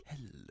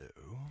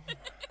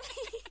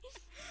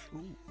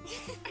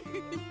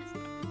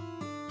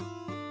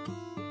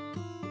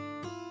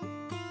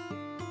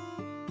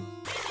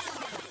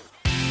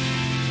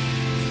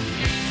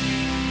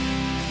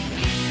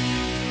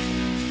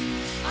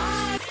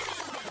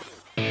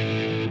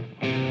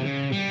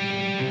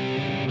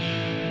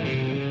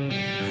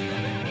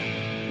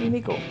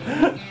go.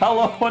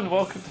 Hello and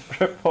welcome to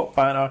Britpop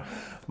Banter.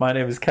 My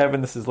name is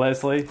Kevin, this is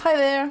Leslie. Hi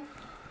there.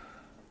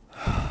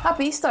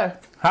 Happy Easter.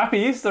 Happy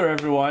Easter,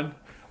 everyone.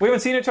 We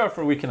haven't seen each other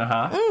for a week and a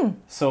half,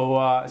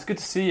 so it's good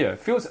to see you.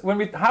 When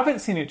we haven't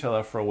seen each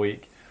other for a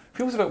week, it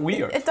feels a bit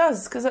weird. It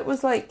does, because it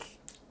was like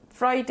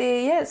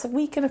Friday. Yeah, it's a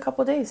week and a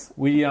couple of days.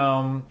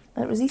 And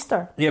it was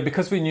Easter. Yeah,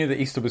 because we knew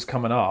that Easter was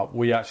coming up,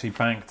 we actually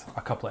banked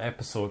a couple of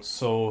episodes.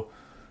 So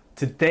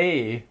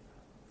today,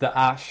 the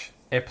Ash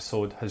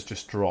episode has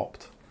just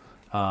dropped.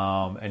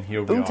 And here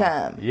we Boom are.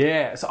 time.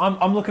 Yeah, so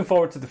I'm looking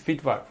forward to the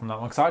feedback from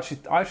that one, because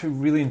I actually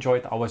really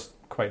enjoyed it. I was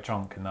quite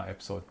drunk in that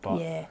episode, but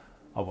Yeah.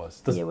 I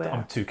was. You were.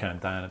 I'm toucan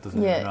down, it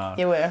doesn't really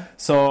matter. You were.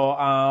 So,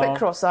 A bit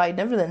cross-eyed and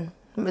everything.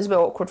 It was a bit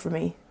awkward for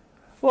me.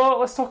 well,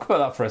 let's talk about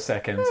that for a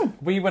second.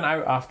 We went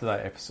out after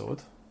that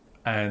episode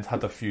and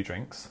had a few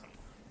drinks.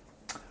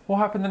 What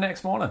happened the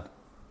next morning?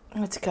 I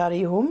had to carry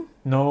you home.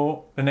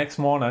 No, the next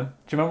morning.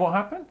 Do you remember what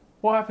happened?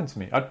 What happened to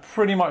me? I'd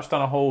pretty much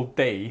done a whole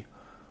day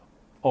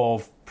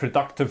of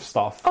productive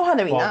stuff. Oh,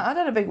 I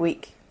had a big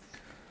week.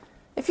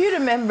 If you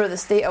remember the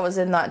state I was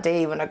in that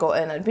day when I got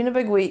in, it'd been a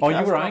big week. Oh,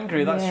 you were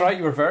angry. That's right.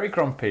 You were very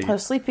grumpy. I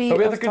was sleepy. But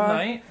we I had a was good tired.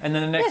 night, and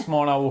then the next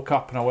morning I woke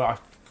up and I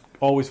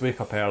always wake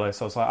up early,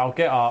 so I was like, I'll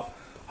get up,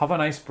 have a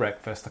nice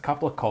breakfast, a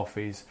couple of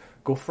coffees,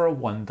 go for a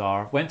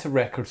wander. Went to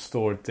record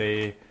store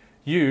day.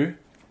 You,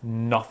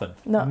 nothing.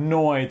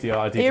 No idea.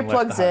 I'd even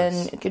left the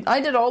house. Earplugs in.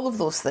 I did all of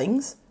those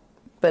things,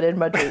 but in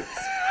my dreams.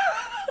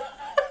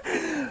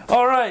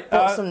 All right.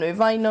 Bought some new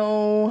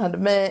vinyl, had a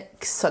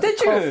mix, had Did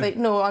a coffee. you?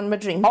 No, on my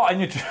dream. Oh,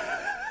 and you.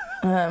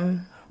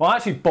 Well, I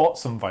actually bought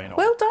some vinyl.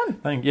 Well done.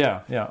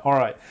 Yeah. All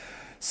right.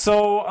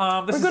 So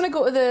We're going to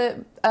go to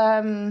the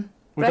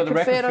we've got the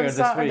record fair fair on this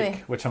Saturday. week,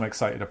 which I'm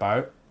excited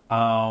about.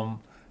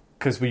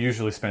 Because we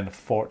usually spend a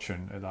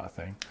fortune at that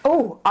thing.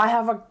 Oh, I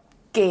have a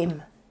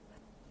game.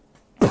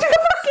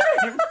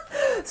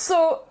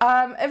 So,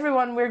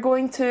 everyone, we're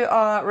going to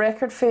a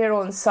record fair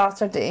on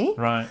Saturday.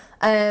 Right.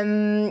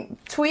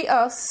 Tweet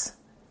us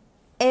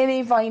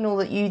any vinyl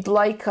that you'd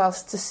like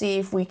us to see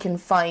if we can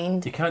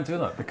find. You can't do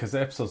that because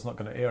the episode's not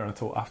going to air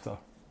until after.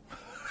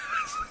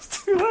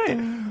 It's too late.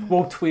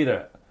 We'll tweet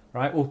it,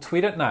 right? We'll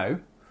tweet it now,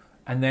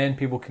 and then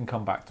people can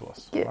come back to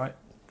us, Yeah. right?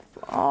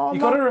 Oh, You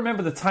got to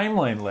remember the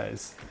timeline,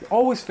 Les. You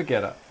always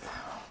forget it.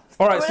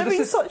 All right, so this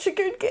this is such a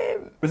good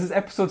game.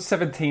 episode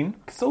 17. You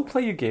can still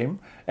play your game.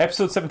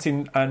 Episode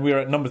 17, and we're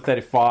at number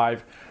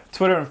 35.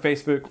 Twitter and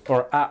Facebook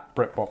are at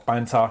Britpop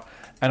Banter,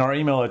 and our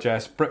email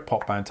address,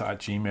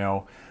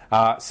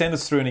 britpopbanter@gmail.com. Send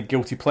us through any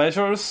guilty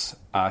pleasures,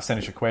 send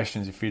us your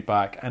questions, your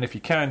feedback, and if you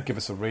can, give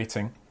us a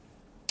rating.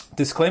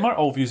 Disclaimer,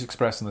 all views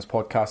expressed in this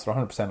podcast are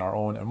 100% our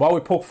own, and while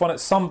we poke fun at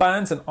some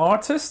bands and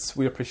artists,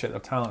 we appreciate their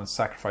talent and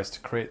sacrifice to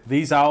create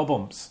these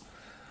albums.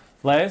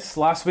 Les,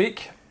 last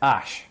week,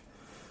 Ash.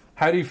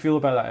 How do you feel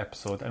about that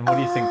episode, and what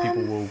do you think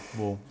people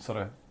will sort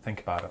of think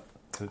about it?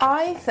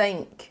 I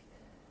think,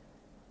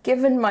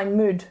 given my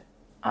mood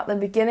at the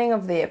beginning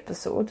of the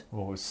episode,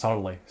 Well, it was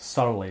thoroughly.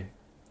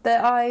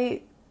 that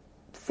I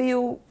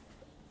feel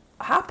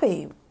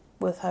happy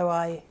with how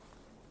I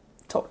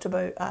talked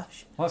about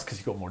Ash. Well, that's because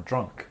you got more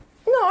drunk.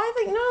 No, I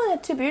think I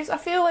had 2 beers. I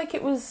feel like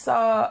it was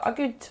a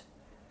good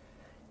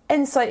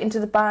insight into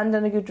the band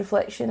and a good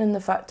reflection in the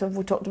fact of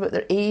we talked about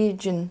their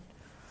age and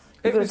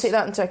you've got to take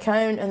that into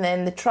account, and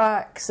then the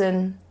tracks,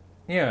 and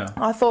Yeah.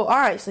 I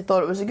actually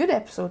thought it was a good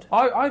episode.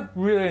 I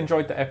really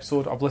enjoyed the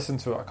episode. I've listened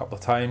to it a couple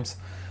of times.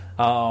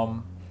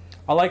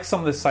 I like some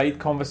of the side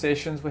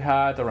conversations we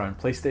had around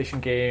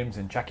PlayStation games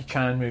and Jackie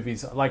Chan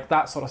movies, like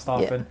that sort of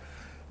stuff. Yeah. And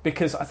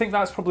because I think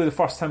that's probably the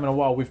first time in a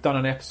while we've done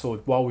an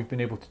episode while we've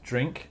been able to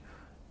drink,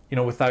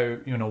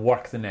 without,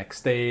 work the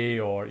next day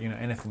or,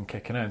 anything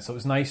kicking in. So it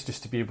was nice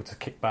just to be able to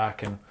kick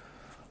back, and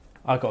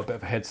I got a bit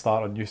of a head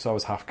start on you, so I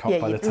was half cut Yeah,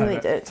 by you the time,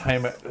 really did.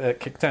 time it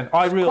kicked in.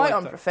 I really Quite liked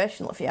it.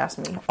 unprofessional, if you ask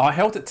me. I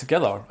held it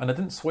together and I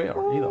didn't swear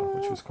either,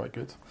 which was quite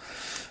good.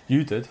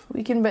 You did.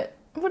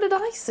 What did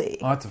I say?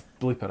 I had to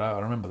bleep it out, I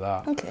remember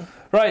that. Okay.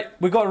 Right,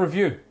 we got a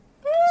review.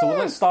 So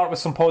let's start with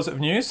some positive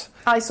news.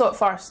 I saw it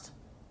first.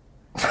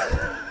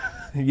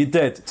 You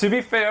did. To be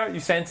fair, you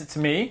sent it to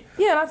me.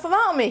 Yeah, and I thought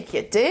that'll make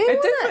you day.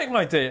 It did make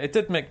my day. It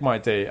did make my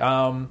day.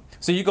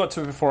 So you got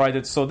to it before I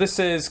did. So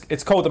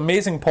it's called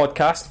Amazing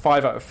Podcast,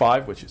 5 out of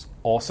 5, which is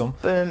awesome.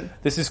 Boom.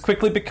 This has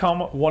quickly become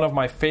one of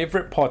my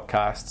favourite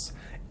podcasts.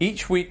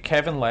 Each week,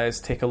 Kevin and Les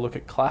take a look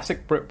at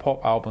classic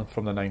Britpop albums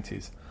from the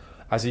 90s.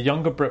 As a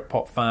younger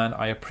Britpop fan,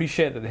 I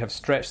appreciate that they have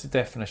stretched the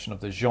definition of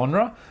the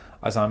genre,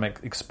 as I'm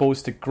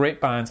exposed to great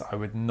bands I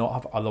would not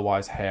have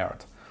otherwise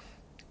heard.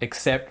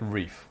 Except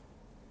Reef.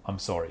 I'm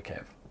sorry,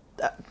 Kev.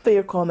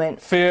 Fair comment.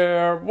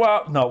 Fair.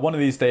 Well, no. One of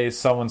these days,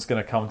 someone's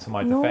going to come to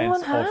my No defence.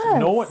 one has.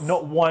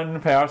 Not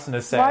one person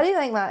has said. Why do you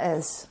think that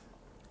is?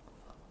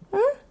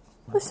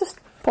 Let's just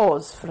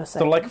pause for a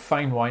second. They're like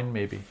fine wine,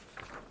 maybe.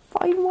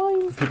 Fine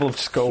wine. People have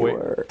just got to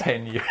wait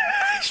 10 years.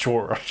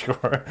 Sure.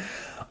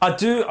 I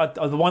do.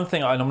 The one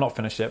thing, and I'm not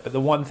finished yet, but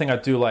the one thing I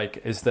do like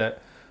is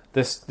that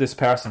this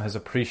person has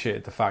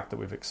appreciated the fact that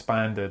we've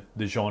expanded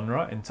the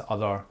genre into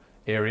other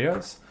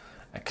areas.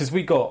 because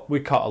we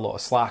cut a lot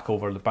of slack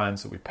over the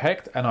bands that we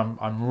picked, and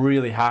I'm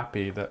really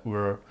happy that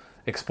we're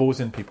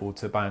exposing people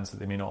to bands that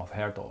they may not have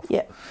heard of.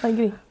 Yeah, I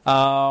agree.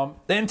 The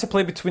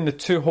interplay between the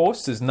two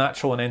hosts is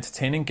natural and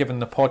entertaining, giving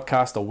the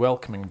podcast a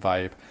welcoming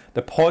vibe.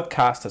 The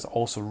podcast has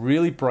also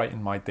really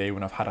brightened my day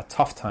when I've had a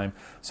tough time,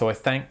 so I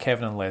thank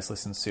Kevin and Leslie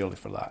sincerely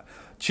for that.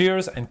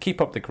 Cheers and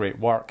keep up the great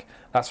work.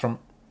 That's from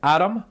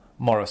Adam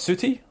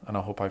Morasuti, and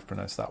I hope I've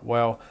pronounced that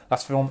well.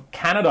 That's from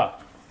Canada.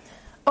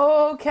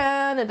 Oh,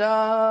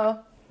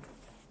 Canada.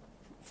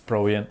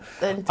 Brilliant.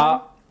 Dun,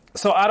 dun.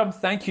 So Adam,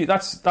 thank you.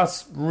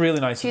 That's really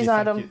nice Cheers, of you.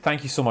 Adam.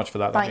 Thank you so much for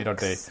that. That made our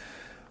day. Thanks.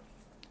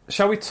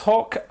 Shall we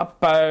talk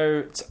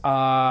about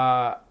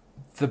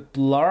the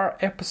Blur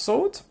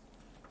episode?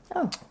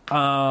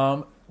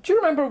 Oh. Do you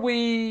remember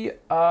we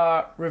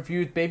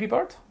reviewed Baby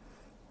Bird?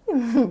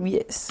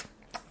 Yes.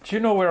 Do you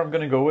know where I'm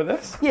going to go with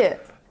this? Yeah.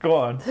 Go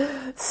on.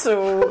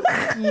 So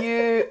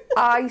you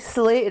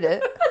isolated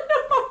it.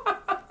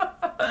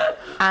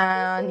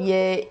 And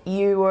yeah,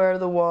 you were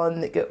the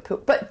one that got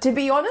put. But to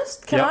be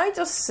honest, can Yep. I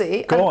just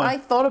say, Go and on. I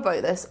thought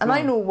about this, and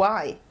I know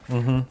why.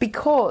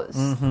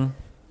 Because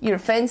you're a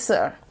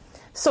fencer.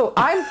 So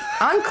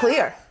I'm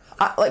clear.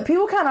 Like,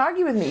 people can't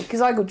argue with me, because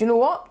I go, do you know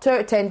what? 2 out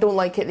of 10, don't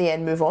like it at the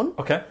end, move on.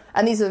 Okay.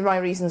 And these are my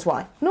reasons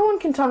why. No one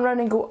can turn around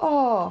and go,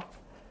 oh,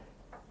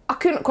 I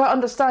couldn't quite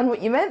understand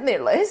what you meant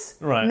there, Liz.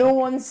 Right. No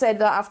one said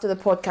that after the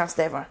podcast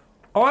ever.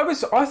 Oh, I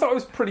thought it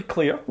was pretty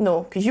clear.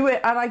 No, because you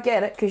went, and I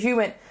get it, because you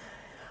went,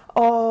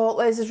 oh,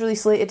 Liz has really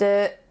slated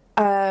it.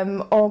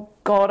 Oh,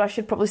 God, I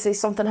should probably say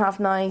something half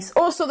nice.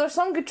 Oh, so there's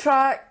some good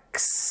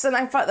tracks, and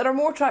in fact, there are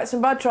more tracks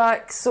than bad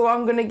tracks, so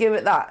I'm going to give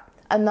it that.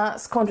 And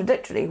that's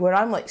contradictory, where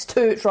I'm like,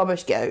 it's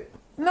rubbish, get out.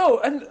 No,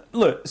 and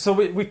look, so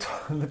we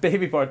the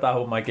Baby Bird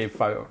album I gave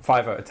 5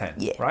 out of 10,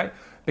 Yeah. right?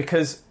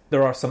 Because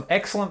there are some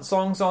excellent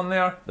songs on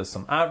there, there's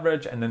some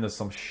average, and then there's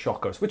some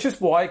shockers, which is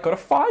why it got a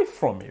 5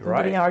 from me, right?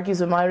 Nobody argues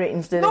with my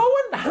ratings, do they? No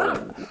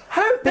one.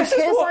 How? This is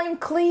Because what, I'm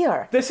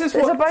clear. This is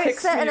it's what about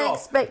ticks setting me off.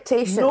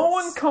 expectations. No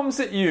one comes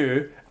at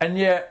you, and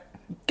yet,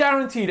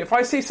 guaranteed, if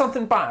I say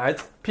something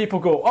bad, people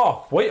go,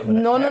 "Oh, wait a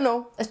minute."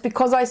 No. It's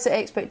because I set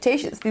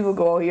expectations. People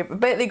go, oh, here. I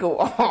bet they go,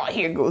 oh,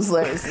 here goes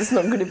Liz. It's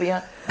not going to be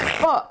a...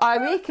 But I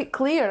make it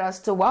clear as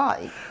to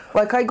why.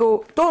 Like, I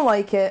go, don't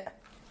like it.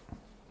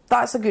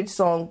 That's a good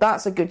song.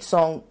 That's a good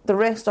song. The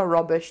rest are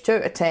rubbish. 2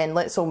 out of 10.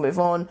 Let's all move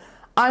on.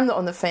 I'm not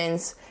on the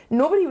fence.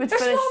 Nobody would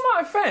It's finish... not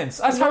my offence.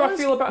 That's how I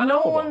feel about an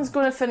album. No one's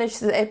going to finish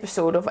the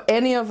episode of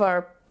any of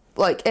our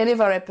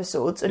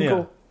episodes and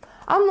go,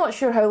 I'm not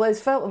sure how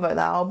Liz felt about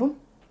that album.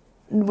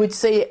 Would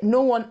say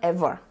no one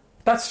ever.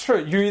 That's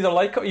true. You either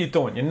like it or you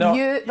don't. You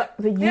know.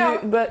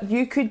 But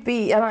you could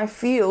be, and I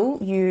feel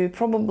you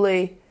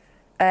probably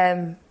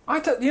You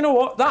know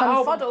what? That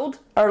album. confuddled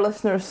our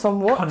listeners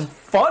somewhat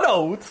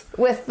Confuddled?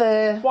 with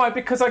the... Why?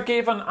 Because I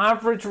gave an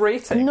average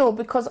rating. No,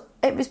 because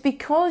it was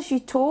because you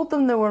told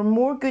them there were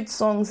more good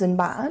songs than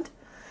bad.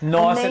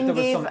 No, I and said then there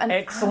was gave some an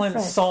excellent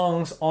average.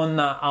 songs on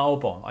that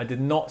album. I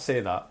did not say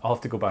that. I'll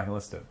have to go back and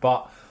listen to it.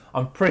 But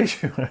I'm pretty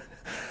sure.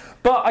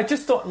 But I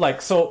just don't like...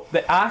 So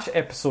the Ash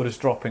episode is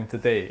dropping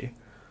today,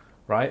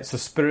 right? So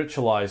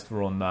Spiritualized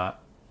were on that,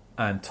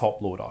 and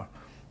Top Loader.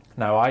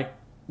 Now, I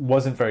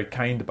wasn't very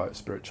kind about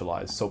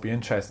Spiritualized, so it'll be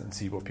interesting to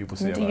see what people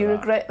say about Do you that.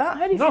 regret that?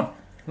 How do you No, feel?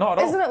 not at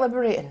all. Isn't it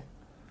liberating?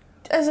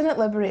 Isn't it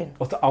liberating?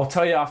 I'll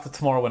tell you after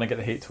tomorrow when I get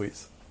the hate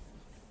tweets.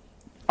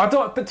 I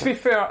don't. But to be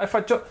fair,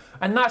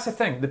 and that's the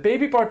thing. The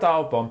Baby Bird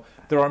album,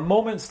 there are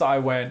moments that I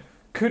went,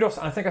 kudos.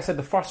 And I think I said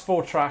the first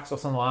 4 tracks or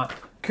something like that.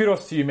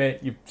 Kudos to you, mate.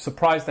 You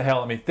surprised the hell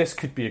out of me. This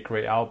could be a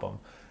great album.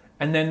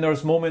 And then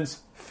there's moments,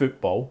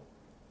 Football,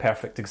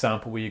 perfect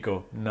example, where you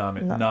go, nah,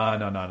 mate,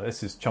 no.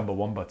 This is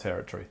Chumbawamba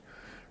territory,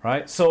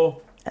 right?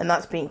 So. And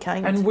that's being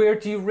kind. And where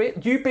do you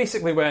rate? You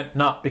basically went,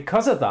 nah.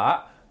 Because of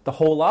that, the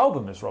whole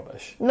album is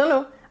rubbish.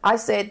 No. I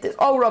said it's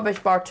all rubbish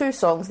bar 2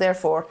 songs,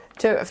 therefore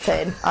 2 out of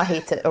 10. I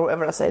hate it, or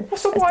whatever I said.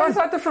 So why is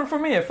that different for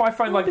me? If I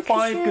find like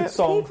 5 good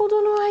songs, People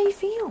don't know how you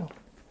feel.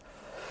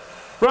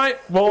 right?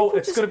 Well,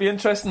 it's going to be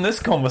interesting. This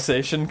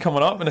conversation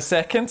coming up in a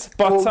second.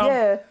 But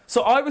yeah.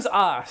 So I was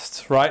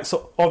asked, right?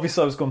 So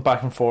obviously I was going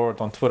back and forward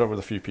on Twitter with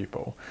a few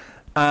people,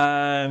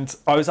 and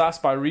I was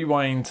asked by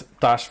Rewind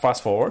Dash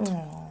Fast Forward,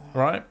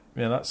 right?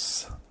 Yeah,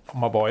 that's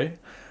my boy,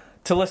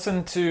 to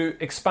listen to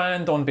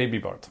expand on Baby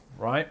Bird,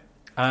 right?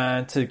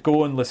 And to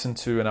go and listen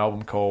to an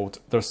album called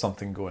There's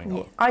Something Going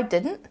On. I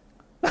didn't.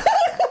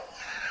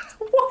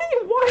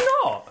 Why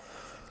not?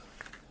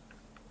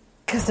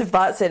 Because if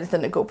that's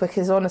anything to go,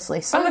 because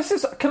honestly, And this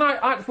is,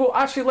 well,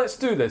 actually, let's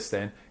do this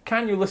then.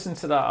 Can you listen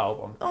to that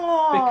album?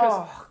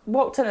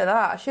 Walked into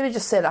that. I should have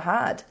just said I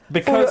had. 4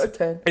 Because out of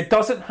 10. it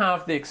doesn't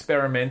have the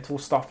experimental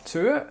stuff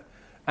to it,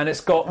 and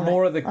it's got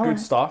more of the good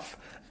stuff,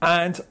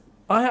 and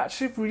I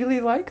actually really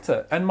liked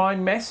it. And my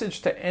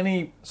message to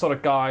any sort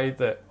of guy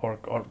that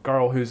or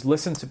girl who's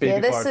listened to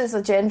Baby this Bird... is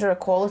a gender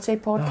equality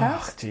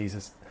podcast. Oh,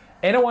 Jesus.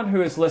 Anyone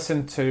who has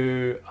listened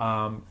to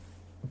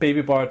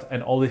Baby Bird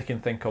and all they can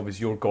think of is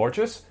You're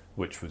Gorgeous,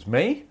 which was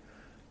me,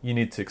 you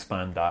need to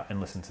expand that and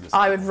listen to this.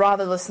 I would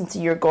rather listen to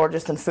You're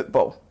Gorgeous than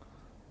Football.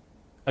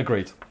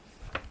 Agreed.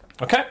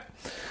 Okay.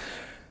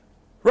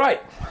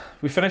 Right.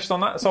 We finished on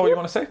that? That's all you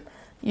want to say?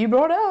 You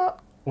brought it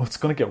up. Well, it's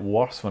going to get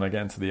worse when I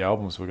get into the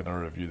albums we're going to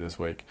review this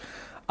week.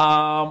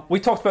 We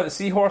talked about the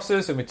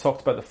Seahorses, and we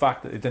talked about the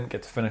fact that they didn't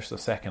get to finish their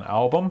second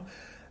album.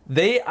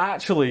 There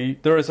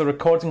is a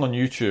recording on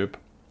YouTube,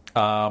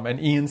 and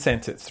Ian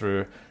sent it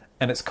through,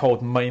 and it's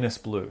called Minus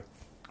Blue,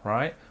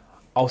 right?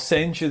 I'll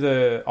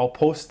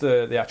post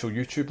the actual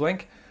YouTube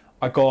link.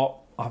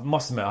 I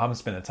must admit, I haven't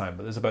spent the time,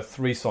 but there's about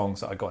 3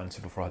 songs that I got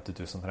into before I had to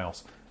do something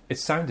else. It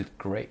sounded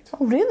great.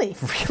 Oh, really?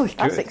 Really good.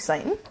 That's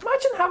exciting.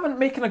 Imagine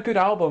making a good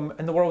album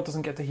and the world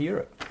doesn't get to hear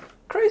it.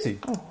 Crazy.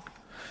 Oh.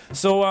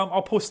 So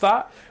I'll post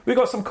that. We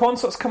got some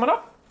concerts coming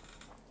up.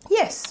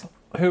 Yes.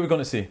 Who are we going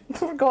to see?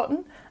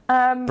 Forgotten.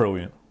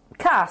 Brilliant.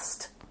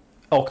 Cast.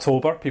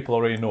 October. People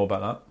already know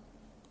about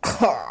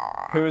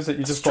that. Who is it?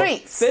 You just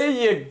Streets. There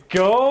you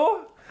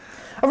go.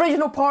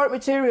 Original part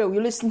material.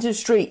 You listen to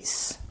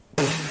Streets.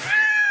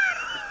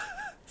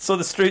 So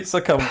the Streets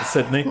are coming to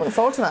Sydney. Looking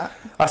forward to that.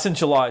 That's in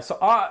July. So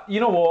you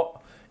know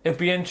what? It'd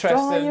be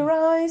interesting. Dry your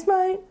eyes,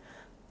 mate.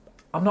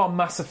 I'm not a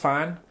massive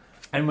fan,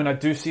 and when I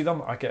do see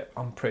them,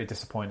 I'm pretty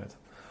disappointed.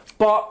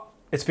 But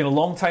it's been a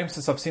long time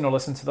since I've seen or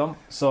listened to them,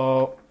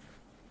 so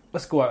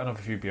let's go out and have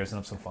a few beers and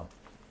have some fun.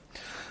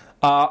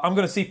 I'm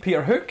going to see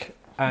Peter Hook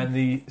and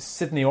the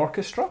Sydney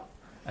Orchestra,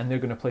 and they're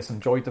going to play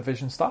some Joy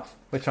Division stuff,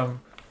 which and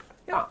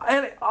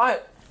I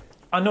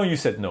know you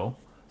said no,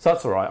 so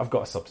that's all right. I've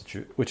got a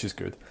substitute, which is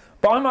good.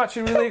 But I'm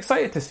actually really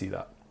excited to see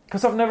that,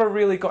 because I've never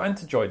really got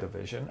into Joy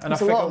Division. And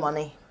it's a lot of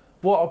money.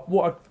 But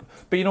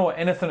you know what?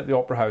 Anything at the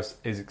Opera House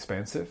is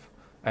expensive.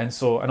 And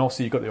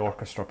also you've got the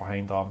orchestra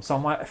behind them. So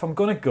I'm like, if I'm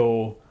going to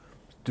go,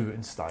 do it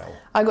in style.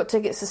 I got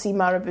tickets to see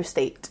Marabou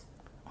State.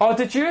 Oh,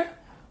 did you?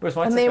 Where's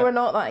my ticket? And they were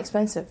not that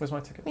expensive. Where's my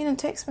ticket? You didn't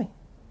text me.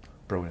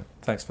 Brilliant.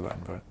 Thanks for that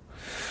invite.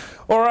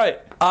 All right.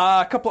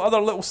 A couple of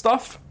other little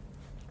stuff.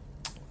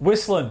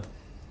 Whistling.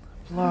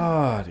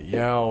 Bloody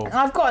hell.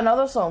 I've got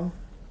another song.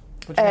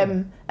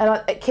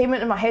 It came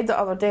into my head the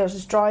other day. I was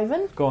just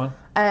driving. Go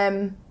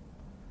on.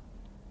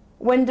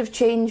 Wind of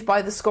Change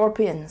by the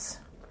Scorpions.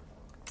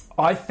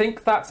 I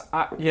think that's...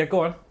 yeah,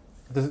 go on.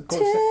 Does it go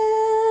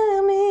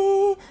Tell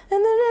me in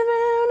the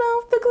river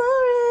of the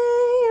glory.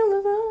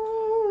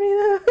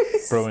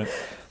 Brilliant.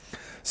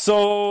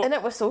 So... And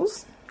it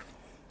whistles.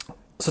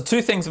 So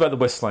 2 things about the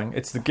whistling.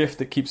 It's the gift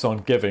that keeps on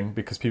giving,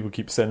 because people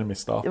keep sending me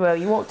stuff. Well,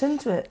 you walked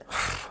into it.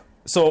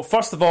 So,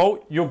 first of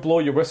all, You'll Blow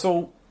Your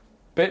Whistle,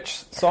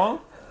 Bitch song.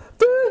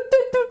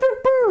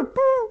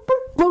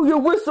 Blow your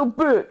whistle,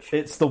 bitch.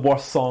 It's the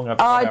worst song I've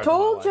ever heard. I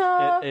told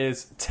you. It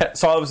is.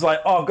 So I was like,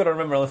 I've got to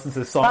remember to listen to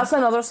this song. That's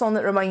another song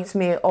that reminds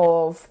me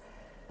of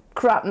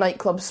crap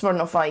nightclub,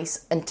 Smirnoff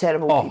Ice, and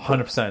terrible people.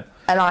 100%.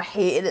 And I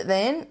hated it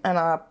then,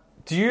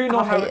 Do you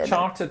know how it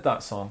charted,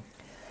 that song?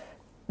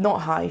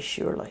 Not high,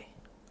 surely.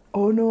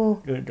 Oh,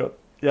 no. It got...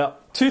 Yeah.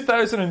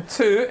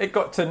 2002, it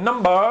got to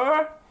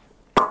number...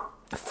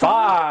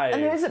 5.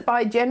 And who is it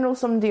by? General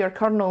somebody or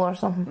Colonel or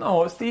something?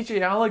 No, it's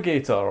DJ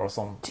Alligator or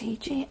something.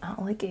 DJ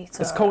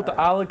Alligator. It's called the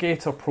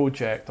Alligator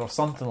Project or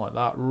something like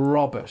that.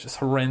 Rubbish. It's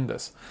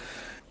horrendous.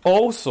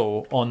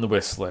 Also on the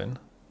whistling,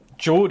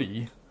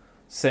 Jodie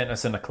sent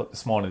us in a clip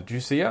this morning. Did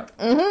you see it?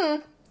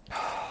 Mm-hmm.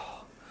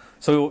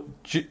 So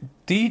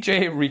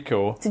DJ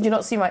Rico. Did you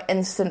not see my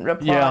instant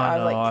reply? Yeah,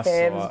 I was like,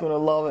 Kev's going to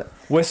love it.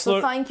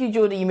 Whistler. So thank you,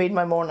 Jodie. You made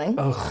my morning.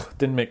 Ugh,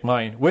 didn't make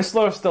mine.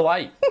 Whistler's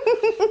Delight.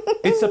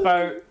 It's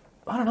about...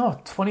 I don't know,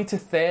 20 to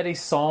 30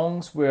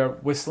 songs where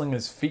whistling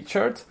is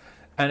featured,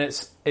 and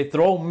they're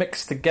all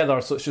mixed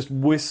together, so it's just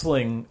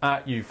whistling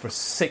at you for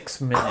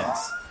 6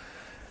 minutes.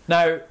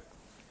 Now,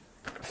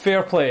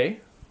 fair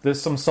play,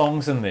 there's some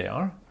songs in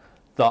there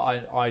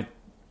that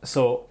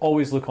so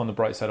Always Look on the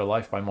Bright Side of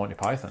Life by Monty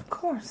Python. Of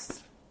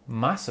course.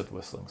 Massive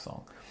whistling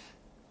song.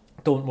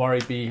 Don't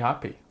Worry, Be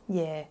Happy.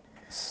 Yeah.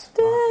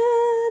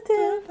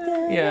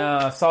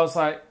 Yeah, so I was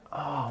like,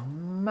 oh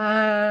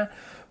man.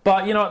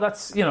 But,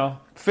 that's,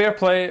 fair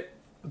play.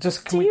 Do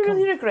you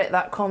really regret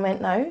that comment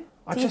now?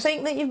 Do you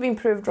think that you've been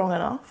proved wrong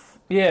enough?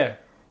 Yeah.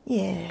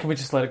 Yeah. Can we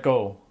just let it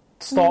go?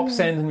 Stop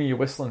sending me your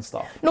whistling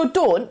stuff. No,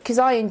 don't, because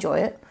I enjoy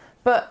it.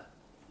 But,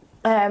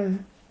 I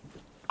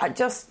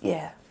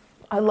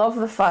love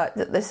the fact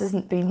that this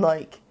hasn't been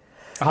like...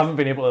 I haven't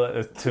been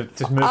able to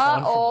just move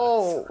on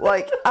from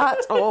this.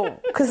 At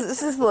all. Because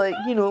this is like,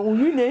 well,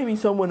 you name me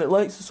someone that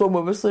likes the song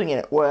with whistling in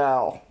it.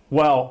 Well,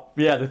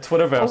 yeah, the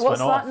Twitterverse went off. What's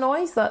that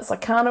noise? That's a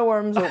can of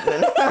worms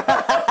opening.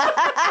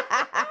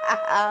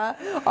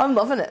 I'm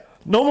loving it.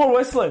 No more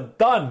whistling.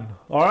 Done.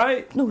 All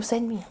right? No,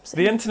 send me.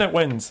 The internet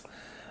wins.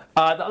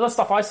 The other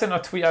stuff, I sent a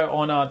tweet out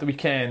on the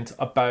weekend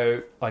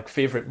about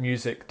favourite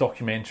music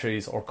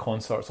documentaries or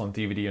concerts on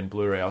DVD and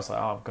Blu-ray. I was like,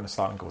 I'm going to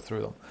start and go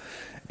through them.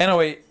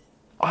 Anyway,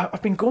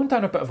 I've been going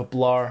down a bit of a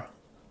Blur.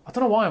 I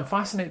don't know why, I'm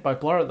fascinated by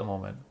Blur at the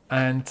moment.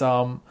 And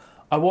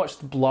I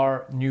watched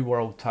Blur New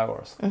World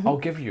Towers. Mm-hmm. I'll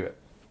give you it.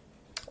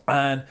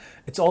 And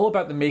it's all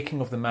about the making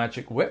of the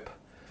Magic Whip,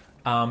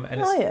 and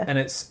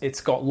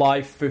it's got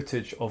live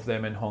footage of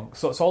them in Hong Kong.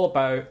 So it's all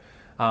about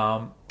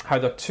how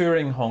they're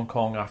touring Hong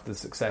Kong after the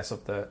success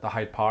of the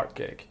Hyde Park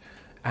gig,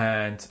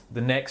 and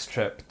the next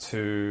trip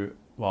to,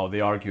 well,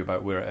 they argue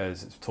about where it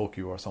is, it's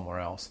Tokyo or somewhere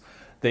else.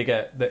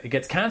 It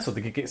gets cancelled.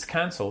 The gig gets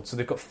cancelled, so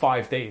they've got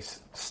 5 days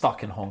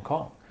stuck in Hong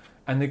Kong,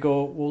 and they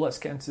go, well, let's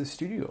get into the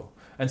studio.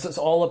 And so it's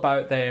all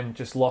about them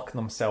just locking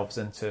themselves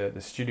into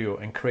the studio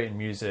and creating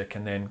music,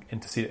 and then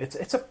into see it.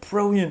 It's a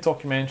brilliant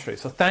documentary.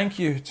 So thank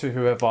you to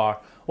whoever.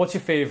 What's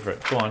your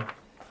favourite? Go on.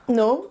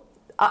 No,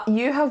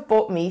 you have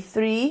bought me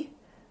 3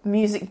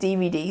 music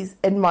DVDs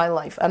in my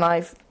life, and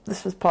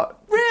this was part.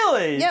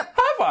 Really? Yep.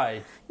 Have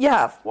I? You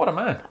have. What a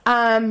man.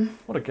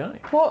 What a guy.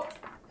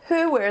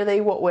 Who were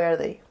they? What were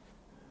they?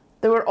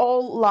 They were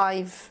all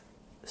live,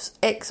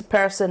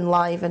 X-person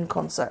live in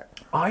concert.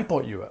 I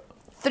bought you it.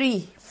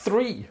 3.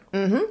 3?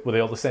 Mm-hmm. Were they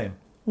all the same?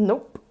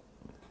 Nope.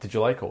 Did you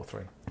like all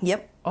 3?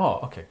 Yep. Oh,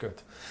 okay,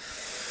 good.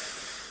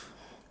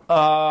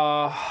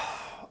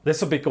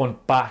 This will be going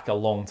back a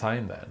long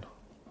time then.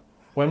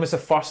 When was the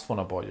first one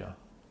I bought you?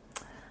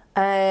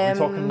 Are we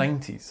talking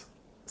 90s?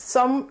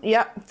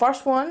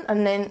 First one,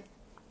 and then...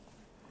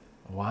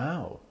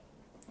 Wow.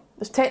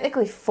 There's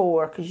technically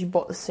 4, because you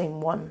bought the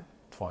same one.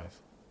 5.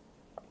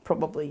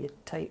 Probably you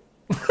type.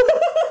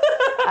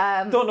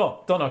 Don't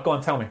know. Go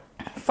on, tell me.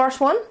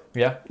 First one,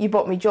 Yeah. you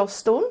bought me Joss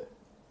Stone.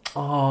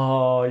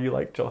 Oh, you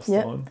like Joss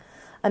Stone.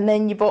 And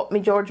then you bought me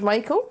George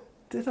Michael.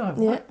 Did I?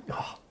 Yeah.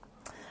 Oh.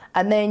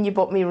 And then you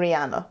bought me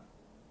Rihanna.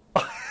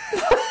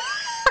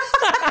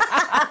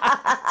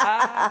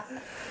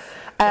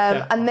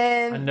 And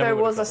then there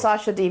was a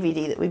Sasha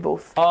DVD that we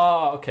both...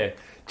 Oh, okay.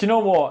 Do you know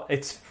what?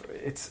 It's.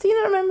 Do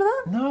you not remember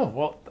that? No,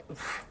 what?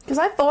 Because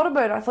I thought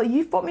about it. I thought,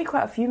 you've bought me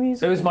quite a few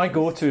music. It was my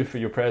go-to for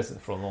your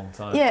present for a long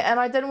time. Yeah, and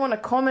I didn't want to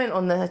comment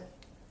on the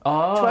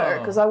Twitter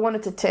because I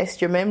wanted to test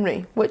your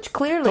memory, which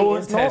clearly is not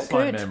good. Don't test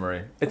my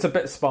memory. It's a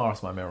bit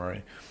sparse, my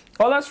memory.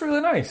 Oh, that's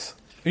really nice.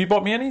 Have you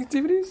bought me any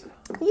DVDs?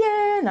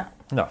 Yeah, no.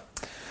 No.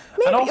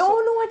 Maybe. Also,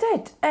 I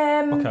did.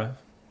 Okay.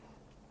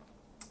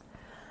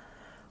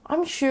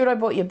 I'm sure I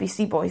bought you a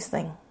Beastie Boys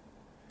thing.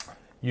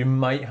 You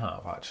might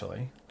have,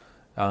 actually.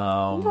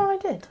 No, I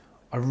did.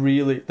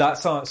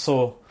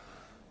 So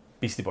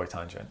Beastie Boy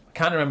tangent. I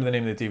can't remember the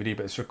name of the DVD,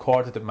 but it's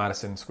recorded at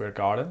Madison Square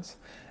Gardens,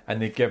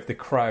 and they give the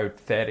crowd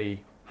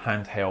 30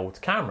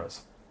 handheld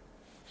cameras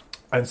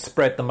and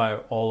spread them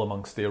out all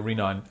amongst the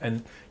arena.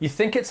 And you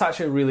think it's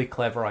actually a really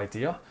clever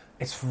idea.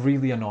 It's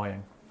really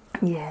annoying.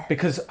 Yeah.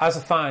 Because as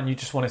a fan, you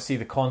just want to see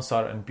the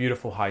concert in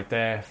beautiful high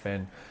def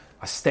and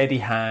a steady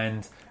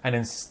hand, and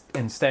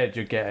instead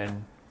you're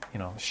getting,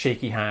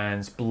 shaky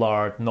hands,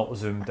 blurred, not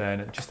zoomed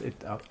in.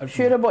 I'm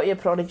sure I bought you a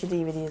Prodigy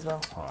DVD as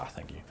well. Oh,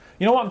 thank you.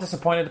 You know what I'm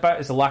disappointed about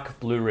is the lack of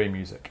Blu-ray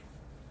music,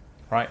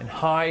 right? And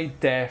high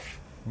def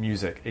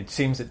music. It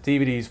seems that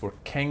DVDs were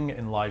king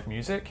in live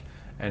music,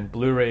 and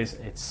Blu-rays,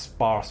 it's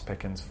sparse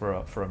pickings for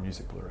a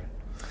music Blu-ray.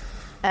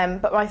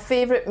 But my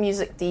favourite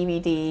music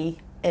DVD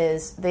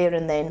is There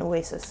and Then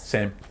Oasis.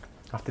 Same.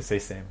 I have to say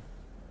same.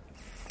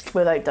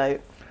 Without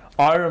doubt.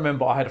 I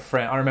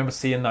remember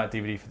seeing that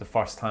DVD for the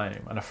first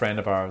time, and a friend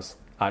of ours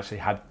actually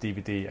had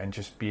DVD, and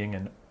just being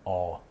in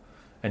awe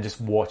and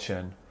just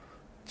watching.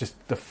 Just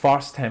the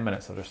first 10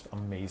 minutes are just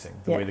amazing,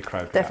 the way the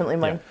crowd definitely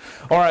mine.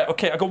 Yeah. All right,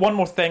 okay, I got one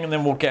more thing, and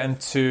then we'll get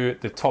into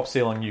the top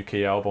selling UK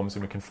albums,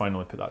 and we can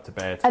finally put that to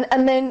bed.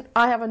 And then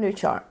I have a new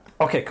chart.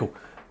 Okay, cool.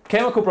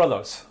 Chemical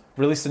Brothers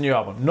released a new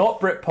album. Not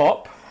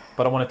Britpop,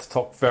 but I wanted to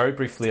talk very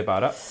briefly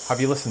about it.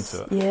 Have you listened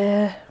to it?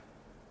 Yeah.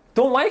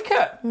 Don't like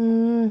it?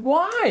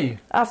 Why?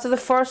 After the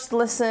first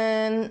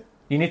listen...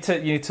 You need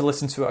to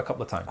listen to it a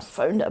couple of times. I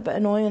found it a bit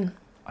annoying.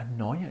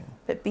 Annoying?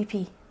 A bit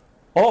beepy.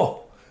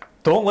 Oh,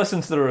 don't listen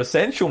to their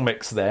Essential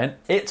mix then.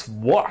 It's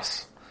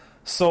worse.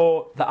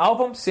 So the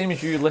album, same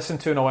as you,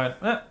 listened to, and I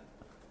went,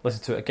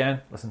 listen to it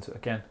again.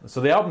 So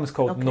the album is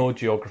called No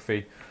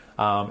Geography.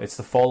 It's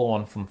the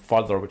follow-on from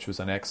Further, which was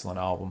an excellent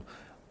album.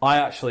 I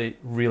actually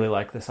really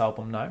like this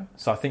album now,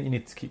 so I think you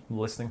need to keep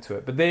listening to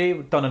it. But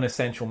they've done an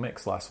Essential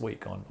mix last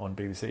week on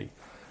BBC.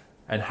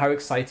 And how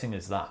exciting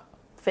is that?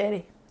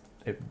 Very.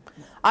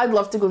 I'd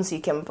love to go and see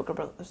Chemical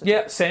Brothers.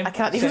 Yeah, same. I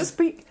can't even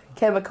speak.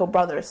 Chemical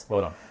Brothers.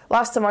 Well done.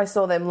 Last time I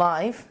saw them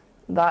live,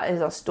 that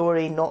is a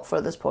story not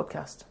for this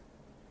podcast.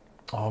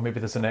 Oh, maybe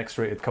there's an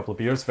X-rated couple of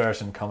beers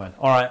version coming.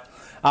 All right.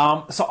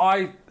 So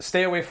I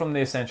stay away from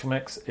the Essential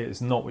mix. It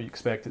is not what you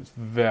expect. It's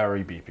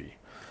very beepy.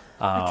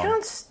 I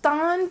can't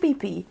stand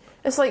beepy.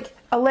 It's like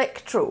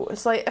electro.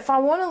 It's like, if I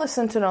want to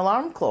listen to an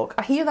alarm clock,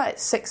 I hear that at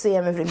 6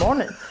 a.m. every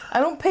morning.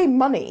 I don't pay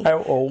money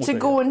to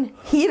go and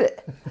hear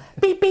it.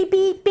 Beep, beep,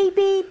 beep, beep,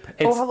 beep.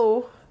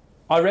 Hello.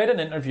 I read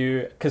an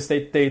interview, because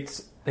they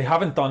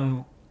haven't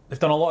done... They've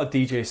done a lot of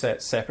DJ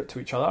sets separate to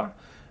each other,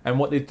 and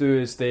what they do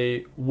is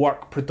they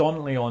work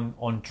predominantly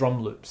on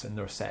drum loops in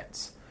their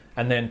sets,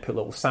 and then put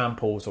little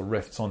samples or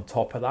riffs on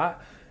top of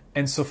that.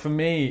 And so for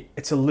me,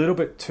 it's a little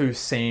bit too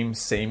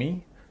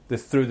samey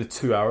through the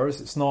 2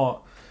 hours. It's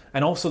not...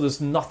 And also there's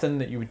nothing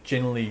that you would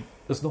generally...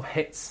 There's no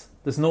hits.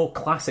 There's no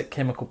classic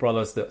Chemical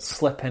Brothers that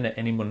slip in at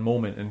any one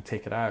moment and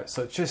take it out.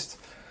 So it's just...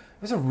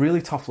 It was a really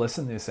tough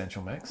listen, the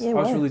Essential mix. Yeah, I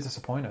was really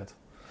disappointed.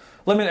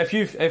 Let me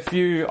if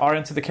you are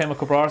into the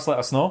Chemical Brothers, let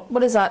us know.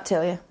 What does that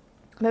tell you?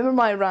 Remember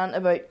my rant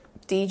about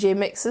DJ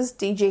mixes,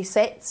 DJ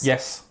sets?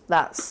 Yes.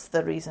 That's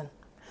the reason.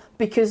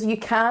 Because you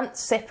can't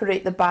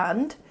separate the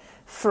band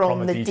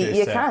from the DJ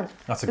You set. can't.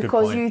 That's a good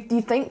because point.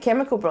 you think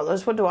Chemical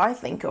Brothers, what do I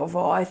think of?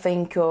 Oh, I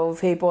think of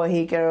Hey Boy,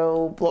 Hey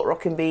Girl, Block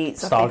Rockin'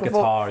 Beats. Star I think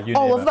Guitar, of you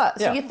all name of it. that.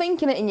 So Yeah. you're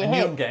thinking it in your And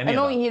you head. don't get any and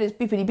of all that. you hear is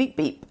beepity beep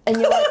beep. And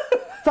you're like,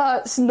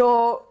 that's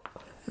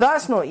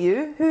not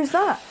you. Who's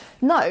that?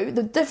 Now,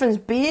 the difference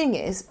being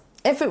is,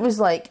 if it was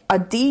like a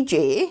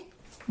DJ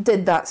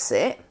did that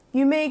set,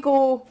 you may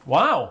go,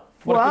 Wow.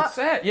 What a What? good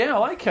set. Yeah, I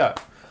like it.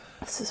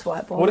 this is why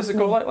it What does it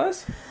go like,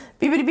 Liz?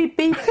 Beepity beep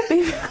beep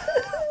beep.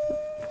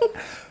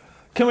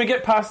 Can we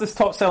get past this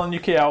top selling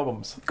UK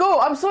albums? Go,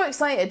 I'm so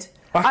excited.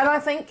 And I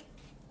think,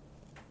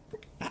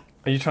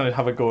 Are you trying to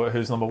have a go at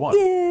who's number one?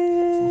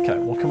 yeah. Okay,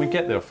 well, can we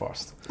get there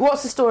first?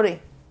 What's the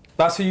story?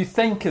 That's who you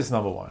think is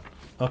number one.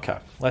 Okay,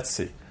 let's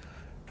see.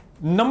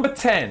 Number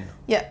 10,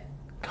 Yeah.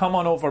 Come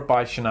On Over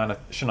by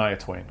Shania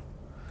Twain.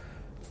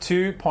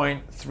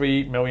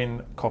 2.3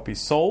 million copies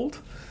sold.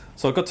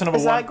 So I got to number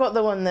Has one. that got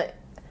the one that,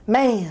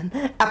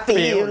 man, I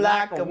feel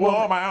like a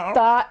woman. woman.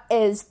 That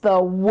is the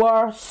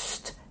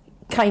worst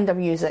kind of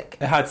music.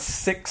 It had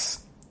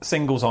 6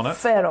 singles on it.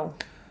 Feral.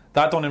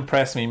 That don't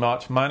impress me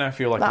much. Man, I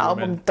Feel Like That a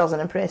album Woman. doesn't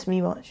impress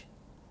me much.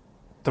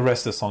 The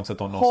rest of the songs I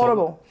don't know.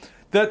 Horrible.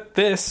 So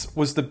this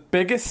was the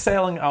biggest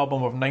selling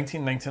album of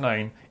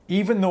 1999,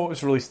 even though it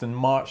was released in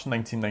March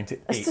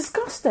 1998. It's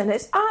disgusting.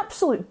 It's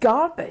absolute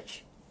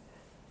garbage.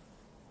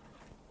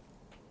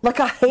 Like,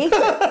 I hate it.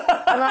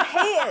 And I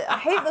hate it. I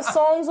hate the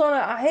songs on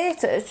it. I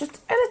hate it. It's just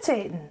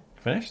irritating.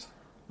 Finished?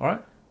 All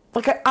right.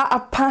 Like, I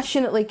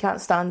passionately can't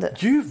stand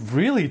it. You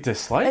really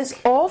dislike? It's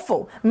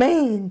awful.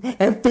 Man,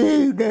 I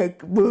feel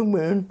like a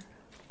woman.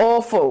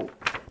 Awful.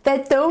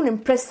 That don't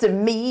impress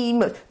me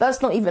much.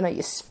 That's not even how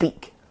you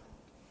speak.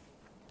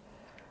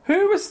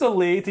 Who was the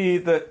lady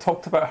that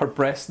talked about her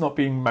breasts not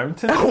being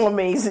mounted? Oh,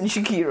 amazing,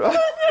 Shakira. You're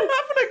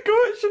having a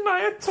go at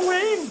Shania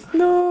Twain.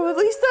 No, at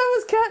least that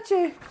was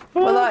catchy.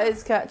 Well, that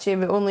is catchy,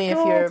 but only if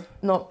God. you're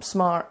not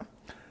smart.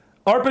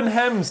 Urban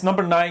Hymns,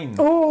 number 9.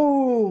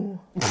 Oh.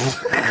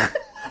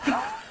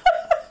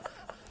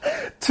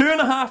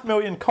 2.5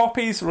 million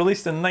copies,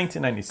 released in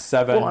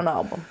 1997. What an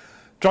album.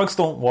 Drugs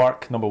Don't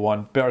Work, number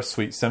 1.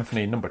 Bittersweet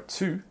Symphony, number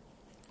 2.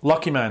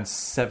 Lucky Man,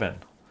 7.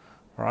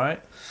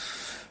 Right?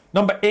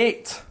 Number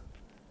 8,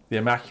 The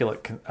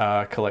Immaculate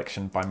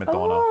Collection by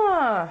Madonna.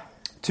 Ah.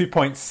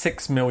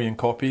 2.6 million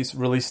copies,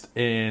 released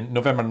in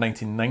November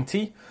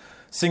 1990.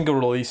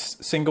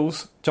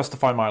 Singles,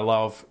 Justify My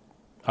Love,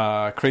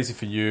 Crazy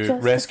For You,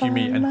 Justify Rescue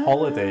Me, and My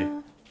Holiday.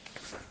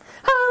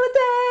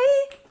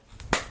 Holiday.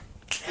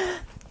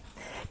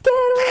 Get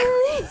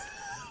away.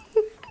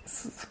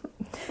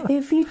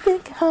 If you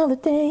think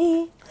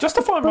holiday.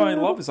 Justify My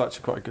Love is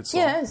actually quite a good song.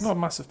 Yeah, it is. Not a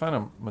massive fan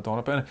of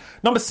Madonna, but anyway.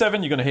 Number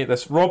 7, you're going to hate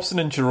this. Robson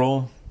and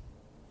Jerome,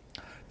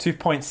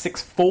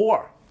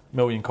 2.64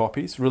 million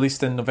copies,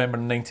 released in November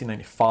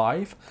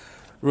 1995.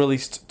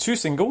 Released 2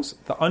 singles,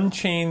 The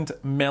Unchained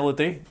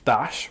Melody,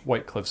 Dash,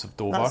 White Cliffs of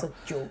Dover. That's a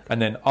joke.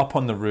 And then Up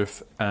on the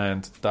Roof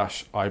and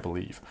Dash, I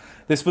Believe.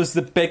 This was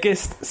the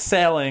biggest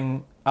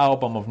selling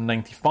album of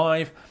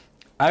 95,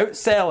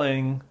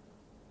 outselling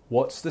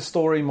What's the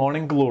Story,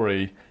 Morning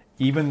Glory,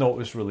 even though it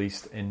was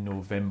released in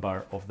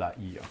November of that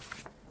year.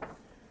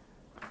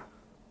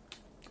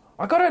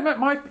 I gotta admit,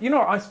 my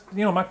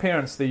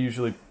parents, they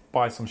usually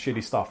buy some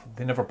shady stuff.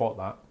 They never bought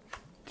that.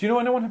 Do you know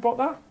anyone who bought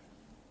that?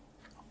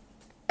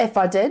 If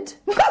I did.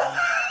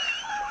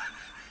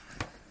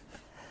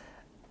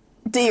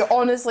 Do you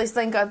honestly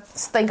think I'd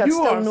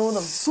still know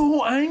them?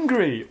 So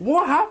angry.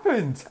 What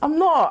happened? I'm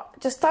not.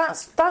 Just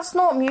that's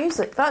not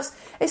music.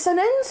 It's an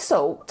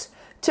insult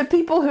to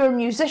people who are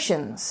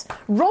musicians.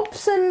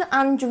 Robson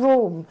and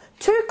Jerome,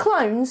 2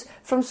 clowns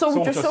from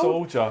Soldier.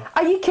 Soldier.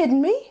 Are you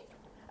kidding me?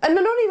 And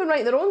they don't even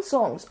write their own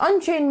songs.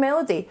 Unchained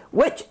Melody,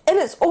 which in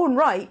its own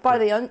right, by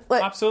the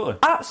Absolutely.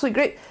 absolutely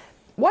great.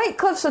 White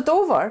Cliffs of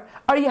Dover.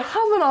 Are you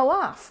having a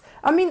laugh?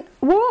 I mean,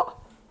 what?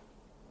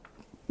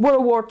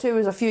 World War II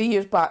was a few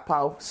years back,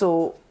 pal.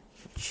 So,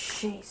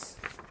 jeez.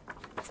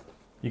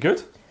 You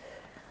good?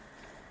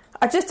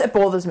 It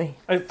bothers me.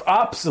 It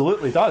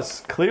absolutely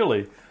does,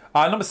 clearly.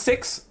 Number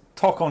 6,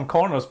 Talk on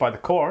Corners by The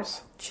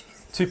Corrs.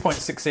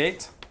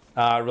 2.68,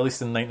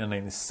 released in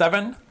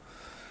 1997.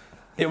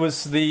 It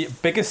was the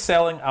biggest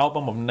selling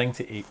album of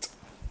 98.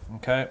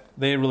 Okay,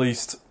 they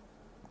released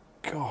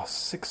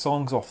 6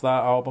 songs off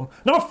that album.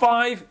 Number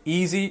 5,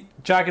 Easy,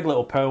 Jagged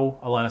Little Pill,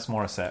 Alanis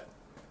Morissette.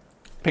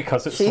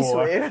 Because it's She's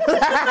more. weird.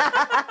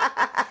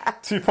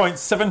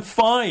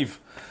 2.75.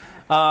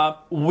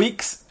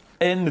 Weeks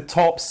in the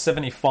top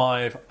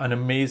 75, an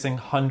amazing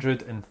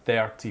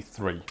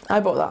 133. I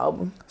bought that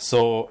album.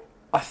 So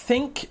I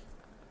think,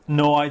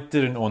 no, I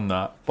didn't own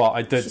that, but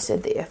I did. She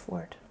said the F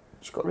word.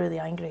 She got really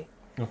angry.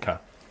 Okay.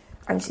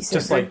 And she said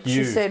Just like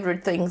you. She said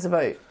rude things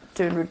about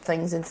doing rude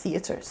things in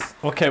theatres.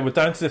 Okay, we're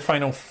down to the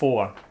final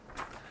 4.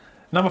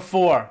 Number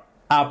 4,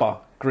 ABBA,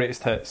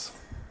 Greatest Hits.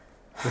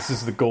 This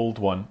is the gold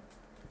one.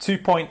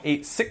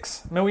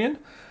 2.86 million.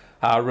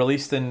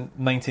 Released in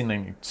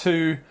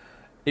 1992.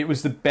 It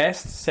was the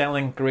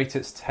best-selling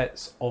greatest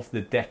hits of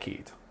the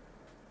decade.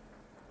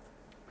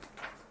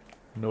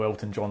 No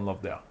Elton John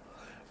love there.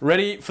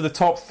 Ready for the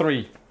top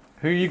 3.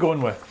 Who are you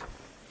going with?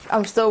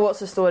 I'm still What's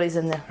the Story's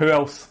in there. Who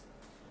else?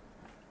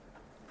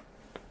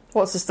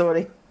 What's the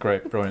Story?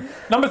 Great, brilliant.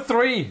 Number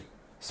 3,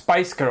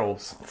 Spice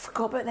Girls. I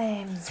forgot about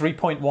them.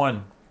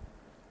 3.1.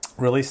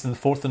 Released on the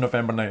 4th of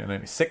November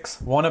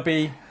 1996.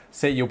 Wannabe,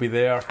 Say You'll Be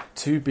There,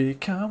 To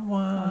Become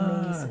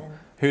One. Amazing.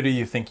 Who Do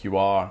You Think You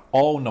Are?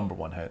 All number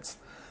 1 hits.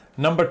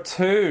 Number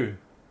 2,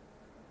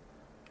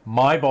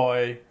 My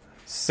Boy,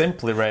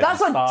 Simply Red. That's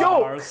a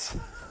Stars.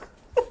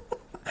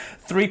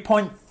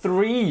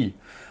 3.3.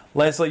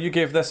 Leslie, you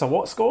gave this a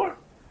what score?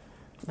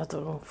 I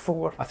don't know,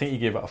 4. I think you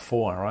gave it a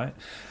 4, right?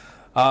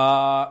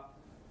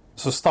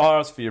 So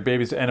stars for your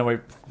babies. Anyway,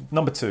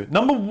 number 2.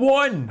 Number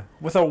 1,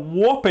 with a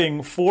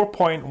whopping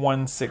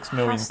 4.16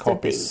 million Has to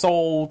copies be.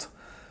 sold.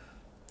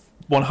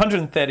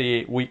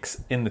 138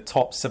 weeks in the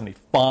top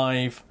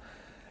 75.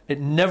 It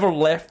never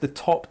left the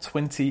top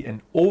 20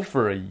 in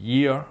over a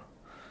year,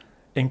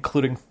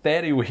 including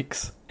 30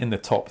 weeks in the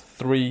top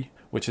 3,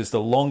 which is the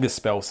longest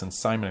spell since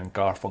Simon and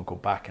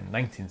Garfunkel back in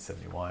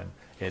 1971.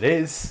 It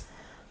is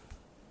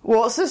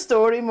What's the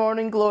Story,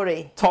 Morning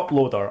Glory? Top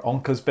Loader,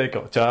 Onka's Big.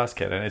 Just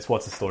kidding, it's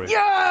What's the Story.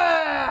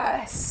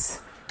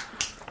 Yes!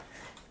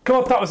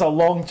 God, that was a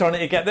long journey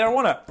to get there,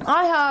 wasn't it?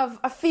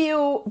 I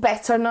feel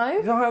better now.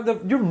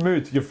 Your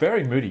mood, you're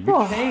very moody. You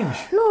Oh, changed.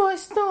 No,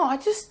 it's not. I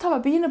just have a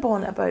being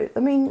about it about. I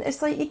mean,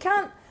 it's like you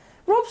can't.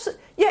 Robson,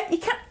 yeah, you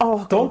can't.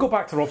 Oh, Don't God. go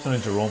back to Robson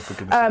and Jerome for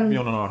goodness sake. Be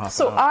on another half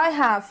So an hour. I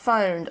have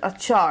found a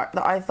chart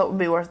that I thought would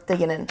be worth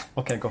digging in.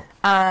 Okay, go.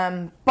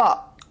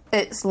 But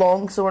it's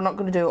long, so we're not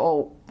going to do it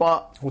all.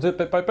 But We'll do it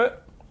bit by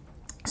bit.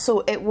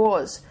 so it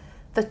was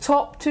the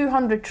top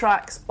 200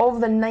 tracks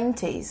of the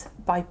 90s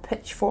by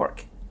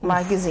Pitchfork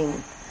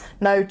magazine.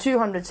 Now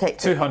 200's hectic.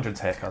 200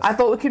 hectares. I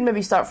thought we could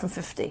maybe start from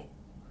 50,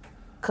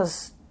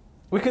 because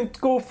We can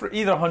go for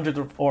either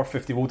 100 or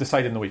 50. We'll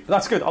decide in the week.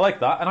 That's good. I like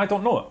that, and I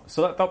don't know it,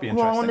 so that'll be well, I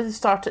interesting. wanted to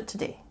start it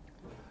today.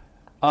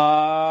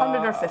 100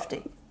 100 or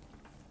 50.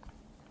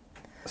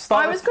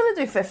 Start I was going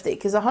to do 50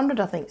 because 100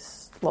 I think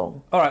is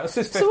long. All right, let's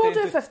do 50. So we'll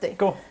do 50.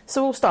 Go.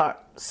 So we'll start.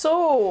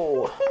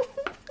 So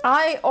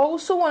I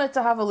also wanted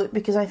to have a look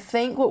because I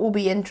think what will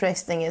be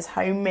interesting is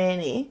how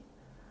many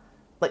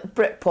like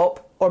Britpop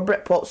or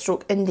Britpop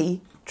stroke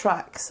indie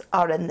tracks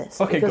are in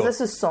this. Okay, because go.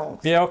 this is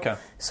songs. Yeah, okay.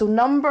 So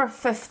number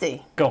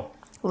 50, Go.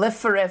 Live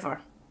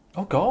Forever,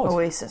 Oh, God.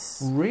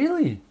 Oasis.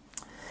 Really?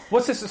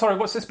 What's this? Sorry,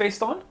 what's this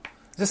based on?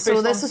 Is this based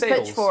So this on is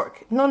sales?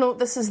 Pitchfork. No,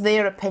 this is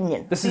their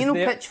opinion. This so is you know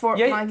their- Pitchfork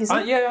yeah,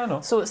 magazine? yeah, I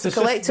know. So it's the This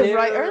is collective their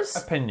writers.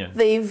 opinion.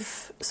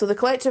 So the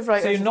collective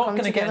writers. So you're have not come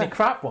going to get any together.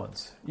 crap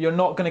ones. You're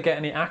not going to get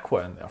any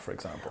Aqua in there, for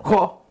example.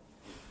 Oh.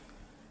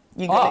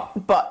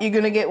 But you're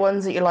gonna get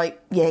ones that you're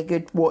like, yeah,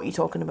 good. What are you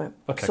talking about?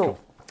 Okay, so,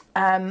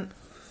 cool.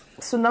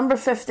 So number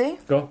 50,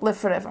 Go. Live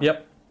Forever.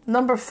 Yep.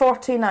 Number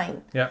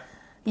 49, Yeah.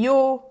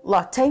 Yo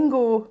La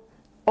Tengo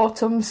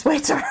Autumn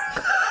Sweater.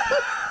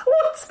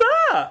 What's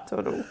that?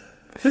 Don't know.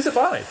 Who's it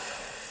by?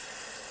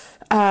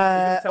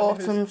 tell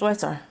me Autumn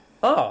Sweater.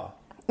 Oh,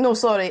 No,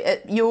 sorry,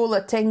 Yo La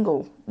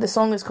Tengo. The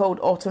song is called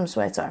Autumn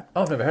Sweater.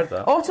 I've never heard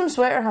that. Autumn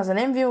Sweater has an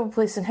enviable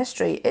place in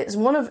history. It's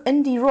one of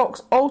indie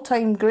rock's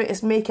all-time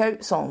greatest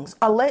make-out songs.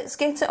 A let's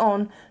get it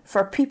on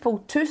for people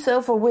too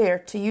self-aware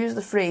to use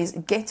the phrase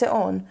 "get it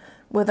on"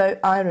 without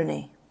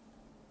irony.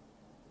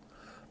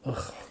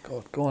 Oh,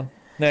 God, go on.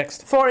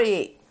 Next.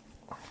 48,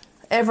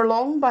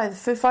 Everlong by the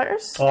Foo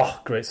Fighters.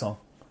 Oh, great song.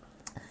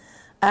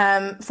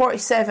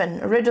 47,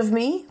 Rid of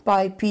Me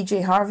by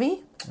PJ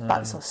Harvey.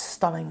 That's a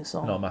stunning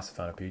song. Not a massive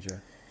fan of PJ.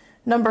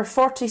 Number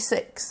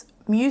 46,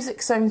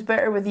 Music Sounds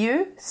Better With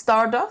You,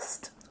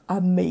 Stardust.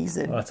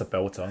 Amazing. Oh, that's a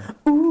belter.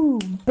 Ooh,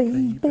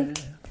 baby,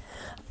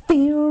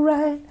 feel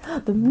right.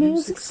 The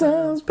music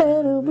sounds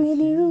better with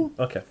you.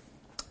 Okay.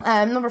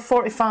 Number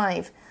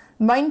 45,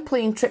 Mind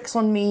Playing Tricks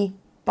on Me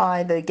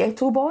by the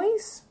Ghetto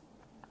Boys.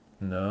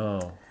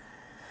 No.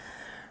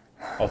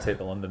 I'll take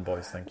the London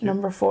Boys, thank you.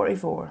 Number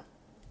 44,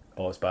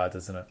 Oh, it's bad,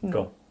 isn't it?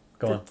 Go.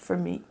 Go on. for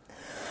me,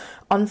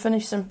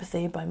 Unfinished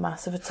Sympathy by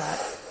Massive Attack.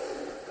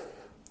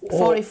 Oh,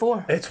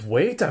 44. It's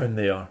way down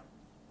there.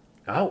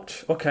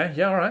 Ouch. Okay,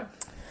 yeah, alright.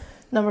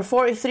 Number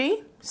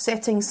 43,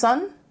 Setting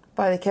Sun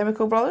by the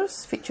Chemical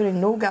Brothers,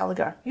 featuring Noel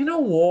Gallagher. You know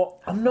what?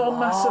 I'm not a Love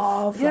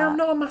massive... Yeah, that. I'm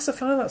not a massive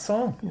fan of that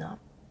song. No.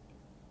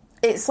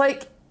 It's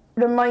like,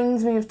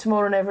 reminds me of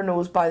Tomorrow Never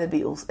Knows by the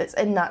Beatles. It's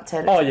in that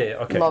territory. Oh, yeah,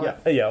 okay. Love yeah.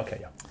 it. Yeah,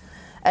 okay,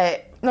 yeah.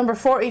 Number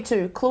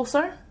 42,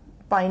 Closer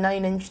by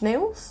Nine Inch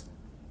Nails.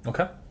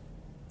 Okay.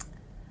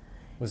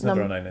 Was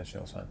never a Nine Inch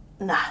Nails fan.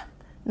 Nah.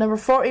 Number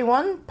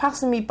 41,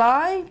 Passing Me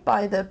By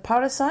the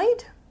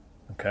Parasite.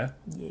 Okay.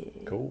 Yeah.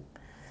 Cool.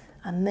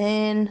 And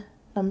then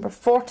number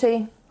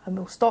 40, and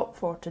we'll stop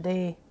for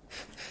today.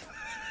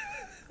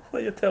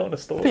 Well, you're telling a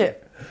story. Yeah.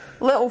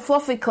 Little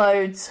Fluffy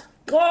Clouds.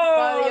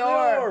 Oh, the the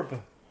Orb.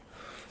 orb.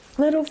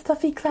 Little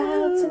fluffy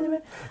clouds. In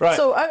the... Right.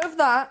 So out of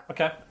that,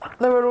 Okay.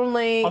 there were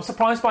only... I'm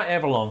surprised by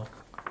Everlong.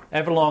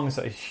 Everlong is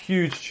a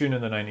huge tune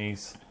in the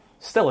 90s.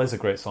 Still is a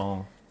great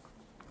song.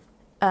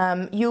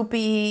 You'll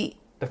be...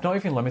 They've not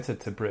even limited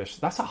to British.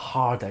 That's a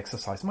hard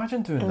exercise.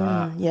 Imagine doing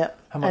that. Yeah.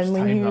 How much and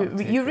when time that would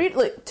take you read,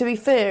 look, to be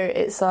fair,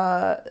 it's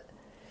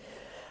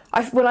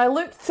when I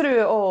looked through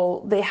it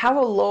all, they have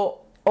a lot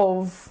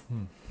of...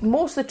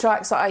 Most of the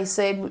tracks that I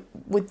said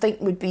would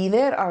think would be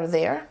there are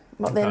there.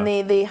 But then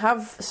they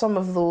have some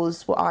of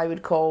those, what I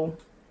would call...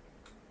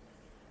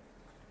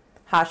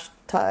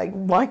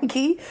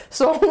 #wanky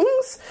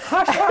songs.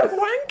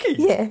 #wanky?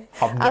 Yeah.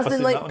 I've never As in,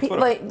 seen that on Twitter.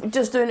 like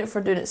just doing it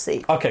for doing its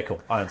sake. Okay, cool.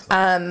 I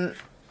understand.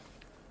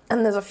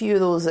 And there's a few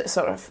of those that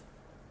sort of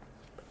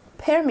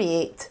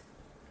permeate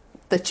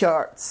the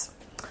charts.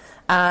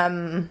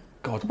 God,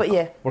 But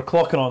yeah, we're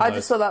clocking on I now.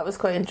 just thought that was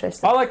quite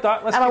interesting. I like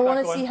that. Let's and I keep want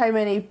that to going. see how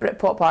many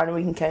Britpop are and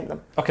we can count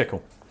them. Okay,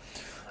 cool.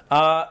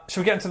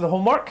 Should we get into the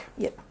homework?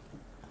 Yep.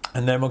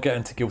 And then we'll get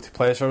into guilty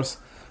pleasures.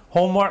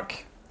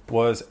 Homework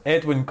was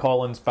Edwyn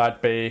Collins'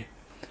 Bad Bay.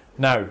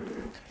 Now,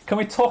 can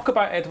we talk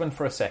about Edwyn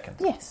for a second?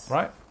 Yes.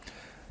 Right?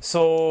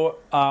 So,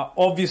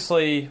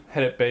 obviously,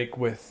 hit it big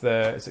with,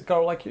 is it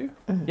Girl Like You?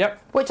 Mm-hmm.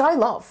 Yep. Which I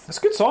love. It's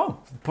a good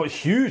song, but a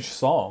huge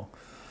song.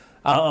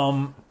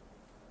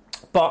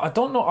 But I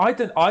don't know,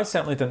 I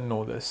certainly didn't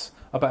know this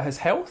about his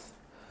health.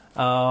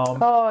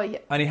 Yeah.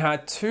 And he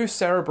had 2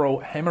 cerebral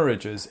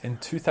hemorrhages in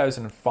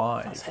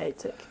 2005. That's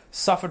hectic.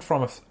 Suffered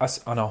from,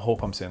 and I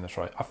hope I'm saying this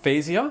right,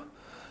 aphasia,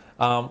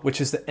 which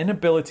is the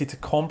inability to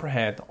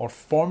comprehend or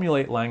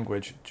formulate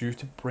language due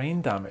to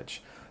brain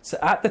damage. So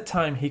at the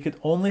time, he could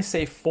only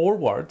say 4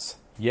 words: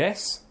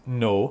 yes,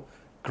 no,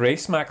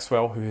 Grace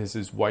Maxwell, who is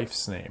his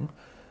wife's name,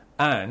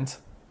 and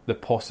the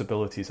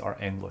possibilities are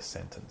endless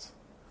sentence.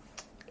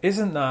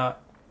 Isn't that...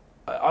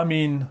 I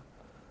mean,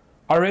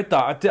 I read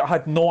that. I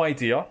had no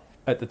idea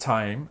at the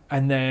time.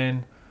 And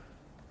then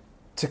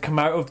to come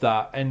out of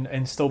that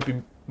and still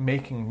be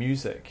making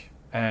music.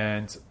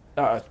 And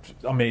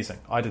amazing.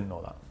 I didn't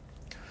know that.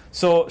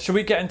 So, should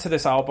we get into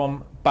this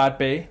album, Bad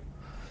Bay?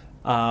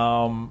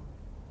 Do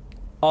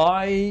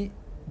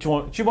you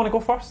want to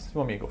go first? Do you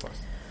want me to go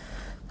first?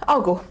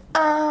 I'll go.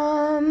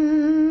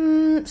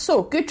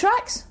 So, good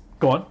tracks.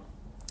 Go on.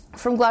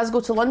 From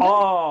Glasgow to London.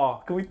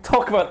 Oh, can we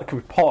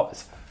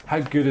pause? How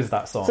good is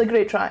that song? It's a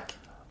great track.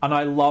 And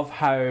I love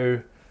how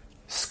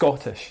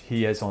Scottish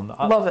he is on that.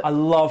 Love it. I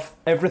love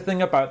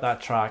everything about that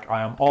track.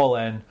 I am all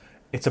in.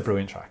 It's a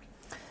brilliant track.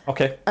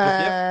 Okay.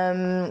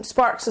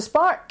 Sparks a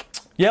Spark.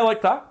 Yeah,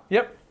 like that.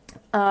 Yep.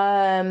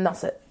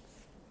 That's it.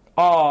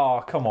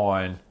 Oh, come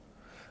on.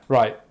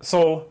 Right.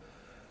 So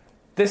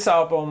this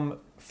album,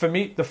 for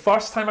me, the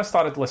first time I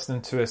started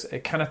listening to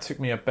it kind of took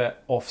me a bit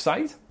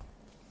offside.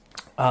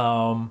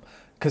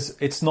 Because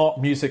it's not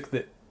music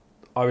that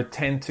I would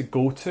tend to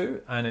go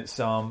to, and it's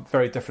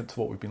very different to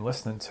what we've been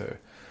listening to.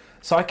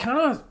 So I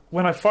kind of,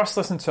 when I first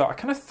listened to it, I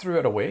kind of threw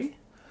it away.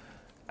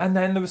 And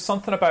then there was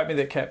something about me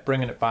that kept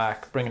bringing it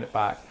back.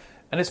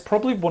 And it's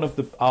probably one of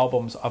the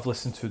albums I've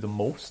listened to the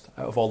most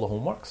out of all the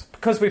homeworks,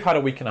 because we've had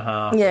a week and a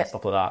half and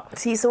stuff like that.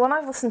 See, so when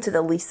I've listened to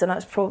the least, and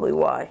that's probably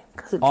why.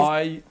 Cause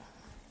I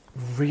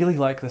really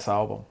like this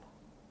album.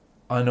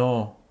 I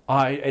know.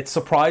 It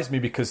surprised me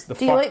because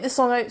Do you like the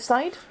song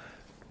Outside?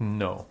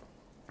 No.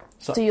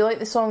 So, Do you like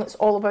the song It's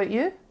All About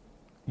You?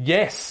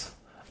 yes.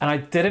 And I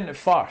didn't at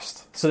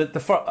first. So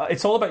that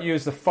It's All About You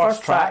is the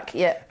first track.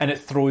 Yeah. And it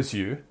throws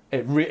you.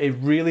 It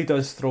really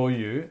does throw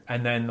you.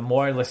 And then the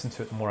more I listened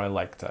to it, the more I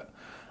liked it.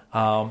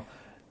 I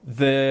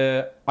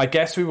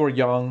Guess We Were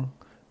Young,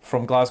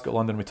 from Glasgow to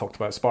London, we talked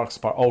about Sparks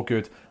Spark, all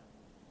good.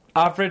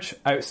 Average,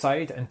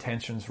 Outside, and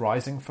Tensions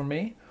Rising for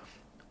me.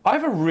 I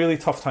have a really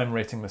tough time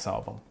rating this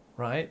album,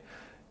 right?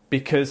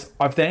 Because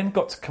I've then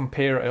got to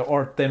compare it,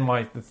 or then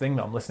the thing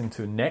that I'm listening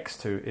to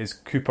next to is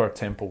Cooper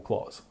Temple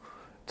Clause.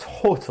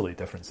 Totally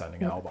different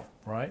sounding album,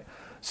 right?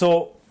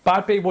 So,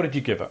 Bad Bay, what did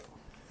you give it?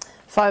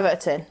 5 out of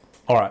 10.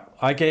 All right,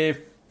 I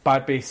gave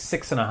Bad Bay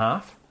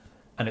 6.5,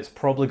 and it's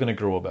probably going to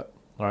grow a bit,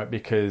 all right?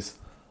 Because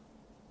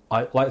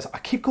I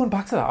keep going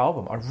back to that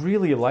album. I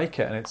really like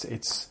it, and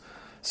it's.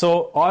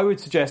 So I would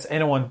suggest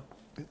anyone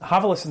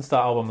have a listen to that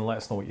album and let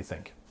us know what you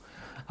think.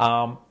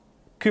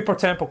 Cooper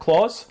Temple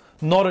Clause,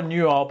 not a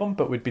new album,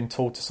 but we'd been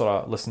told to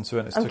sort of listen to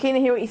it. I'm keen to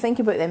hear what you think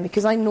about them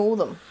because I know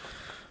them.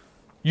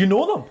 You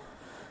know them?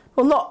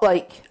 Well, not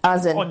like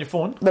as in on your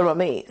phone. They're my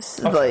mates.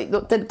 Okay.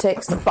 Like didn't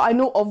text them, but I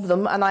know of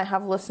them and I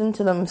have listened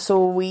to them.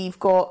 So we've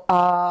got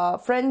a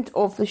friend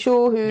of the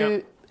show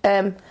who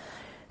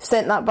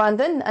sent that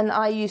band in, and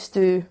I used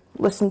to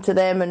listen to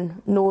them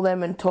and know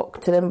them and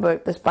talk to them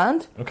about this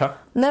band. Okay.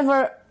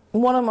 Never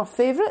one of my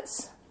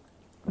favourites,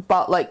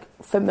 but like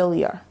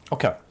familiar.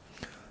 Okay.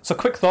 So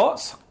quick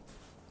thoughts.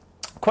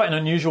 Quite an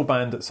unusual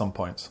band at some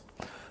points.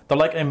 They're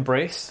like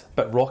Embrace,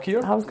 but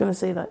rockier. I was going to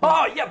say that.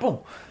 Oh, yeah, boom.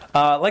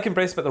 Like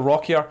Embrace, but they're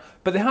rockier.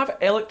 But they have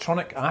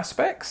electronic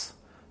aspects.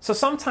 So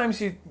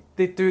sometimes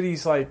they do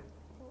these like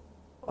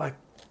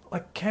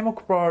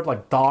Chemical Brothers,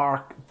 like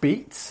dark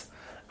beats.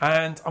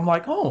 And I'm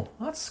like, oh,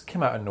 that's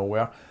came out of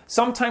nowhere.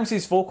 Sometimes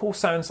his vocal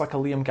sounds like a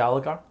Liam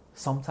Gallagher.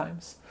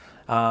 Sometimes.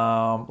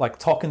 Like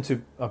Talking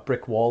to a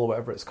Brick Wall or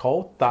whatever it's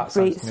called. That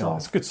Great sounds to me song. like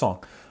it's a good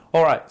song.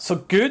 All right, so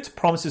Good,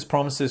 Promises,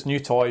 Promises, New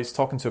Toys,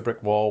 Talking to a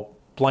Brick Wall,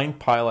 Blind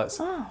Pilots,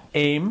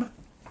 Aim,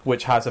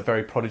 which has a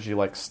very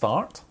Prodigy-like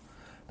start.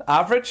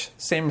 Average,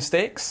 Same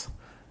Mistakes,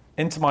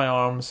 Into My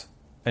Arms,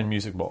 and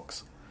Music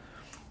Box.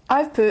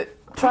 I've put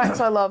tracks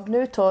I love,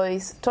 New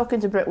Toys, Talking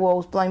to Brick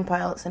Walls, Blind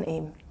Pilots, and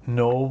Aim.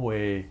 No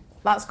way.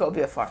 That's got to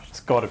be a first. It's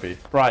got to be.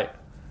 Right.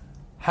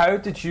 How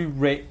did you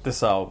rate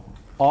this album?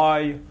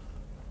 I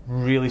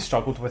really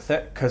struggled with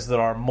it because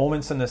there are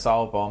moments in this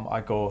album I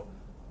go,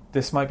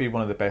 this might be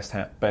one of the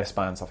best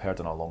bands I've heard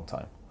in a long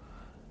time.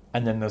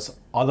 And then there's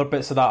other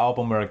bits of that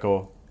album where I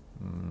go,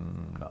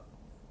 no.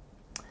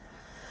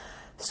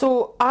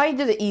 So I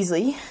did it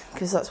easily,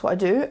 because that's what I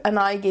do, and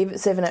I gave it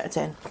 7 out of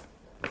 10.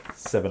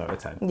 7 out of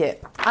 10. Yeah.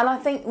 And I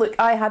think, look,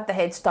 I had the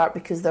head start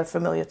because they're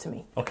familiar to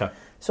me. Okay.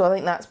 So I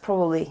think that's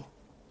probably...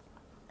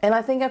 And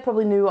I think I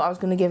probably knew what I was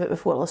going to give it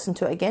before I listened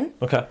to it again.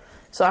 Okay.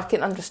 So I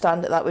can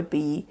understand that would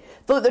be...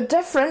 Though they're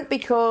different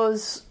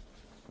because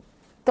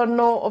they're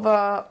not of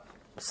a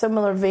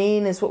similar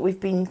vein as what we've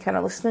been kind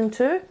of listening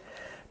to.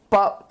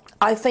 But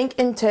I think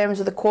in terms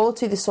of the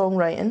quality of the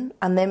songwriting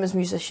and them as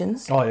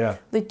musicians, Oh, yeah.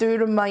 they do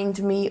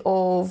remind me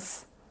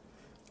of...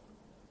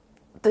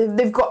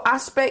 They've got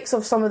aspects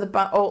of some of the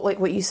like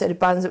what you said,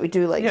 bands that we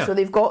do like. Yeah. So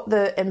they've got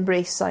the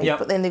Embrace side, Yep.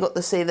 but then they've got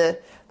the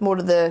more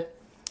of the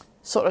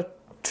sort of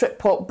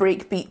trip hop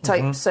breakbeat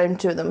type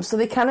sound to them. So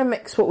they kind of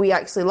mix what we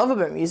actually love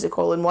about music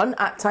all in one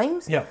at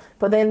times. Yeah.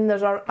 But then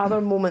there's other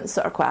moments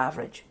that are quite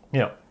average.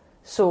 Yeah.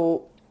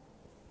 So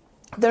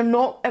they're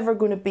not ever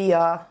going to be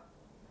I'm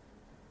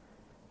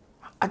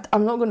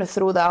not going to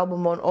throw the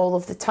album on all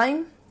of the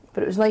time,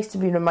 but it was nice to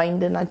be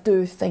reminded, and I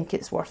do think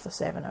it's worth a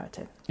 7 out of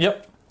 10.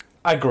 Yep.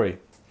 I agree.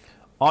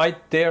 I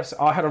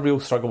had a real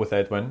struggle with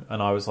Edwin,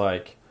 and I was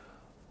like,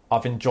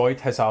 I've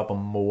enjoyed his album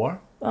more.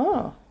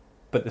 Oh.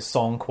 But the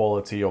song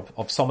quality of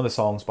some of the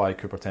songs by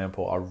Cooper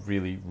Temple are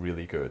really,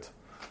 really good.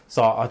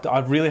 So I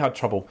really had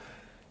trouble.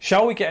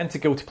 Shall we get into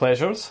Guilty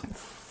Pleasures?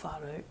 Far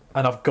out.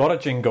 And I've got a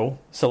jingle,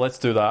 so let's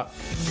do that.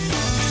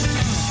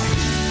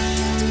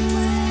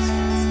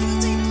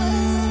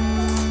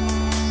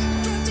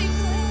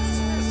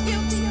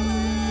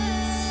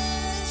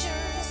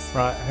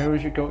 Right, who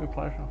is your Guilty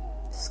Pleasure?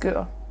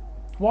 Scooter.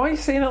 Why are you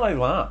saying it like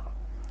that?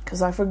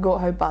 Because I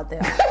forgot how bad they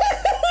are.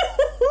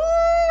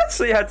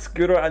 So you had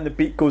Scooter and the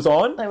beat goes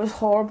on? It was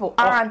horrible.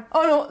 And,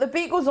 the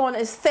beat goes on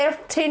is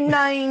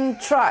 39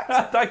 tracks.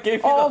 That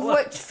gave you of the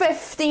which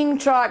 15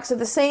 tracks are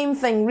the same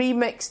thing,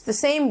 remixed the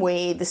same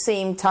way, the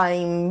same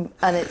time,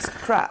 and it's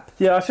crap.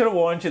 Yeah, I should have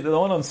warned you. The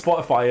one on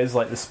Spotify is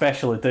like the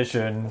special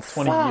edition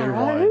 20-year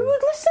one. Who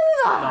would listen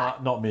to that?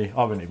 Nah, not me.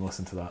 I wouldn't even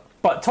listen to that.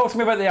 But talk to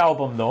me about the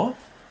album, though.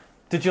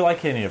 Did you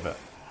like any of it?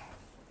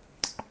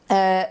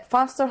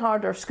 Faster,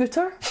 Harder,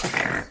 Scooter.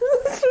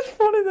 It's just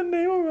funny, the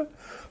name of it.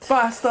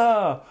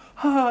 Faster,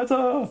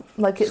 Harder,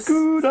 Like it's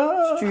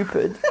Scooter.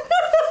 stupid.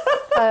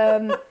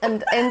 And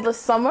Endless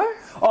Summer.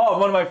 Oh,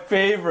 one of my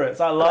favourites.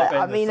 I love it.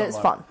 I mean, it's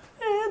fun.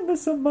 In the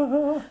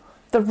summer.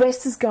 The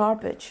rest is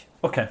garbage.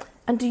 Okay.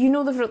 And do you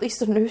know they've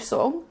released a new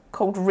song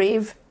called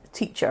Rave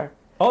Teacher?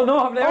 Oh, no,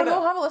 I haven't heard Oh,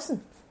 no, it. have a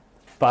listen.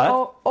 Bad?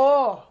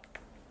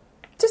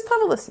 Just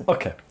have a listen.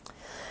 Okay.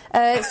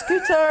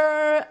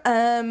 Scooter,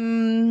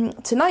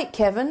 tonight,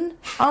 Kevin,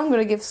 I'm going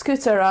to give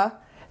Scooter a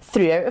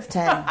 3 out of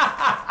 10.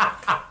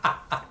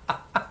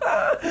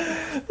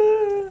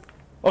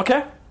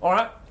 Okay,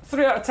 alright.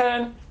 3 out of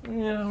 10.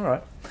 Yeah,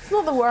 alright. It's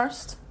not the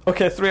worst.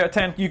 Okay, 3 out of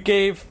 10. You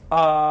gave,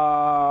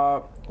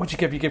 what'd you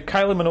give? You gave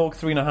Kylie Minogue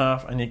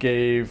 3.5 and you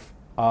gave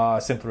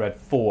Simply Red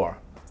 4.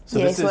 So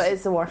Yeah, this so is... it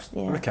is the worst,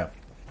 yeah. Okay.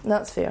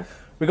 That's fair.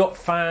 We got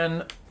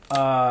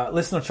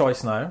listener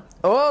choice now,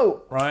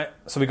 Oh! right?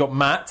 So we got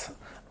Matt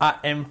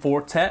at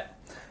M4Tet.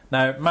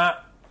 Now,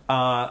 Matt,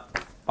 I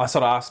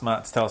sort of asked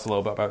Matt to tell us a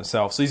little bit about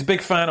himself. So he's a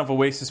big fan of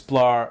Oasis,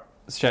 Blur,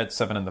 Shed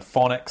 7 and the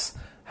Phonics.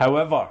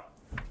 However,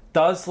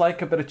 does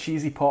like a bit of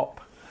cheesy pop.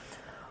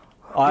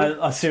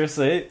 I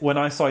seriously, when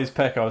I saw his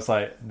pick, I was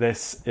like,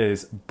 this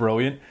is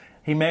brilliant.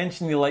 He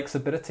mentioned he likes a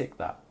bit of Take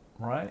That,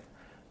 right?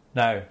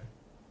 Now,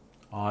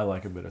 I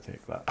like a bit of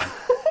Take That.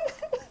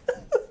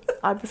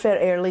 I prefer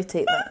early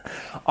Take That.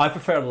 I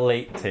prefer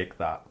late Take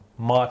That.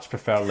 Much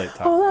prefer late Take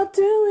That. All I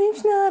do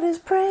each night is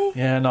pray.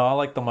 Yeah, no, I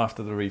like them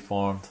after they're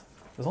reformed.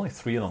 There's only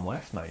 3 of them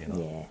left now, you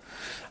know.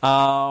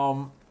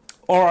 Yeah.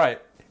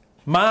 Alright.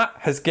 Matt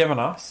has given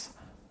us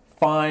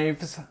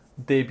Five's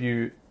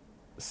debut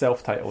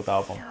self-titled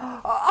album.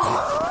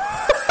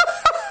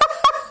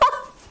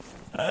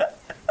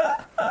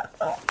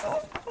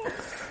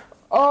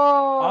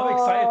 I'm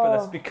excited for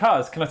this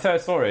because, can I tell you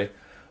a story?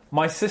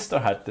 My sister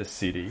had this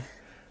CD,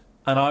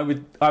 and I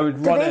would Did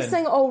run they in.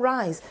 sing All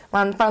Rise?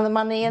 Man, found the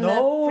money in the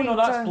No, free no,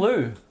 that's return.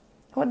 Blue.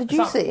 What did Is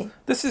you that- say?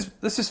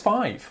 This is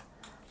Five.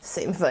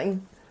 Same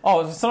thing.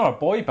 Oh, it's another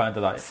boy band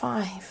of that.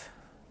 5.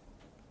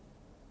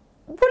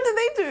 What did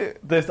they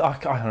do? I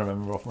can't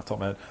remember off my top of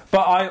my head.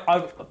 But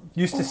I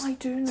used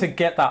to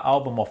get that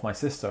album off my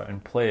sister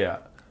and play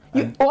it.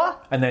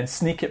 And then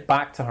sneak it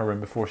back to her room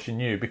before she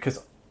knew,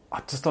 because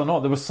I just don't know.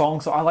 There were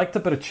songs. I liked a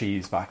bit of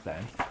Cheese back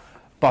then.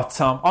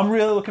 But I'm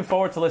really looking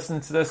forward to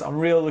listening to this. I'm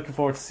really looking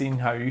forward to seeing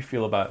how you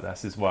feel about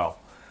this as well.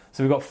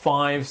 So we've got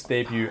Five's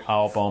debut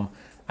album.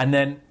 And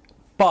then,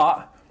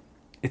 but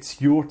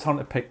it's your turn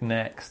to pick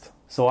next.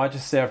 So I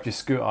just served you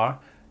Scooter.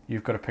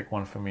 You've got to pick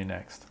one for me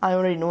next. I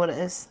already know what it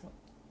is.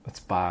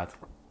 It's bad.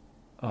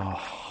 Things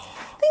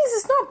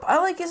it's not.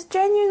 Like, it's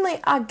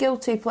genuinely a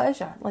guilty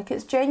pleasure. Like,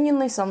 it's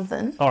genuinely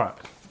something. All right.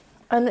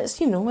 And it's,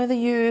 whether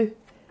you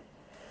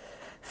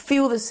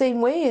feel the same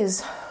way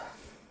is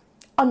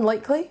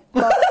unlikely.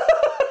 But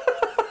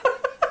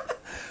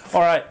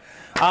all right.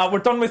 We're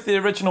done with the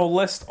original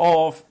list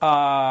of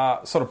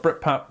sort of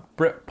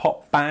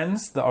Britpop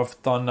bands that have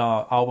done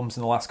albums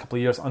in the last couple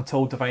of years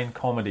until Divine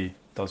Comedy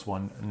does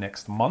one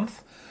next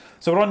month.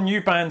 So we're on new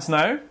bands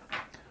now.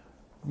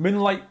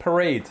 Moonlight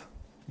Parade.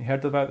 You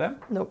heard about them?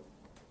 Nope.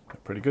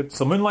 Pretty good.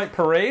 So Moonlight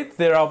Parade,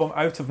 their album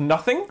Out of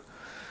Nothing.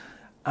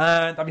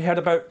 And have you heard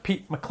about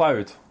Pete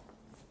McLeod?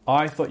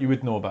 I thought you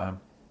would know about him.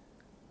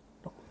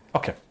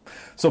 Okay.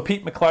 So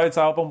Pete McLeod's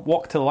album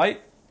Walk to the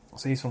Light.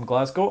 So he's from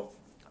Glasgow.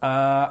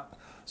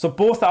 So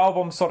both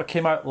albums sort of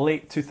came out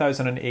late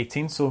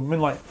 2018. So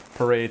Moonlight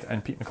Parade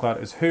and Pete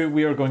McLeod is who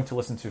we are going to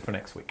listen to for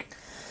next week.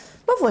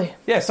 Lovely.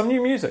 Yeah, some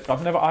new music.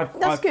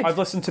 I've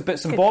listened to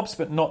bits and bobs,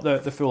 but not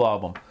the full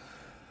album.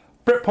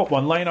 Britpop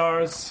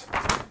one-liners.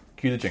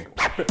 Cue the jingle.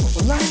 Britpop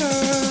one-liners.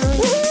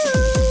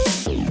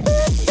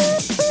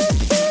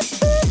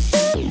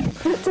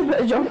 Put a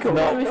bit of junk on.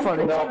 That'll be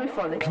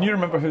funny. Can you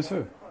remember who's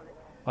who?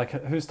 Like,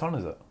 whose turn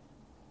is it?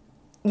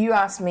 You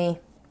asked me.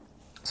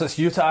 So it's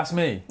you to ask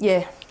me?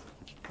 Yeah.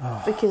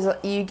 Because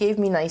you gave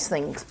me nice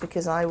things,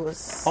 because I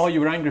was... Oh,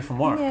 you were angry from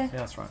work? Yeah.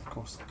 That's right, of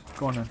course.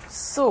 Go on then.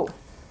 So...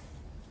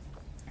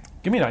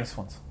 Give me nice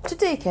ones.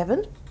 Today,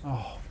 Kevin,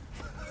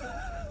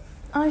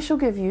 I shall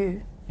give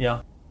you...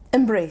 Yeah.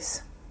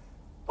 Embrace.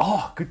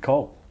 Oh, good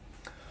call.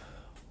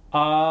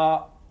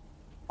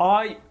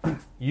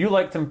 You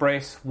liked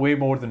Embrace way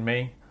more than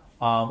me.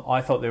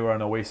 I thought they were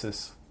an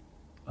Oasis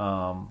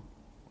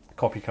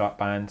copycat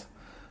band.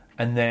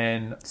 And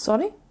then...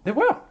 Sorry? They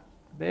were.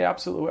 They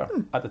absolutely were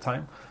at the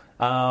time.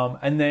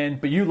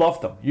 But you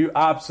loved them. You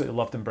absolutely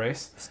loved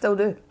Embrace. Still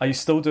do. You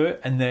still do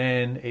it. And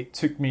then it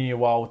took me a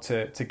while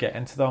to get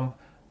into them.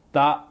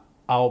 That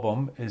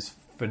album is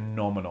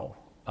phenomenal.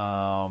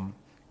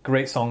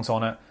 Great songs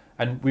on it.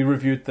 And we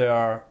reviewed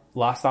their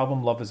last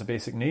album, Love is a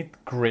Basic Need.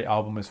 Great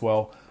album as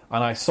well.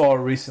 And I saw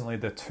recently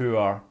the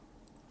tour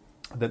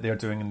that they're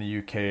doing in the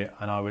UK,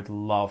 and I would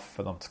love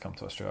for them to come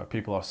to Australia.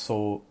 People are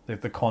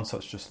the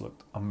concerts just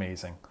looked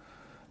amazing.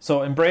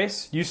 So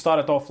Embrace, you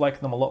started off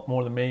liking them a lot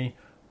more than me,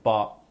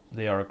 but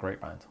they are a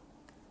great band.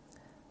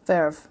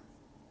 Verve.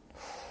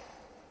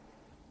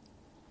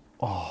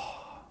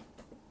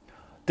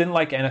 Didn't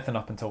like anything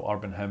up until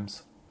Urban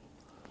Hymns.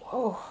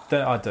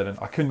 I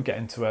didn't. I couldn't get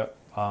into it.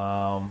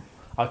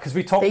 Because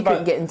we talked about... They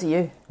couldn't get into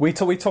you. We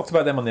talked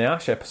about them on the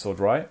Ash episode,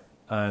 right?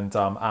 And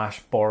Ash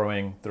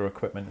borrowing their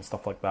equipment and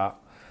stuff like that.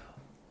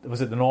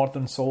 Was it the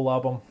Northern Soul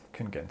album?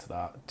 Couldn't get into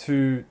that.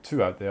 Too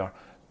out there.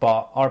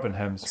 But Urban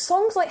Hymns.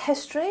 Songs like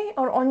History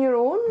or On Your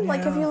Own,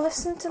 like, have you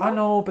listened to them? I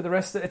know, but the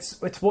rest of it,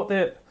 it's what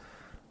they...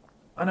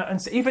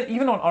 And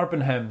even on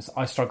Urban Hymns,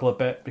 I struggle a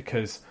bit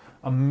because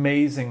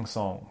amazing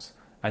songs,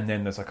 and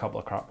then there's a couple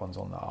of crap ones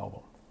on the album.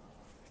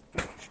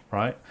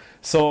 Right?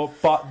 So,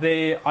 but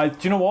do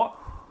you know what?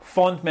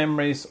 Fond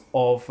memories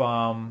of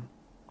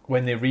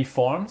when they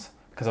reformed,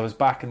 because I was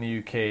back in the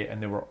UK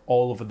and they were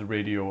all over the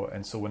radio,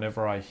 and so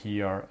whenever I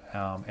hear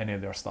any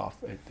of their stuff,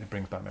 it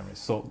brings back memories.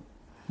 So,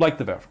 like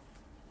the Verve.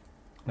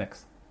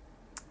 Next.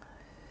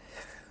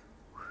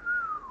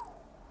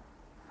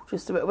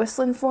 Just a bit of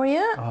whistling for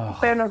you.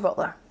 Bernard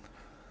Butler.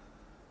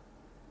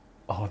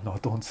 Oh no,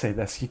 don't say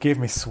this. You gave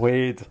me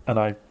Suede, and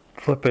I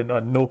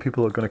know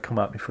people are going to come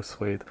at me for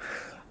Suede.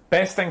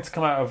 Best thing to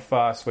come out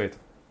of Suede.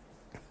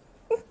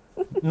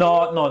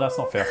 No, that's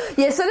not fair.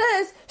 Yes, it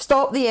is.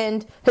 Stop the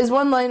end. His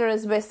one-liner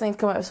is the best thing to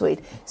come out of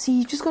Suede. See,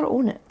 you've just got to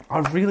own it. I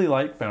really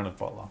like Bernard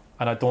Butler,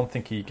 and I don't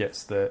think he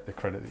gets the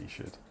credit that he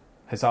should.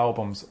 His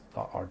albums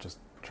are just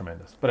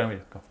tremendous. But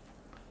anyway, go.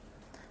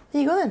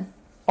 There you go then.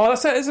 Oh,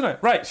 that's it, isn't it?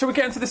 Right, shall we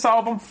get into this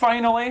album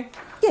finally?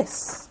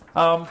 Yes.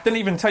 Didn't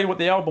even tell you what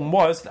the album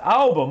was. The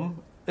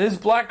album is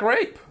Black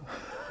Grape.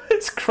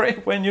 It's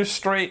great when you're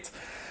straight.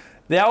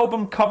 The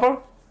album cover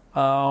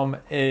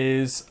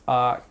is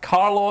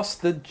Carlos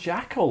the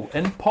Jackal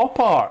in pop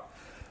art.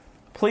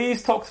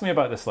 Please talk to me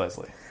about this,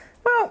 Leslie.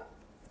 Well,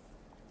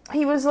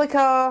 he was like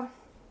a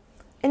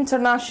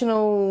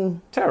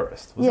international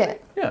terrorist, wasn't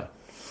he? Yeah.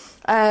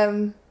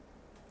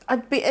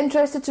 I'd be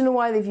interested to know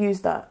why they've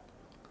used that.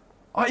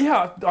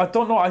 Yeah, I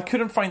don't know. I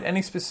couldn't find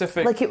any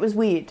specific... Like, it was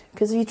weird.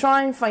 Because if you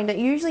try and find out...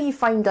 Usually you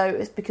find out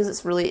it's because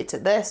it's related to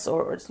this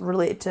or it's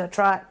related to a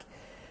track.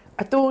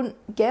 I don't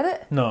get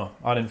it. No,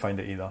 I didn't find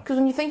it either. Because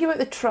when you think about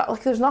the track,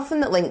 like there's nothing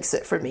that links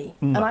it for me.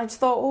 No. And I just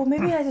thought, oh,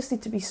 maybe I just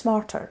need to be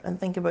smarter and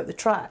think about the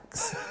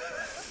tracks.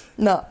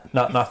 No.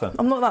 Nothing.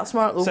 I'm not that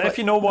smart though. So if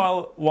you know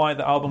why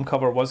the album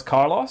cover was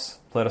Carlos,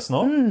 let us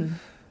know.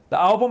 The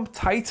album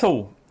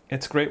title,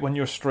 It's Great When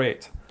You're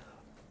Straight.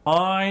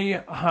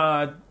 I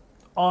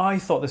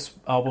thought this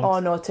album... Oh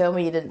no, tell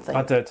me you didn't think.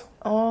 I did.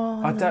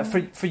 Oh, I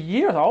did. For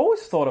years, I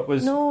always thought it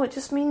was... No, it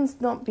just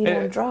means not being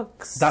on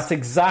drugs. That's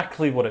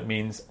exactly what it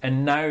means,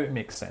 and now it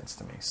makes sense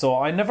to me. So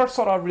I never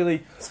sort of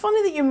really... It's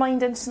funny that your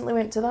mind instantly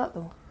went to that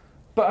though.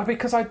 But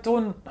because I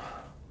don't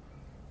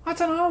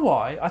know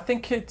why. I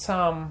think it...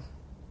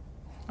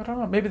 I don't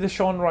know, maybe the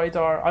Shaun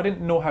Ryder... I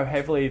didn't know how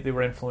heavily they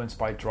were influenced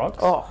by drugs.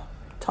 Oh,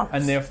 tons.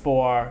 And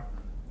therefore,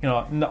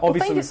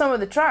 obviously... I think it's some of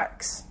the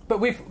tracks.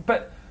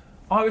 But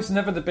I was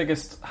never the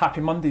biggest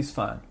Happy Mondays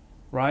fan,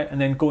 right? And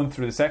then going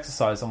through this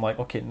exercise, I'm like,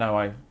 okay, now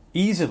I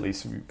easily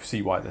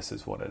see why this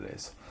is what it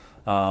is.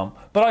 But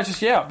I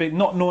just,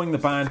 not knowing the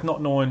band,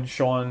 not knowing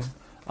Shaun,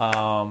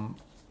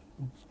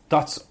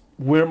 that's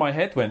where my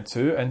head went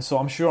to. And so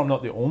I'm sure I'm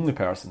not the only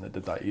person that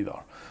did that either.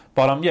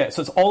 But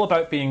so it's all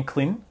about being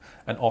clean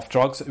and off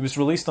drugs. It was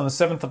released on the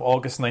 7th of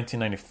August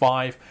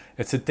 1995.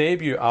 It's a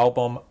debut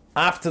album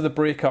after the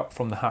breakup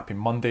from the Happy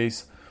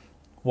Mondays.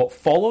 What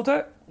followed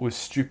it was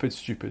Stupid,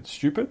 Stupid,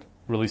 Stupid,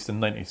 released in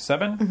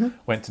 97,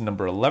 went to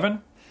number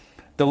 11.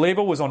 The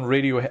label was on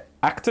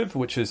Radioactive,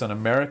 which is an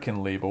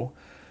American label.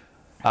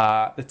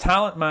 The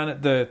talent man,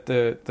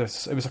 it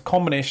was a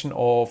combination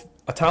of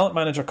a talent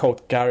manager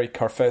called Gary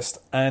Kurfist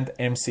and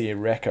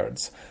MCA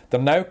Records.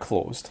 They're now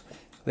closed.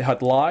 They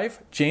had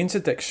Live, Jane's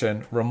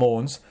Addiction,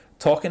 Ramones,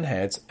 Talking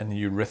Heads, and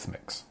the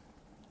Eurythmics.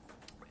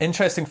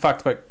 Interesting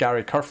fact about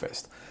Gary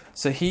Kurfist.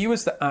 So he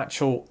was the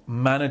actual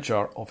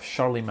manager of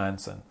Shirley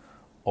Manson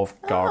of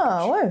Garbage.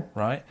 Oh, wow.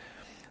 Right?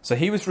 So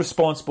he was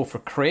responsible for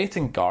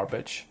creating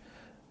Garbage.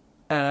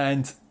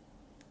 And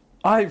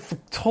I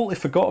totally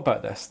forgot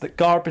about this, that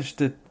Garbage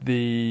did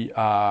the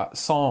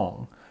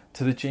song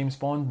to the James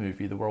Bond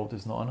movie, The World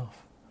Is Not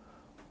Enough.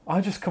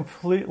 I just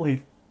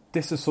completely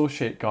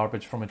disassociate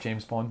Garbage from a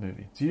James Bond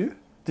movie. Do you?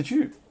 Did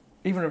you?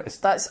 Even if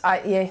it's...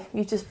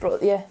 you just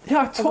brought... Yeah,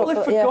 I totally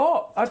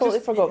forgot. I totally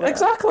forgot about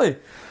exactly.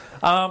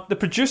 The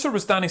producer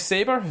was Danny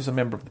Saber, who's a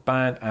member of the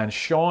band, and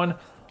Shaun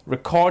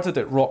recorded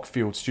at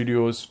Rockfield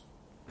Studios.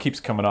 Keeps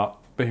coming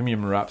up.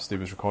 Bohemian Rhapsody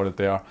was recorded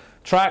there.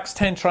 Tracks,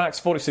 10 tracks,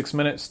 46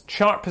 minutes.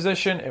 Chart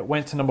position, it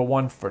went to number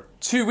 1 for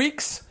 2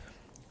 weeks.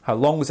 How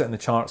long was it in the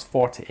charts?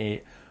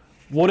 48.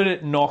 What did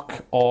it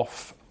knock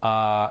off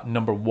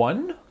number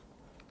 1?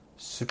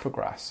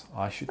 Supergrass.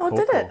 I Should Coco.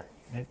 Did it?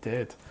 It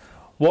did.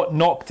 What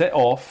knocked it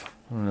off,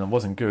 it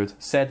wasn't good,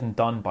 Said and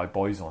Done by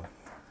Boyzone.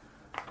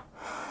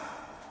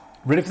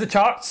 Ready for the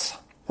charts?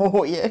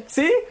 Oh, yeah.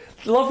 See?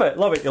 Love it.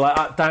 You're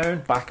like,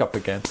 down, back up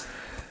again.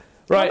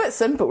 Right. A bit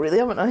simple, really,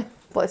 haven't I?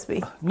 Bless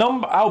me.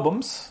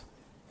 Albums.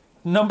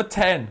 Number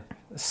 10,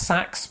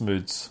 Sax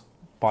Moods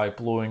by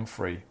Blowing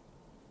Free.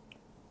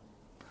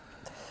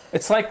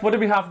 It's like, what did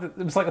we have? It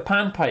was like the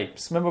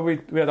panpipes. Remember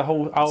we had a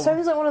whole album?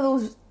 Sounds like one of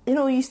those,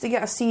 you used to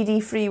get a CD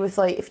free with,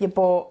 like, if you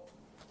bought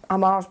a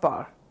Mars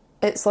bar.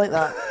 It's like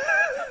that.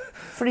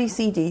 Free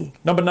CD.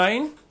 Number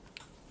 9,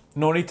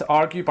 No Need to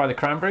Argue by the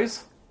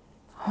Cranberries.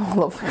 Oh, I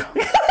love the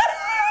Cranberries.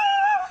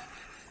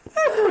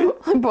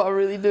 But I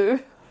really do.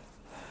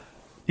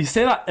 You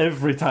say that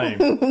every time,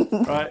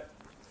 right?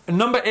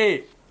 Number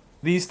 8,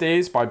 These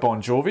Days by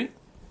Bon Jovi.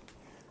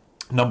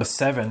 Number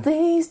 7.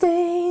 These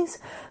days,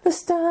 the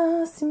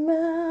stars seem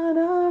out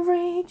of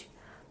reach.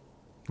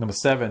 Number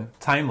 7,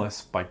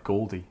 Timeless by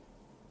Goldie.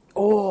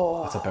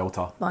 Oh. That's a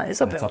belter. That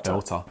is a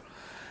belter.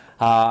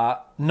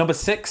 Number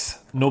 6,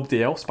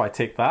 Nobody Else by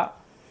Take That.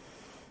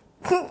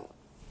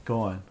 Go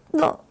on.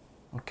 No.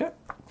 Okay.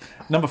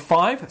 Number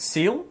 5,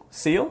 Seal.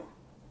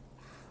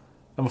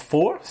 Number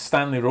 4,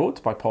 Stanley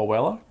Road by Paul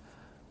Weller.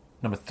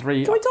 Number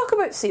 3. Can we talk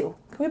about Seal?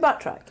 Can we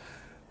backtrack?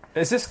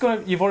 Is this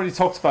going to... You've already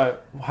talked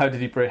about how did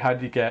he break... How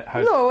did he get...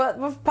 How,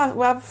 No,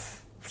 we've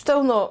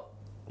still not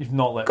you've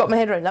not let... got my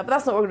head around that, but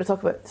that's not what we're going to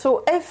talk about.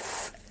 So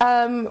if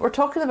we're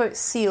talking about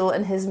Seal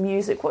and his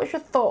music, what's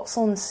your thoughts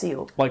on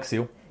Seal? Like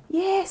Seal.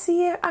 Yeah,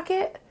 see, I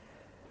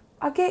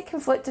get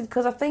conflicted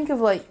because I think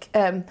of like,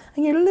 and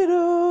you're a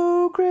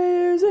little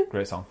crazy.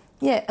 Great song.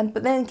 Yeah,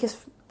 but then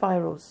Kiss by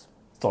a Rose.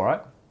 It's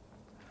alright.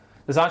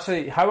 There's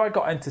actually... How I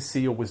got into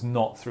Seal was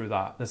not through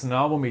that. There's an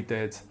album he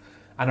did...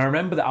 And I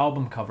remember the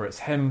album cover, it's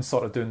him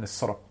sort of doing this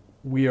sort of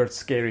weird,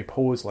 scary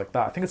pose like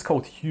that. I think it's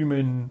called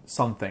Human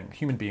Something,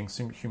 Human Being,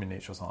 Human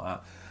Nature, or something like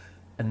that.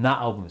 And that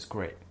album is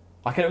great.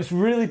 Like, it was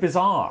really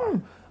bizarre.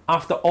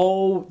 After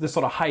all the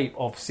sort of hype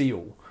of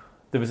Seal,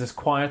 there was this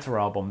quieter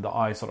album that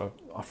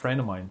a friend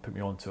of mine put me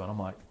onto, and I'm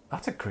like,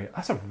 that's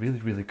a really,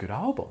 really good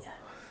album. Yeah.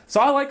 So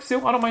I like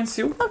Seal, I don't mind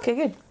Seal. Okay,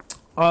 good.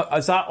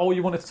 Is that all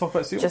you wanted to talk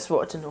about Seal? Just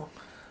wanted to know.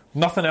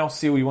 Nothing else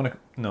Seal you want to...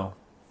 No.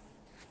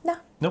 No.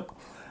 Nope.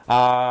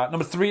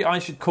 Number 3, I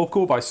Should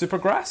Coco by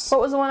Supergrass.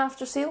 What was the one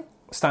after Seal?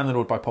 Stanley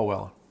Road by Paul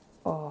Weller.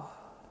 Oh.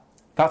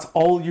 That's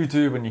all you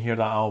do when you hear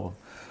that album.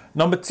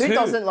 Number 2... Who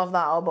doesn't love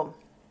that album?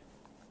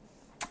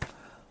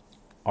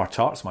 Our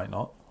charts might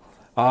not.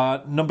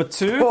 Number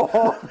 2.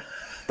 Oh,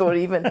 don't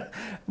even.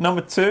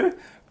 Number 2,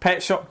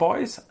 Pet Shop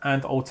Boys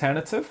and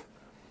Alternative.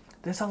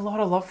 There's a lot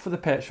of love for the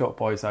Pet Shop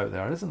Boys out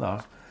there, isn't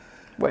there?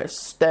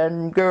 West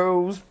End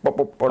girls. I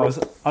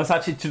was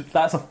actually.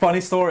 That's a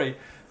funny story.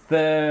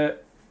 The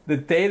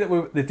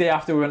day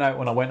after we went out,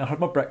 when I went and had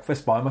my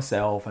breakfast by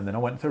myself, and then I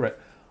went through it,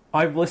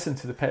 I've listened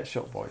to the Pet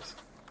Shop Boys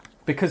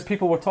because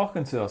people were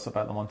talking to us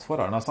about them on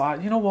Twitter, and I was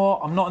like, you know what?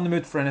 I'm not in the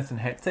mood for anything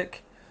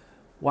hectic.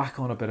 Whack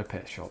on a bit of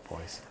Pet Shop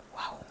Boys.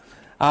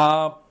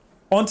 Wow.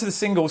 On to the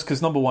singles,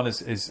 because number 1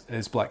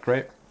 is Black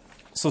Grape.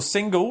 So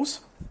singles,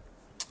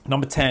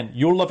 number 10,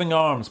 Your Loving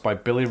Arms by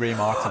Billy Ray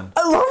Martin.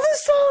 I love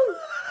this song.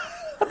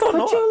 I don't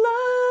know. Put your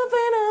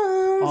loving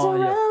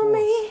arms around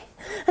me,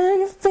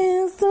 and it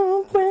feels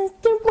so precious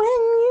when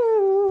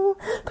you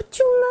put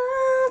your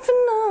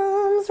loving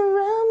arms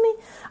around me.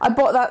 I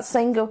bought that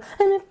single,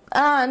 and You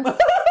don't know what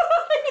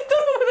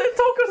they're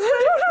talking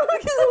about.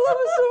 because I love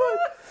it so much.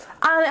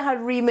 And it had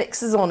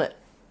remixes on it.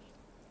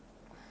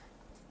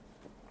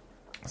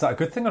 Is that a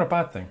good thing or a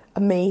bad thing?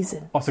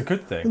 Amazing. Oh, it's a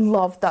good thing.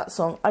 Loved that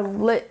song. I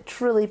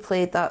literally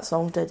played that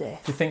song today.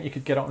 Do you think you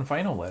could get it on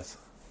vinyl, Liz?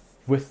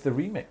 With the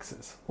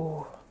remixes?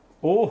 Oh,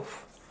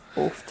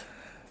 Oofed.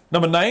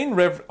 Number 9,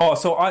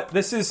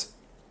 this is...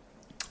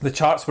 The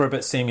charts were a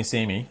bit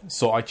samey,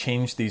 so I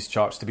changed these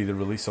charts to be the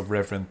release of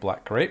Reverend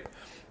Black Grape,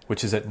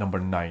 which is at number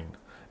 9.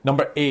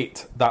 Number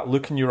 8, That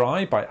Look in Your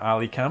Eye by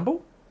Ali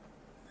Campbell.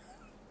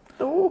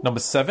 oh. Number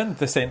 7,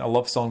 This Ain't a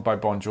Love Song by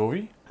Bon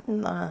Jovi.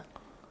 Nah.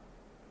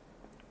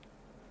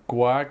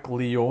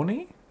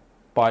 Guaglione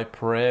by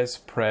Perez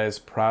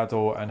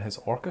Prado and his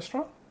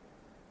orchestra.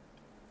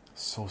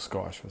 So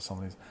Scottish for some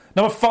of these.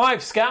 Number 5,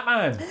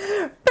 Scatman.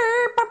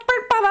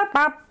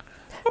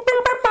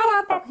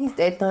 He's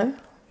dead now.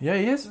 Yeah,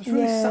 he is. It was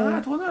really Yeah.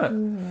 sad, wasn't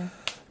it?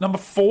 Number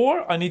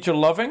 4, I Need Your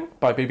Loving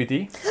by Baby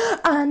D.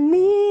 I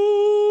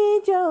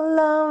need your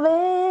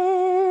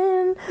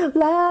loving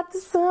like the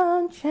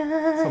sunshine.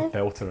 It's a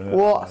belter, isn't it?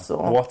 What a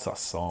song. What a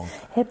song.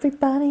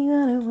 Everybody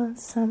got it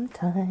once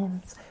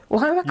sometimes.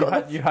 Why have I got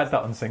that? You had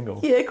that on single.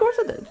 Yeah, of course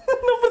I did.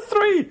 Number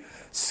 3,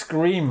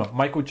 Scream,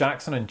 Michael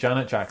Jackson and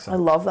Janet Jackson. I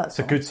love that It's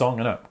a song. good song,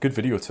 isn't it? Good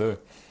video too.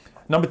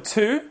 Number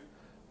 2,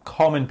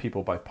 Common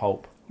People by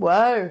Pulp.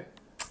 Wow.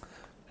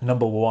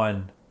 Number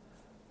 1,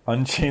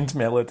 Unchained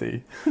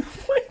Melody.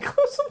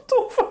 Michael's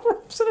Dover,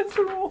 Robson and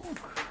Jerome.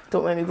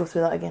 Don't make me go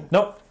through that again.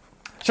 Nope.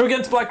 Shall we get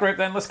into Black Grape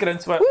then? Let's get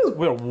into it. Woo.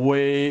 We're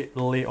way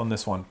late on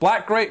this one.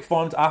 Black Grape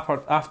formed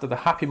after the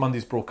Happy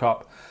Mondays broke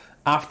up,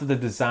 after the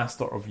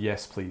disaster of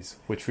Yes Please,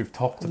 which we've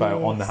talked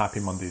about on the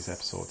Happy Mondays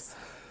episode.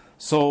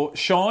 So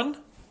Sean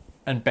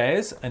and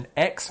Bez, and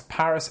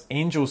ex-Paris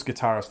Angels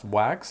guitarist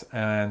Wags,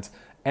 and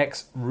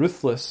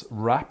ex-Ruthless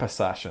rap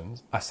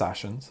assassins,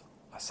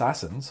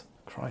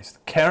 Christ,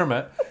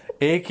 Kermit,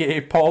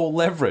 aka Paul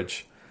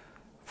Leverage.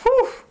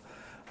 Whew.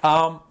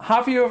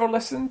 Have you ever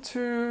listened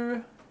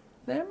to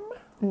them?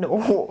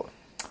 No.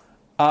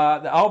 The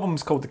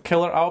album's called The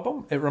Killer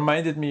Album. It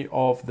reminded me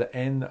of the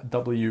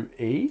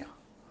NWA.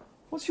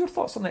 What's your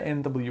thoughts on the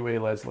NWA,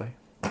 Leslie?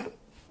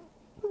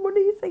 What do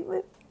you think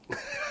then?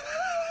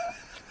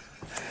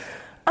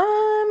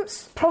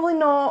 Probably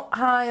not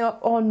high up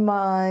on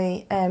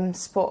my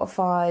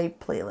Spotify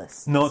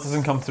playlist. No, it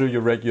doesn't come through your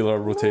regular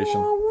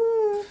rotation.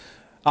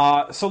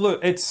 So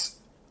look,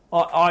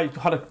 I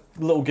had a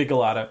little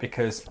giggle at it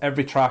because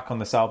every track on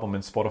this album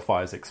in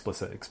Spotify is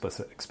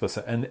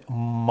explicit, and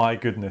my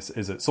goodness,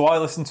 is it. So I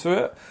listened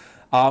to it.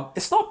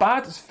 It's not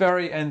bad. It's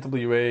very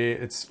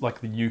NWA. It's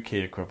like the UK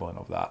equivalent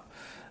of that.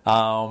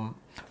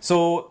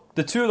 So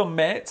the two of them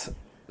met.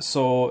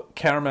 So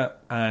Kermit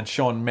and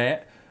Sean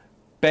met.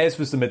 Bez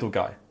was the middle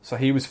guy. So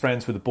he was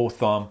friends with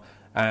both of them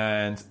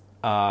and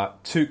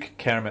took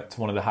Kermit to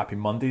one of the Happy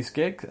Mondays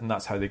gigs, and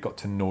that's how they got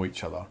to know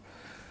each other.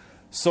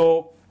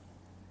 So,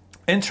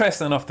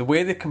 interesting enough, the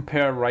way they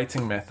compare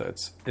writing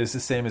methods is the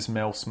same as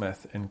Mel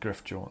Smith and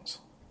Griff Jones.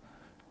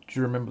 Do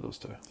you remember those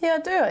two? Yeah, I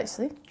do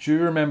actually. Do you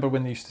remember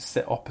when they used to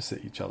sit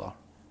opposite each other?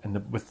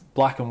 And with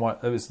black and white,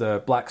 it was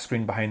the black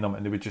screen behind them,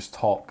 and they would just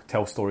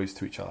tell stories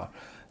to each other.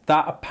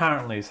 That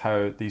apparently is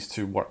how these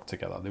two worked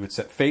together. They would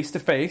sit face to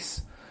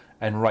face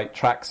and write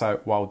tracks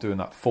out while doing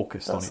that,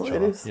 focused on each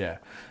other. Yeah.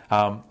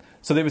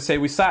 So they would say,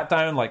 we sat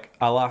down like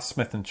a la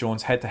Smith and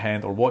Jones head to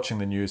hand or watching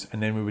the news,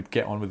 and then we would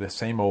get on with the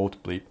same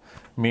old bleep.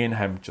 Me and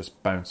him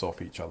just bounce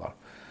off each other.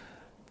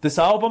 This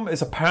album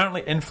is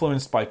apparently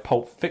influenced by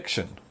Pulp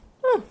Fiction.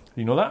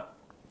 You know that?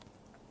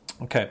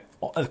 Okay.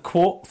 A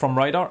quote from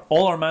writer: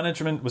 all our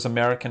management was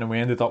American and we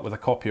ended up with a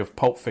copy of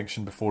Pulp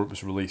Fiction before it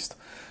was released.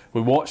 We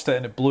watched it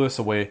and it blew us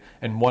away.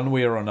 In one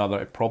way or another,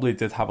 it probably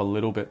did have a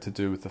little bit to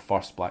do with the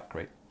first Black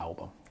Grape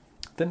album.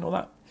 Didn't know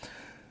that.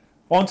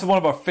 On to one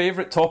of our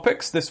favourite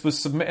topics. This was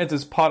submitted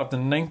as part of the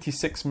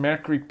 96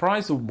 Mercury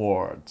Prize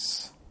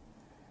Awards.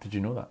 Did you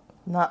know that?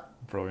 Nah.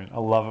 Brilliant. I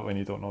love it when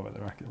you don't know about the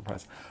Mercury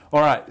Prize.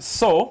 Alright,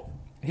 so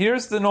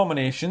here's the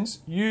nominations.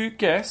 You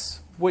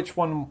guess which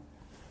one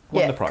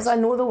won the prize. because I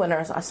know the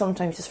winners. I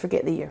sometimes just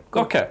forget the year.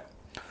 Go. Okay.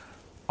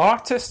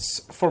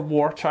 Artists for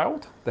War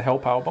Child, the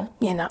Help album.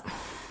 Yeah, no.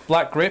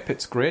 Black Grape,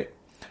 It's Great.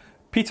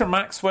 Peter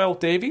Maxwell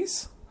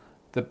Davies,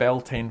 The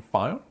Beltane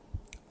Fire.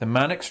 The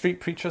Manic Street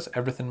Preachers,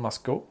 Everything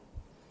Must Go.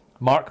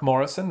 Mark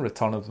Morrison,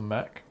 Return of the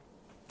Mac.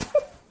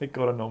 It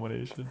got a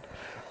nomination.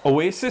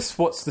 Oasis,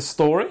 What's the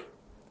Story?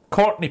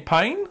 Courtney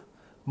Pine,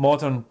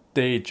 Modern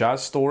Day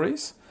Jazz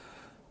Stories.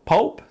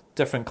 Pulp,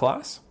 Different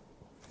Class.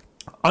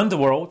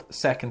 Underworld,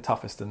 Second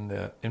Toughest in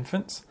the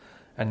Infants.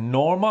 And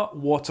Norma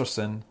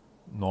Watterson.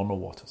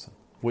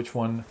 Which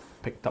one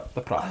picked up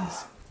the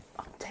prize?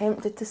 I'm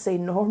tempted to say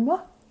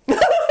Norma. It's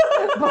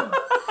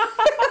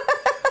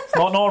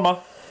not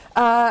Norma.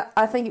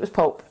 I think it was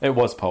Pulp. It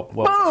was Pulp.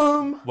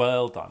 Boom!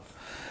 Well done.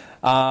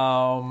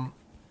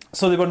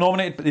 So they were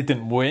nominated, but they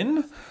didn't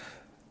win.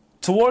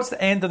 Towards the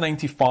end of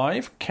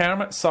 95,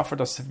 Kermit suffered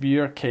a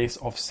severe case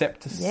of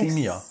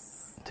septicemia.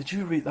 Yes. Did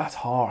you read that?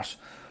 Harsh.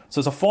 So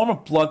it's a form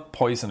of blood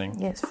poisoning.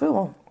 Yeah, it's full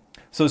on.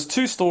 So there's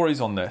two stories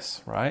on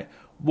this, right?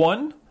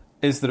 One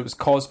is that it was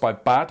caused by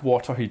bad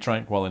water he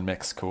drank while in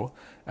Mexico.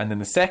 And then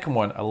the second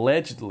one,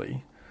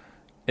 allegedly,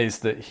 is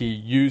that he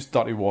used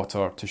dirty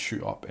water to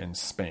shoot up in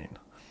Spain.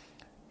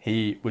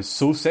 He was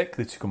so sick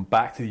they took him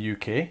back to the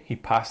UK. He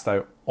passed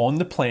out on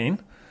the plane,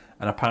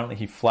 and apparently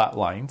he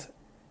flatlined,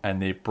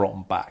 and they brought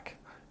him back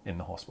in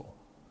the hospital.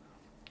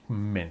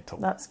 Mental.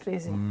 That's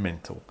crazy.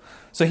 Mental.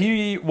 So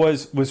he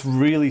was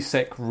really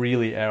sick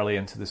really early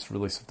into this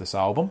release of this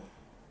album,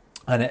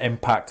 and it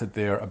impacted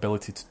their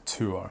ability to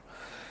tour.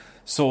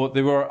 So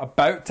they were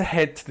about to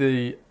head to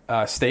the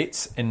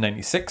States in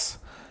 96.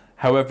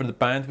 However, the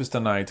band was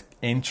denied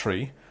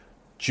entry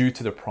due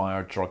to their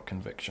prior drug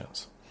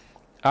convictions.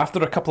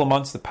 After a couple of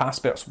months, the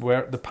passports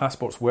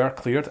were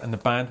cleared and the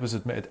band was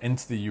admitted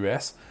into the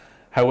US.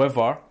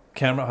 However,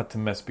 Kermit had to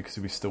miss because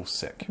he was still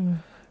sick.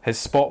 His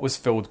spot was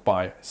filled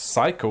by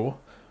Psycho,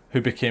 who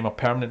became a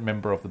permanent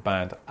member of the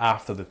band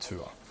after the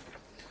tour.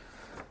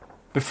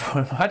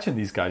 Imagine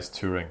these guys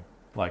touring,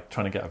 like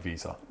trying to get a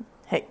visa.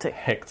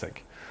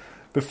 Hectic.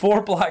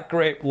 Before Black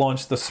Grape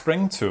launched the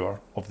spring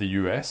tour of the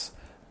US,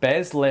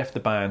 Bez left the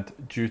band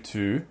due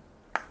to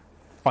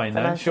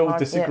financial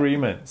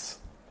disagreements. Yeah.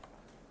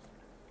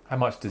 How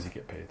much does he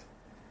get paid?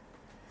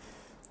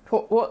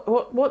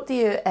 What do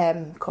you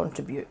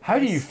contribute? How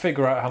do you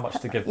figure out how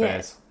much to give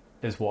Bez?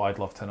 Is what I'd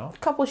love to know. A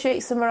couple of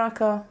shakes of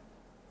maraca.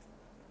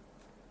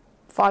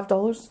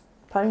 $5,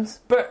 £5.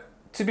 But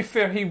to be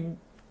fair,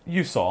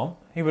 you saw him.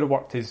 He would have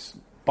worked his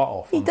butt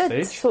off on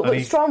stage. So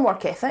strong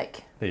work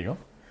ethic. There you go.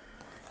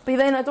 But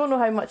then I don't know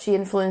how much he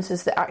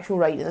influences the actual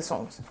writing of the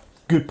songs.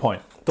 Good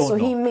point. Don't know.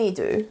 He may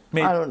do.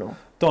 I don't know.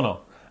 Don't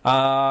know.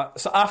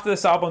 So after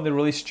this album, they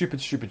released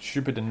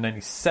Stupid in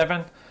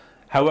 97.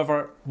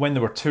 However, when they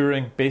were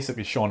touring,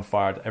 basically Sean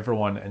fired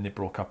everyone and they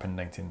broke up in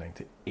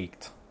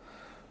 1998.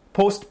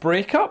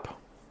 Post-breakup,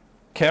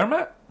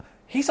 Kermit,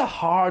 he's a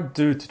hard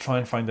dude to try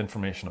and find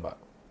information about.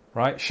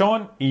 Right?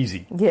 Sean,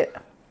 easy. Yeah.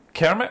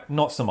 Kermit,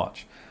 not so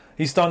much.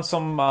 He's done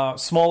some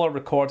smaller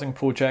recording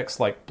projects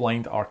like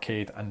Blind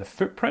Arcade and The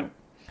Footprint.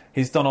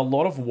 He's done a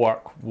lot of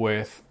work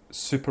with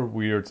Super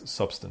Weird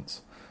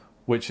Substance,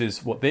 which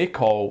is what they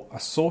call a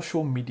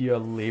social media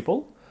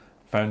label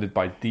founded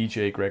by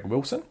DJ Greg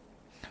Wilson.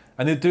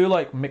 And they do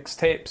like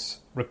mixtapes,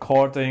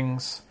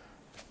 recordings,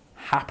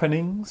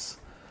 happenings.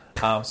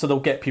 So they'll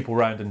get people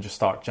around and just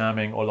start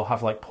jamming, or they'll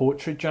have like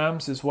poetry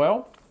jams as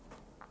well.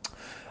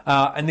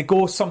 And they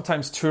go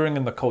sometimes touring,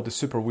 and they're called the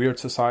Super Weird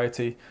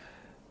Society.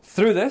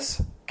 Through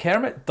this,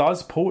 Kermit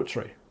does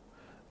poetry.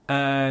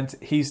 And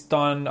he's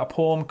done a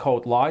poem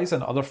called Lies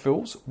and Other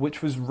Fools,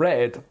 which was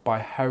read by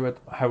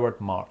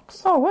Howard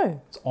Marks. Oh,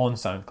 wow. It's on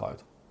SoundCloud.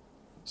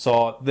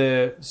 So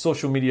the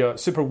social media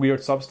Super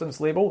Weird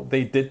Substance label,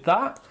 they did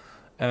that.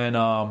 And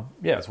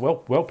it's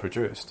well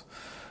produced.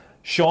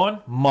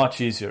 Sean, much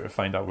easier to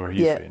find out where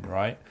he's been,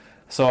 right?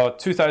 So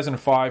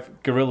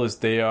 2005, Gorilla's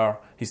there.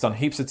 He's done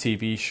heaps of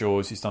TV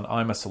shows. He's done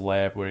I'm a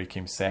Celeb, where he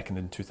came second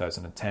in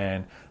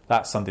 2010.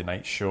 That Sunday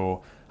Night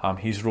Show.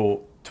 He's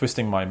wrote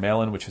Twisting My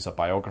Melon, which is a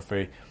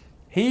biography.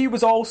 He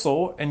was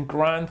also in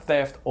Grand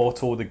Theft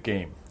Auto, the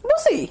game.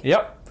 Was he?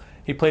 Yep.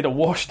 He played a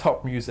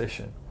washed-up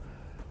musician.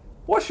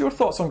 What's your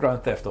thoughts on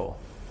Grand Theft Auto?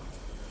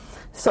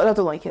 So I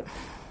don't like it.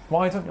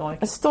 Why don't you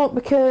like it?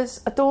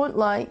 Because I don't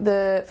like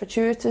the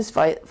fortuitous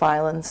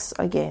violence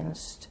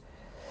against...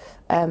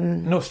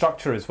 no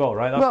structure as well,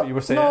 right? That's what you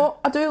were saying? No,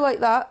 I do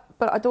like that,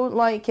 but I don't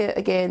like it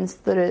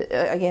against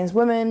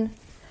women,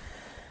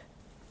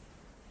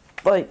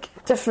 like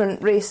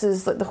different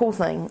races, like the whole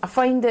thing. I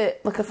find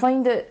it... Just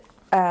find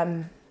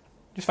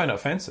it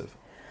offensive.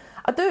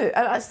 I do.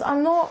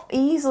 I'm not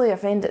easily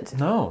offended.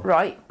 No.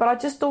 Right? But I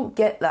just don't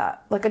get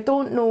that. Like, I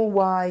don't know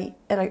why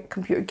in a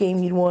computer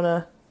game you'd want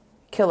to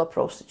kill a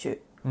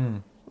prostitute.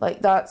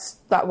 Like,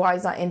 why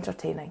is that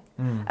entertaining?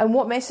 And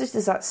what message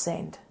does that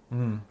send?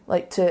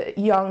 Like, to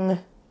young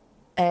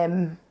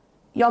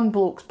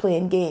blokes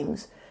playing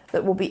games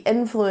that will be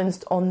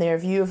influenced on their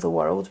view of the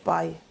world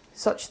by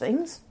such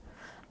things?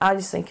 I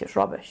just think it's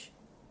rubbish.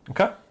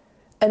 Okay.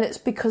 And it's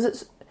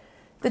because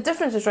The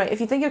difference is, right,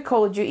 if you think of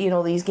Call of Duty and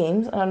all these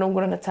games, and I know I'm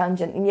going on a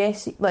tangent, and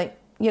yes, like,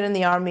 you're in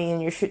the army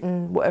and you're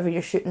shooting whatever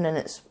you're shooting and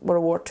it's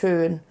World War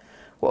II and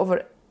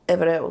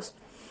whatever else,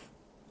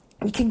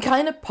 you can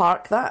kind of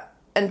park that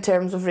in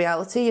terms of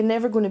reality. You're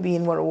never going to be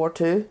in World War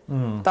II.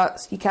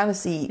 You kind of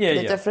see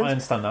the difference. I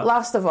understand that.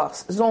 Last of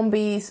Us,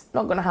 zombies,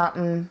 not going to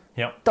happen.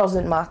 Yep.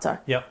 Doesn't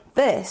matter. Yep.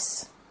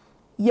 This,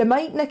 you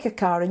might nick a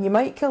car and you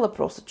might kill a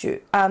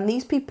prostitute, and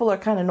these people are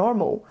kind of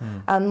normal,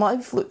 and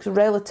life looks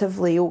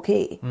relatively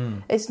okay.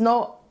 It's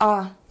not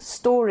a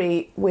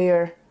story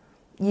where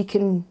you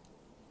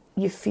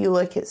feel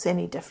like it's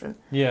any different.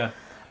 Yeah.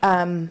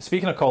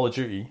 Speaking of Call of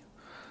Duty,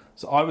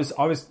 so I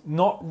was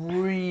not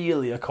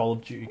really a Call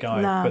of Duty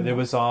guy, but there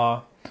was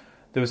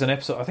an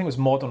episode. I think it was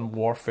Modern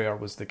Warfare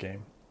was the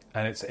game,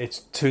 and it's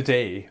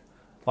today,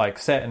 like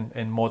set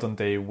in modern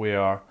day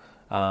where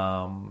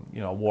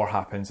war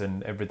happens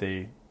in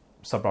everyday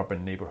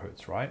suburban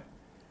neighborhoods. Right,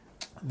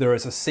 there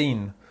is a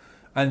scene,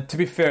 and to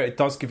be fair, it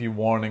does give you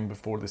warning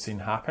before the scene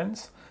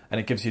happens, and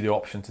it gives you the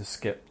option to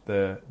skip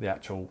the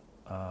actual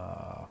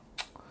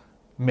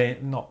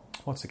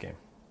what's the game?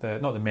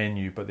 Not the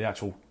menu, but the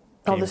actual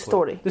gameplay. The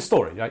story. The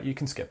story, right? You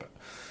can skip it.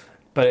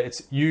 But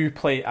it's you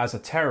play as a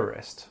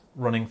terrorist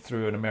running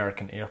through an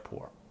American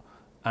airport.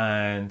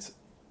 And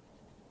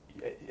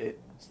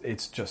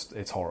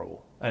it's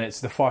horrible. And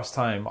it's the first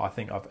time I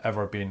think I've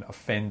ever been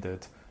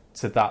offended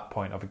to that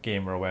point of a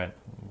game where I went,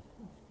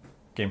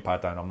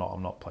 gamepad down, I'm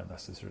not playing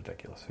this. This is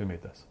ridiculous. Who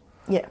made this?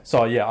 Yeah.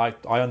 So yeah,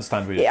 I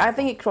understand where you're I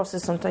think it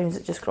crosses, sometimes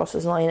it just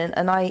crosses the line,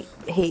 and I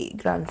hate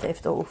Grand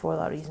Theft Auto for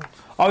that reason.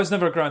 I was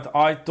never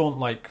I don't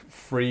like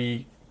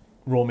free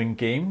roaming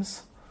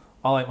games.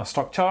 I like my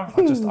structure.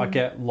 I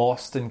get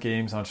lost in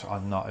games, and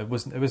I'm not. It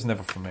was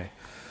never for me.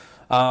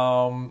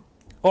 All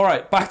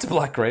right, back to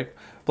Black Grape.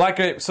 Black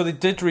Grape. So they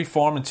did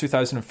reform in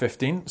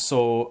 2015.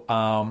 So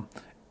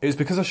it was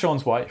because of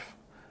Sean's wife.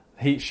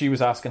 She was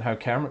asking how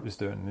Kermit was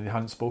doing, and they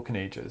hadn't spoken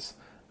ages.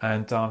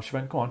 And she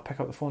went, go on, pick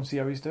up the phone, see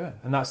how he's doing.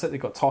 And that's it. They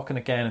got talking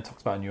again and talked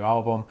about a new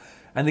album.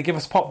 And they give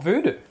us Pop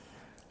Voodoo.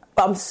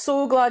 I'm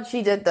so glad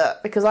she did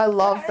that, because I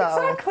love that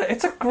album. Exactly.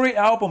 It's a great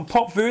album.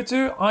 Pop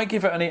Voodoo, I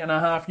gave it an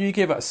 8.5. You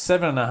gave it a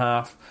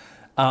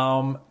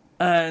 7.5.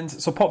 And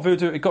so Pop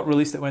Voodoo, it got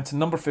released. It went to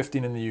number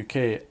 15 in the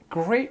UK.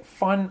 Great,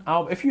 fun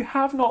album. If you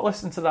have not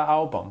listened to that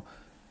album,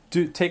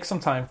 do take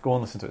some time, go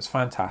and listen to it. It's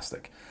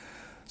fantastic.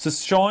 So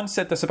Sean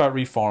said this about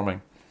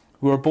reforming.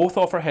 We were both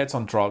off our heads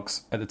on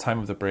drugs at the time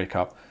of the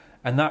breakup,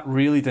 and that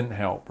really didn't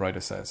help, Ryder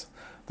says.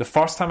 The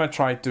first time I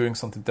tried doing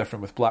something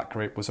different with Black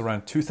Grape was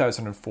around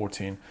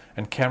 2014,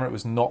 and Kermit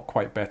was not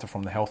quite better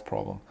from the health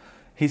problem.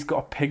 He's got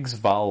a pig's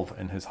valve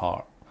in his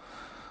heart.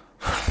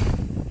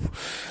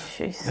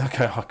 Jeez.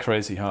 Okay, how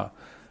crazy, huh?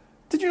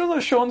 Did you know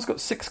that Sean's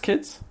got 6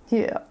 kids?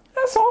 Yeah.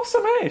 That's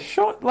awesome, eh?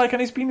 Sean, and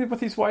he's been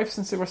with his wife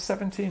since they were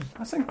 17.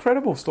 That's an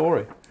incredible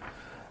story.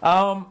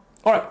 All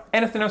right,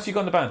 anything else you got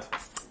in the band?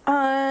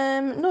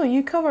 No,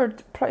 you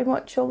covered pretty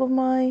much all of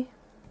my...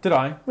 Did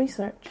I?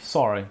 Research.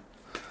 Sorry.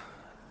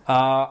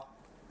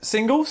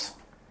 Singles?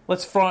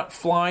 Let's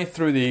fly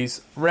through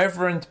these.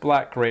 Reverend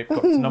Black Grape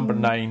got to number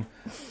 9.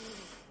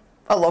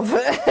 I love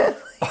it.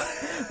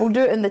 We'll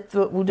do it in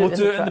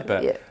the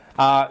bit.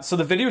 Yeah. So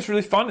the video is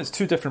really fun. It's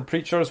 2 different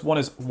preachers. One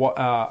is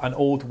an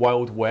old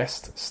Wild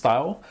West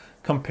style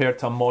compared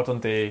to a modern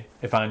day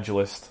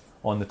evangelist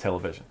on the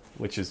television,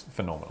 which is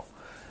phenomenal.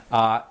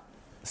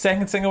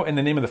 Second single, In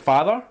the Name of the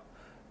Father,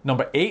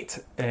 number 8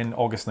 in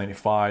August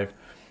 95.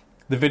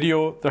 The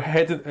video, they're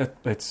heading,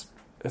 it's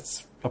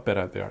a bit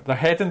out there. They're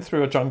heading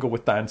through a jungle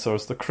with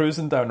dancers. They're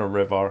cruising down a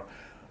river,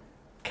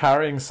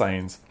 carrying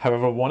signs.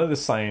 However, one of the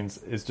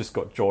signs is just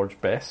got George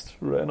Best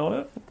written on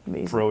it.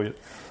 Amazing. Brilliant.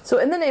 So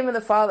In the Name of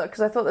the Father,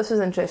 because I thought this was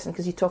interesting,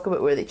 because you talk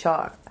about where they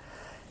chart.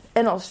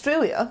 In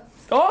Australia,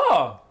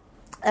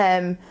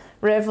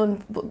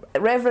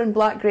 Reverend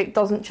Black Grape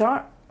doesn't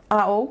chart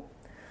at all.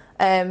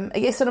 It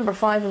gets to number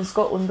 5 in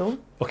Scotland though.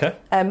 Okay.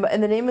 But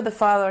In the Name of the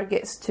Father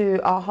gets to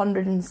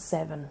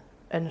 107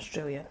 in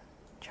Australia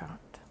chart.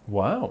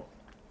 Wow.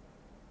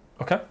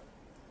 Okay.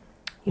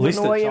 You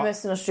don't know what you're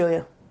missing,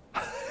 Australia.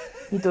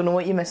 You don't know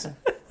what you're missing.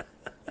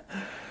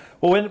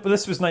 Well,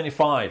 this was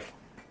 95.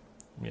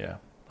 Yeah.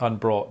 I hadn't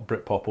brought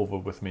Britpop over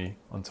with me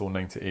until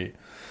 98.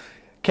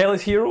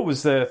 Kelly's Hero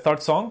was the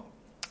third song.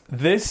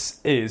 So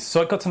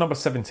it got to number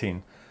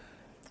 17.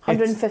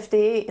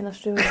 158 in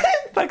Australia.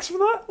 Thanks for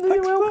that.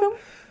 You're welcome.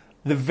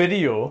 The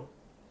video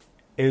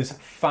is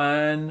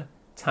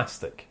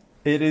fantastic.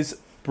 It is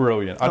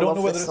brilliant. I don't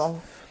know whether it's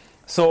song.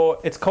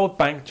 So it's called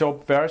Bank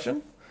Job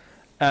Version,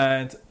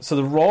 and so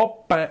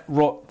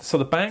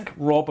the bank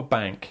rob a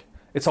bank.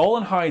 It's all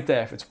in high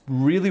def. It's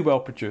really well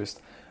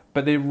produced,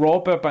 but they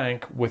rob a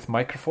bank with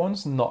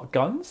microphones, not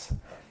guns,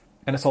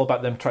 and it's all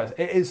about them trying.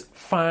 It is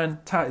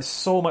fantastic. It's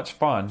so much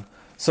fun.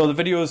 So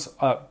the videos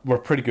were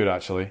pretty good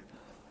actually.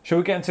 Shall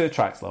we get into the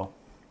tracks though?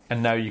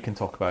 And now you can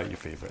talk about your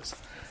favourites.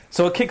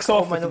 So it kicks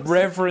off with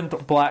Reverend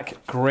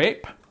Black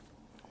Grape.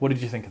 What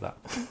did you think of that?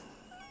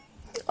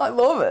 I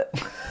love it.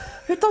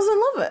 Who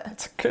doesn't love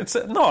it?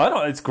 No, I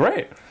don't. It's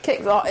great.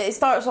 It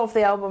starts off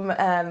the album.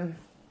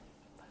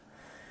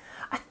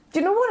 Do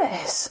you know what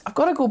it is? I've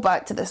got to go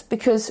back to this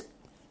because,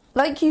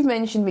 like you've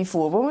mentioned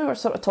before, when we were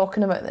sort of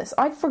talking about this,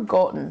 I'd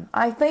forgotten.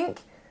 I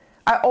think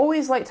I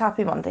always liked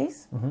Happy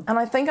Mondays, and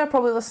I think I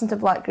probably listened to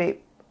Black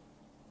Grape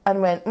and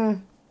went,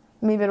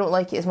 maybe I don't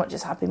like it as much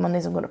as Happy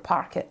Mondays, I'm going to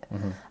park it.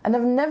 And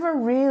I've never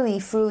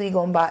really fully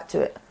gone back to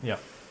it. Yeah.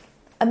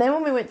 And then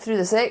when we went through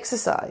this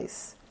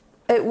exercise,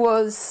 it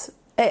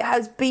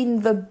has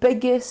been the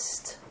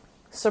biggest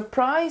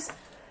surprise,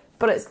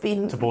 but it's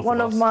been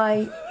one of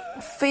my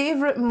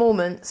favourite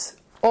moments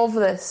of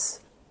this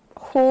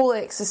whole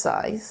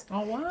exercise.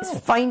 Oh, wow. Is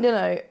finding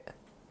out,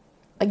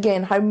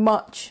 again, how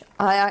much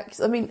I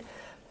mean,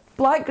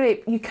 Black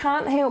Grape, you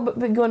can't help but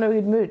be in a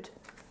good mood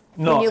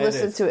when you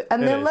listen to it.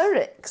 And the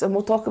lyrics, and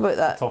we'll talk about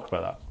that.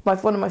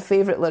 One of my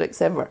favourite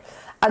lyrics ever.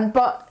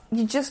 But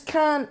you just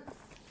can't,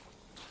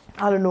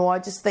 I don't know, I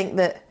just think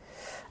that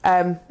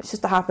it's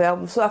just a happy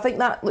album. So I think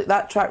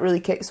that track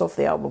really kicks off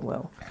the album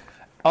well.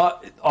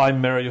 I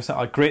mirror your saying.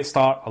 A great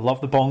start. I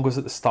love the bongos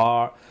at the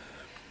start.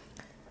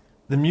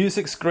 The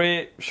music's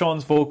great.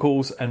 Sean's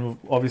vocals, and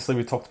obviously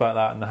we talked about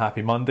that in the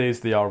Happy Mondays.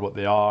 They are what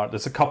they are.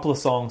 There's a couple of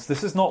songs.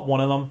 This is not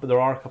one of them, but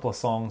there are a couple of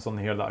songs on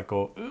here that I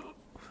go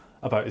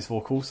about his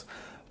vocals.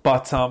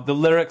 But the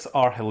lyrics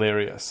are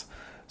hilarious.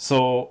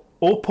 So,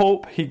 "Oh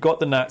Pope, he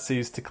got the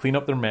Nazis to clean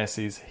up their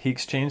messes. He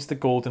exchanged the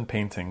gold and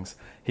paintings.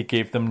 He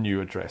gave them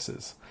new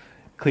addresses.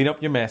 Clean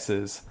up your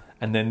messes."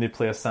 And then they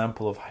play a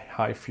sample of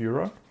High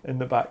Führer in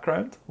the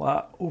background.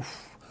 Like,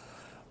 oof.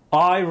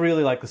 I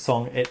really like the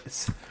song.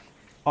 It's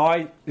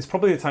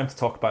probably the time to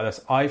talk about this.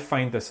 I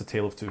find this a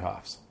tale of two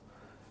halves.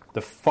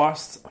 The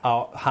first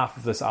half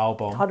of this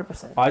album,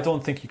 100%. I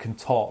don't think you can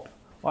top.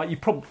 Well, you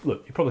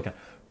probably can.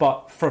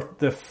 But for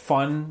the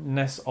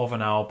funness of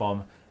an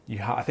album,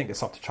 I think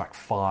it's up to track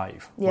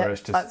 5. Yeah, where it's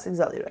just, that's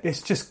exactly right.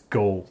 It's just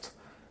gold,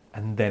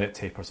 and then it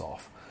tapers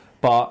off.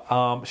 But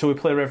shall we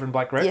play Reverend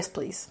Black Grape? Yes,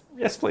 please.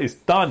 Yes, please.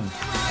 Done.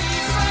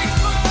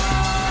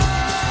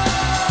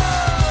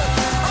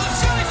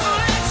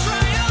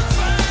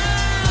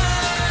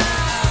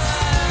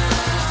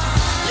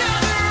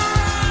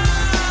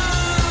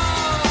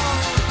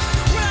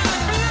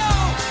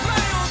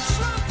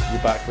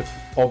 You're back with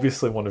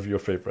obviously one of your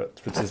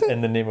favourites, which is In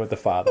the Name of the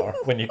Father.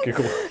 When you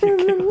Google it. In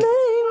the name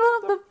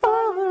of the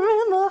Father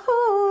and the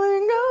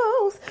Holy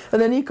Ghost.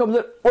 And then he comes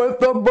in with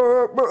the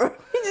burr.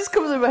 He just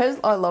comes in with his...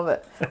 I love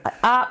it. I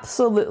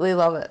absolutely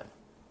love it.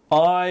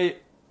 I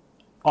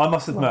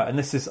must admit, and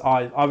this is...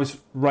 I was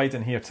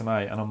riding here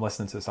tonight and I'm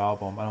listening to this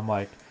album and I'm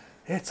like,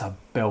 it's a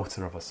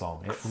belter of a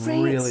song. It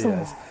really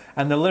is.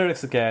 And the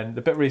lyrics, again,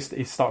 the bit where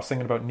he starts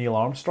singing about Neil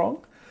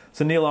Armstrong.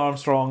 So Neil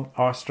Armstrong,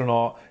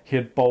 astronaut, he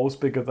had balls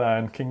bigger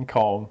than King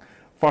Kong,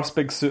 first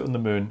big suit on the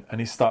moon, and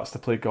he starts to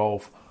play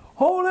golf.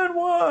 Hole in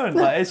one!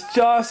 Like, it's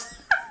just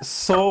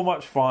so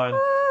much fun.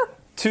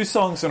 2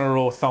 songs in a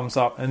row, thumbs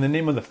up, and The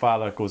Name of the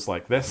Father goes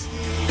like this.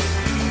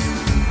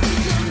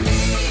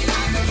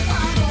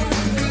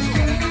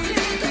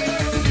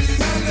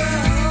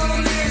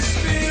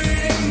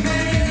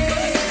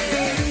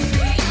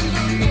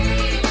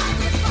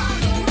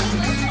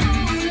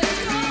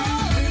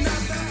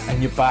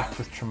 And you're back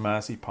with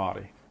Tremazzi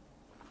Party.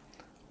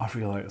 I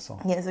really like the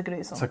song. Yeah, it's a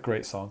great song. It's a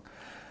great song.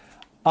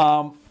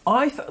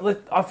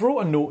 I've wrote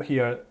a note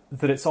here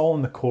that it's all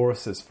in the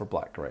choruses for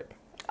Black Grape.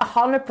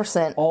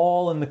 100%.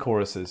 All in the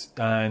choruses.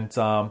 And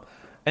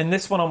in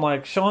this one, I'm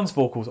like, Sean's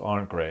vocals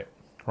aren't great,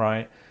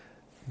 right?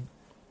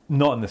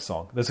 Not in this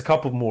song. There's a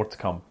couple more to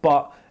come.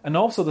 And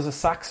also there's a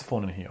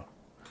saxophone in here,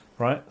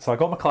 right? So I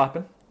got my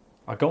clapping,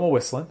 I got my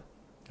whistling,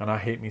 and I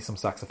hate me some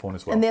saxophone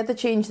as well. And they had to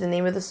change the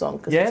name of the song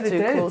because it's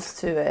too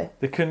close to...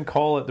 They couldn't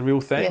call it the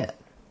real thing.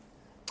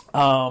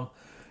 Yeah.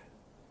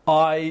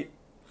 I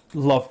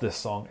love this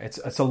song.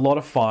 It's a lot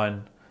of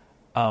fun.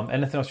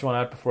 Anything else you want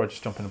to add before I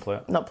just jump in and play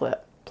it? Not play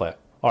it. Play it.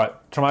 All right.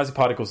 Tremazzi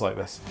Party goes like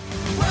this.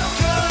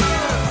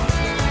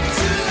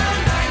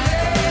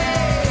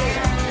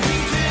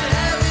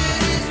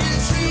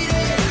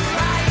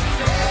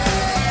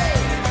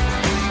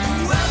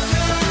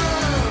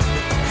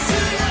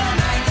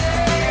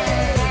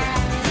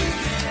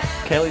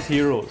 Kelly's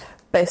Heroes.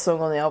 Best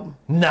song on the album.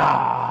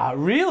 Nah,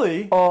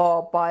 really?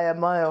 Oh, by a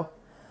mile.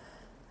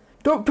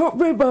 Don't talk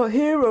to me about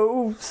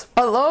heroes.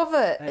 I love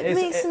it. It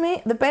makes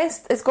me the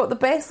best. It's got the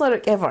best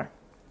lyric ever.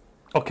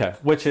 Okay,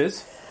 which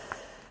is?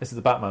 This is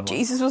the Batman one.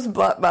 Jesus was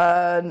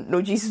Batman.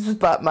 No, Jesus was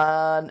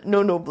Batman.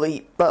 No,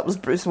 bleep. That was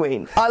Bruce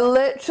Wayne. I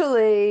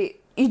literally...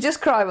 You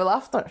just cry with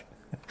laughter.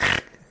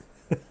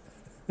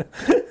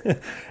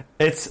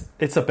 It's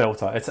a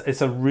belter.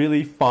 It's a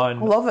really fun,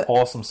 love it.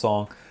 Awesome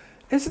song.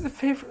 Is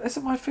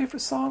it my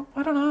favourite song?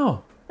 I don't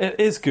know. It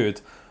is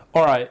good.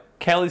 All right,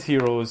 Kelly's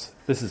Heroes.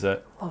 This is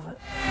it. Love it.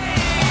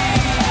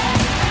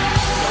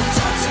 Don't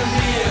talk to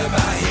me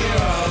about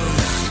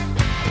heroes.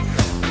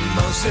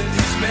 Most of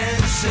these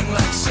men sing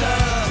like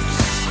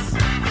subs.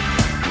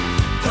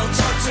 Don't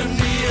talk to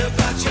me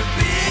about your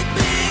big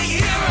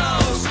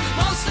heroes.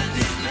 Most of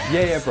these men...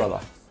 Yeah,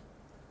 brother.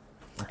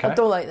 Okay. I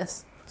don't like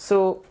this.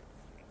 So,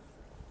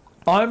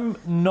 I'm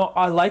not.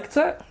 I liked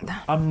it.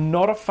 I'm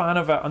not a fan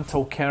of it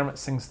until Kermit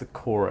sings the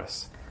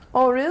chorus.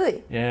 oh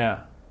really?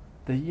 Yeah.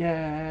 The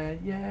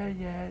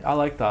yeah. I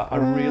like that. I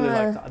really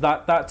like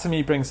that. That to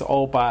me brings it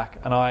all back,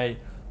 and I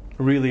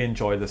really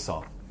enjoy the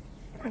song.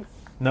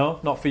 No,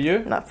 not for you.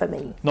 Not for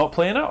me. Not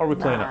playing it, or are we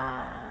playing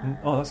it?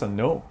 Oh, that's a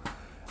no.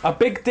 A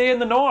Big Day in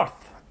the North.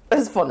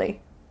 It's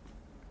funny.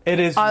 It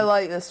is. I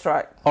like this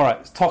track. All right,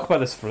 let's talk about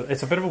this.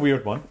 It's a bit of a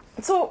weird one.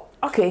 So,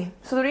 okay.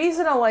 So the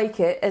reason I like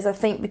it is I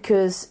think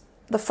because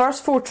the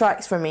first 4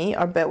 tracks for me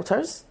are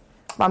belters.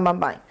 Bang, bang,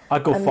 bang.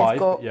 I'd go And 5. they've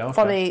got Yeah. Okay.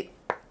 funny...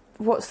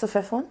 What's the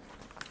 5th one?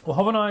 Well,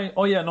 haven't I?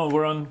 Oh yeah, no,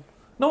 we're on.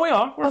 No, we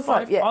are. We're Oh,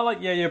 5. 5, yeah. I like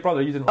yeah,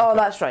 brother. You didn't. Oh, Like it.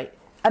 that's right.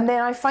 And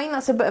then I find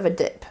that's a bit of a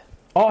dip.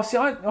 Oh, see,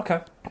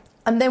 okay.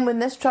 And then when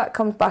this track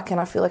comes back in,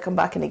 I feel like I'm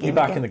back in the game You're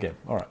back again. in the game.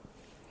 All right.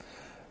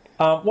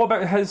 What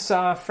about his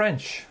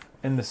French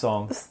in the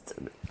song?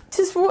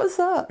 Just what's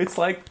that? It's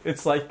like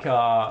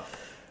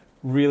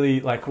really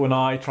like when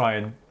I try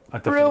and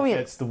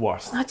Brilliant. it's the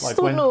worst. I just Like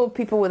don't when- know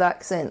people with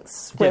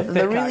accents, Yeah, whether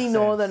they're thick really accents.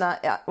 northern.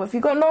 If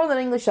you've got a northern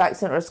English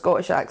accent or a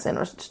Scottish accent,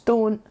 or just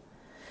don't.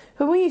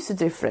 When we used to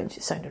do French,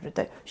 it sounded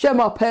ridiculous. Je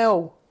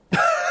m'appelle.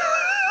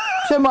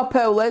 Je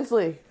m'appelle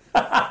Leslie.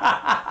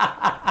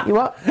 You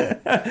what?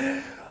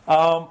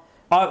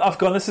 I've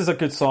gone. This is a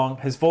good song.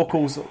 His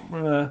vocals.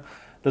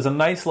 There's a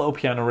nice little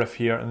piano riff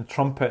here, and the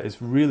trumpet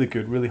is really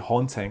good, really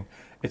haunting.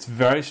 It's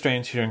very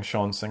strange hearing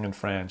Sean sing in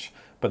French,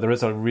 but there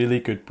is a really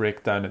good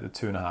breakdown at the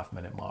 2.5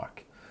 minute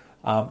mark.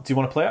 Do you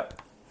want to play it?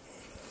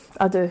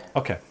 I do.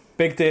 Okay.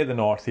 Big Day at the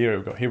North. Here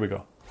we go. Here we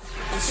go.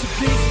 It's a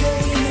big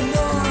day in the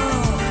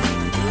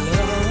north,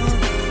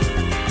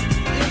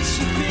 love. It's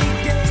a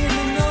big day in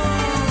the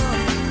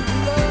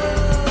north,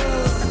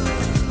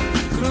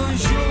 love. Grand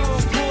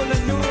jour pour le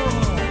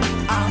nord,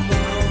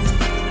 amour.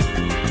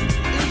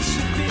 It's a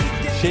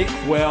big day. Shake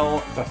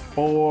well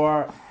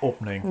before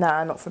opening.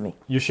 Nah, not for me.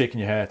 You're shaking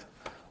your head.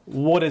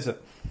 What is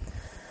it?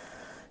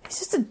 It's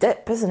just a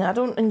dip, isn't it? I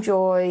don't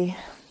enjoy.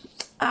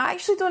 I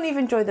actually don't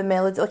even enjoy the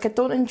melody. Like I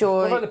don't enjoy.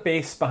 What about the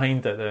bass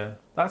behind it?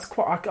 That's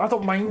quite. I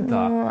don't mind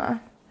that.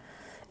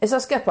 It's a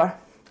skipper.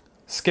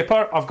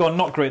 Skipper, I've gone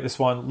not great this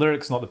one.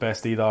 Lyrics not the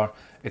best either.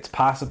 It's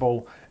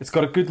passable. It's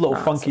got a good little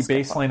funky it's a skipper.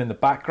 bass line in the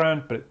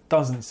background, but it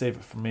doesn't save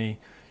it for me.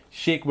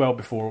 Shake well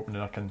before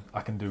opening, I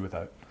can do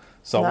without.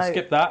 So I'll No.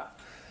 skip that.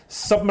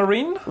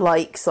 Submarine,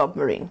 Like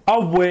Submarine.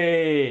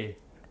 away.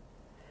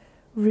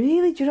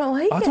 Really? Do you not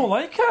like it? I don't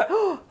like it.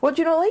 What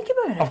do you not like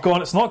about it? I've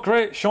gone. It's not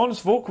great. Sean's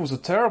vocals are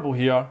terrible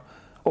here.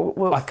 Oh,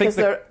 well, I think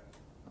because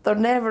they're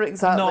never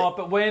exactly. No,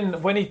 but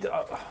when he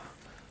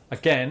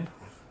again,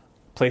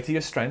 play to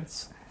your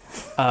strengths.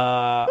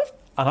 And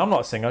I'm not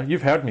a singer.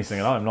 You've heard me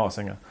singing. I'm not a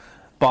singer,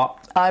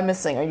 but I'm a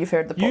singer. You've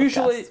heard the podcast.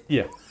 usually,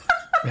 yeah.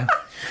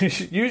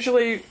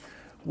 Usually,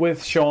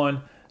 with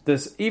Sean,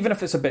 there's even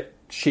if it's a bit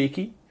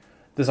shaky,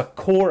 there's a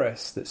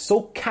chorus that's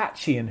so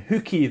catchy and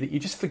hooky that you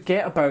just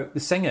forget about the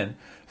singing.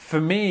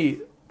 For me,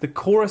 the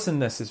chorus in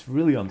this is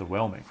really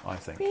underwhelming. I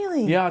think.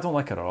 Really? Yeah, I don't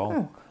like it at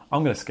all.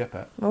 I'm going to skip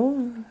it.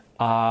 Oh.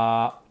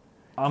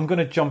 I'm going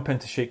to jump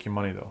into Shake Your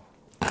Money though.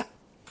 Do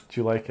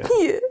you like it?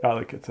 Yeah. I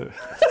like it too.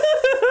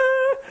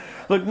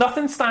 Look,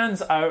 nothing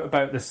stands out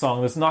about this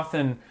song. There's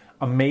nothing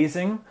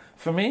amazing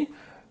for me,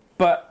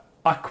 but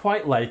I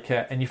quite like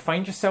it, and you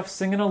find yourself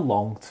singing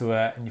along to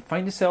it, and you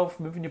find yourself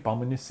moving your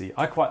bum in your seat.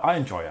 I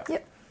enjoy it.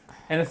 Yep.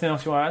 Anything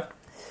else you want to add?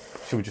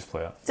 Should we just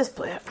play it? Just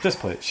play it. Just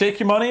play it. Shake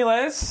Your Money,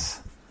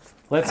 Les.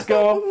 Let's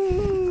go. Shake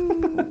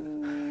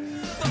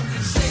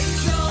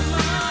your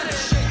money,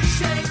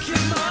 shake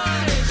your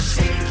money,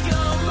 shake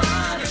your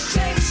money,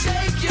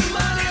 shake your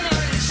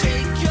money,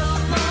 shake your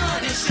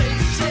money, shake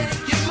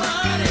your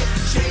money,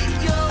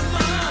 shake your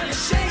money,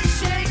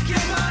 shake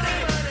your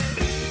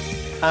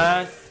money.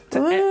 And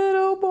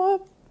Little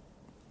Bob.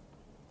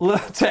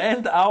 to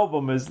end the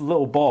album is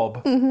Little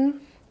Bob. Mm-hmm.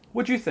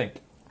 What do you think?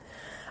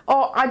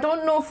 Oh, I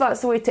don't know if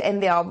that's the way to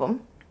end the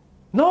album.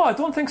 No, I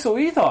don't think so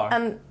either.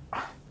 And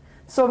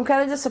so I'm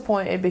kind of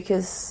disappointed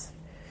because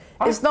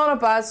it's not a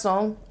bad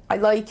song. I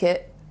like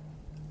it.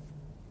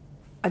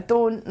 I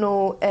don't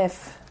know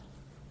if...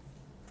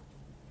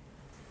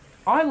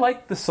 I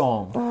like the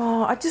song.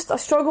 Oh, I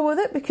struggle with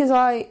it because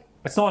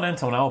It's not an end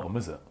to an album,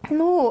 is it?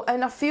 No,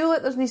 and I feel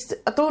like there needs to...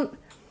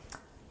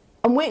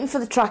 I'm waiting for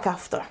the track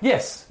after.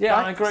 Yes. Yeah,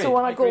 right? I agree. So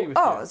when I agree go, with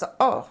oh, you. it's like,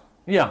 oh.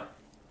 Yeah.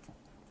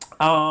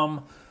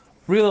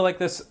 Really like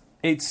this.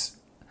 It's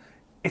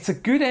a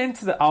good end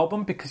to the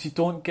album because you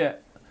don't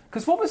get...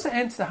 Because what was the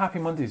end to the Happy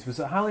Mondays? Was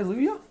it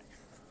Hallelujah?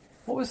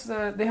 What was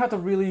They had a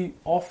really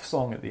off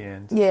song at the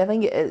end. Yeah, I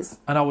think it is.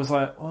 And I was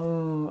like,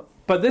 oh...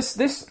 But this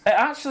it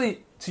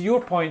actually, to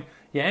your point,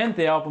 you end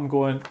the album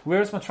going,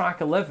 where's my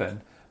track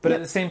 11? But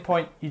at the same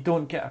point, you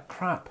don't get a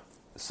crap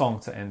song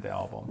to end the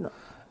album. No.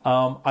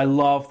 I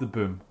love the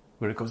boom,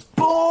 where it goes,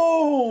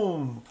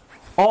 boom!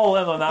 All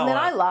in on that And then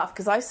one. I laugh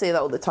because I say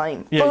that all the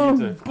time. Yeah, you boom,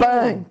 do.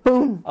 bang,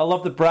 boom. I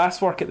love the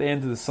brass work at the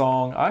end of the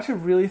song. I actually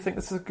really think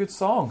this is a good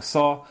song.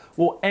 So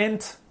we'll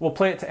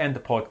play it to end the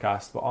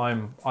podcast, but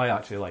I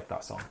actually like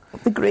that song.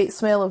 The great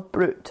smell of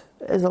Brute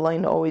is a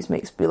line that always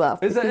makes me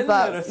laugh. Is it because in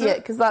there, that's, is it? yeah,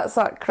 because that's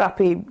that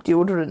crappy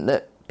deodorant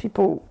that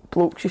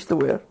blokes used to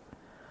wear.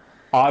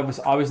 I was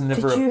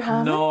never. Did you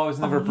have no, it? I was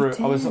never Oh, you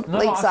Brute. I was did. no,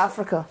 Lakes I,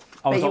 Africa.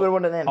 I was Bet you were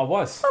one of them. I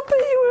was. I bet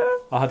you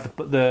were. I had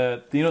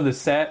the the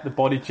set, the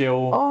body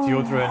gel,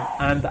 deodorant,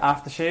 and the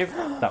aftershave.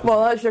 That was.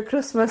 Well, that's your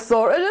Christmas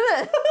sorted,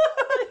 isn't it?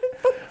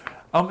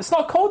 It's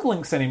not called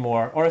Lynx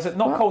anymore, or is it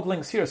not called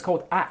Lynx here? It's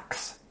called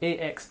Axe,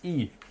 AXE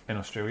in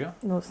Australia.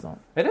 No, it's not.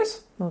 It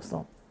is. No, it's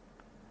not.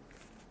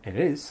 It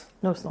is.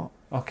 No, it's not.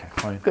 Okay,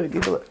 fine. Gotta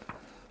Google it.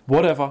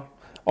 Whatever.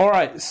 All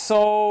right,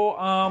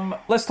 so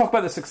let's talk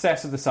about the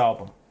success of this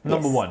album.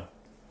 Number Yes. one.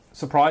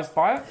 Surprised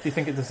by it? Do you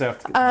think it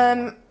deserved to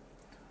get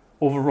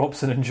over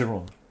Robson and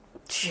Jerome?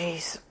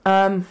 Jeez.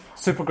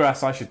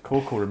 Supergrass, I Should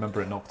Coco,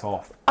 remember it knocked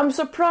off. I'm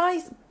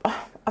surprised.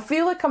 I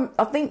feel like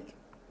I think,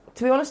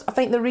 to be honest, I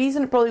think the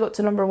reason it probably got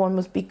to number one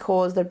was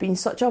because there'd been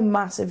such a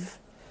massive,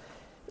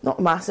 not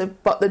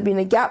massive, but there'd been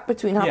a gap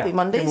between Happy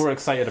Mondays. People were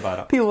excited about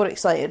it. People were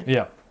excited.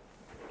 Yeah.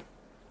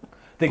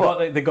 They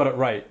got it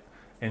right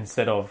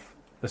instead of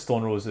the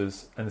Stone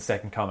Roses and the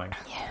Second Coming.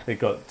 Yeah. They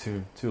got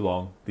too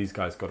long. These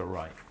guys got it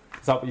right.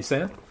 Is that what you're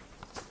saying?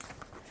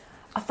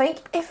 I think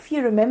if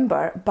you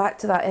remember back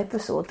to that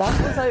episode, that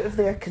was out of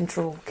their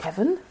control,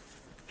 Kevin.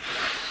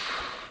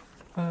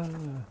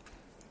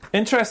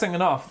 Interesting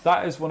enough,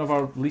 that is one of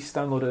our least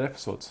downloaded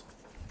episodes.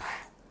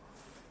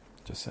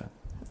 Just saying.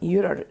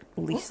 You're our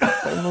least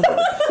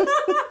downloaded.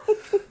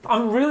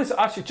 I'm really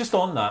actually just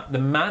on that. The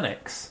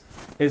Mannix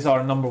is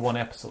our number one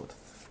episode,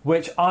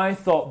 which I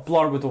thought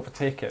Blur would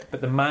overtake it,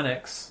 but the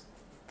Mannix,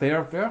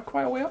 they're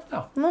quite a way up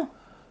now. No.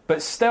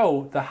 But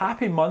still, the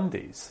Happy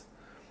Mondays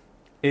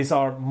is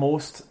our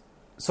most.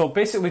 So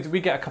basically,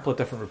 we get a couple of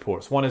different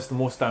reports. One is the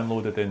most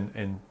downloaded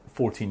in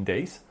 14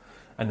 days,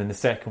 and then the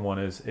second one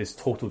is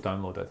total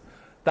downloaded.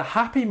 The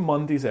Happy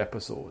Mondays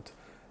episode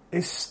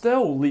is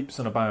still leaps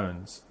and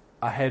bounds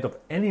ahead of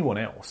anyone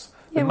else.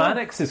 The Yeah, well-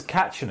 Mannix is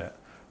catching it.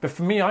 But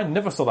for me, I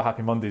never saw the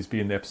Happy Mondays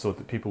being the episode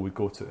that people would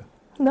go to.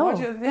 No.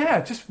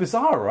 Yeah, just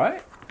bizarre,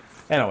 right?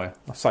 Anyway,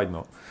 a side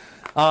note.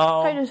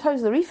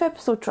 How's the Reef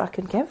episode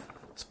tracking, Kev?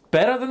 It's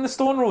better than the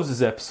Stone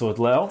Roses episode,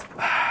 Lil.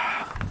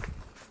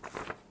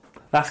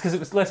 That's because it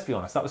was. Let's be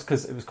honest. That was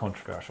because it was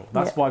controversial.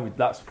 That's why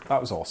that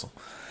was awesome.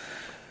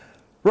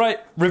 Right,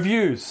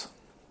 reviews.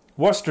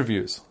 Worst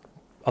reviews.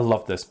 I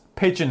love this.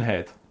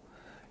 Pigeonhead.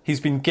 He's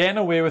been getting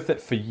away with it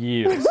for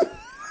years.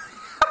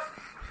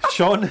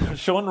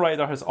 Sean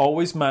Ryder has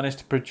always managed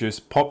to produce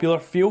popular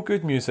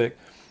feel-good music,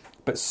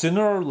 but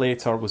sooner or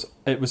later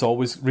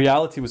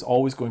reality was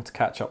always going to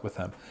catch up with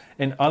him.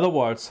 In other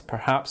words,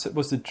 perhaps it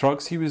was the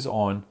drugs he was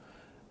on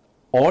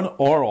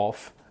or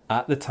off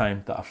at the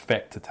time that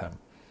affected him.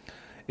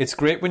 It's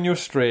Great When You're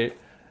Straight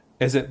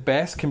is at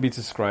best can be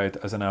described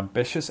as an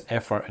ambitious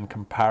effort in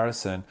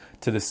comparison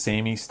to the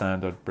samey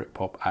standard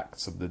Britpop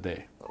acts of the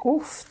day.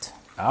 Oofed.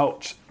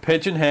 Ouch.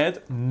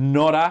 Pigeonhead,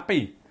 not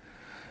happy.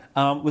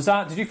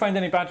 Did you find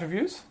any bad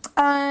reviews?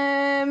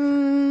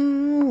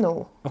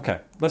 No. Okay,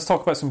 let's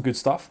talk about some good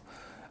stuff.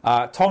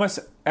 Thomas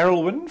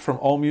Erlwin from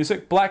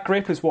AllMusic. Black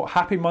Grape is what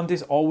Happy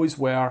Mondays always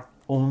were,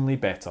 only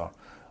better.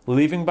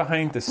 Leaving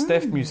behind the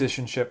stiff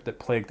musicianship that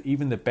plagued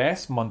even the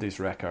best Mondays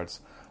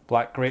records,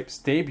 Black Grape's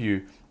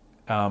debut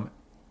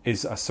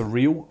is a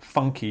surreal,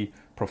 funky,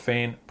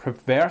 profane,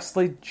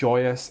 perversely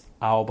joyous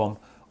album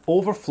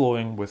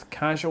overflowing with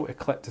casual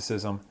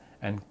eclecticism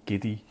and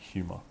giddy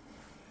humour.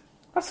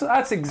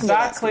 That's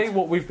exactly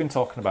what we've been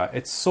talking about.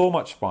 It's so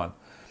much fun.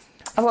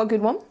 I've got a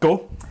good one.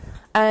 Go.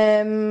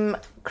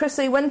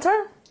 Chrissy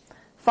Winter,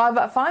 5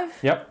 out of 5.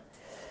 Yep.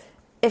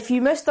 If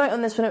you missed out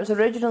on this when it was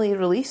originally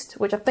released,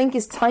 which I think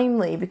is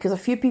timely because a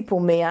few people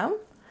may have,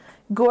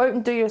 go out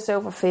and do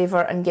yourself a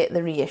favour and get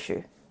the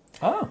reissue.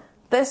 Oh.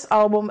 This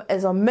album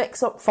is a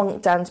mix-up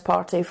funk dance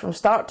party from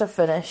start to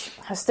finish.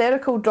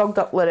 Hysterical,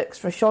 drugged-up lyrics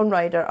from Sean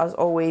Ryder, as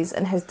always,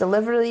 and his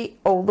delivery,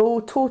 although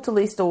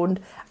totally stoned,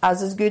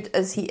 as good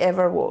as he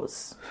ever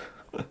was.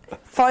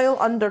 File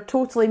under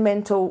totally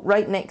mental,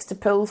 right next to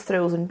pills,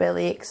 thrills and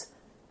bellyaches.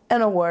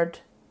 In a word,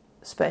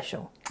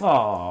 special.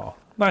 Oh,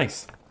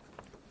 nice.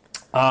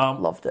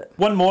 Loved it.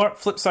 One more,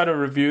 flip side of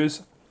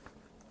reviews.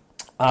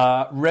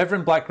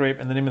 Reverend Black Grape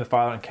and The Name of the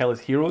Father and Kelly's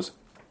Heroes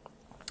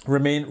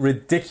remain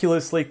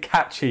ridiculously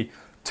catchy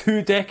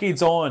 2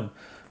 decades on,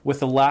 with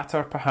the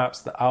latter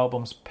perhaps the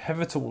album's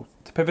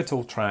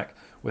pivotal track,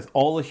 with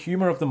all the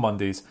humour of the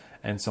Mondays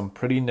and some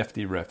pretty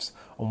nifty riffs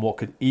on what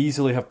could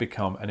easily have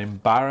become an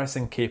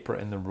embarrassing caper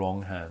in the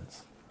wrong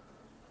hands.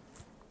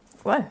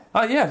 Wow.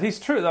 Yeah, he's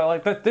true.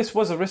 That this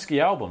was a risky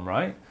album,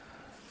 right?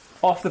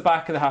 Off the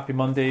back of the Happy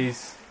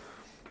Mondays,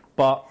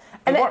 but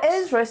And works. it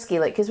is risky,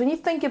 like, because when you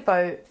think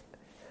about...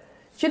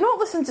 Do you not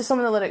listen to some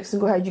of the lyrics and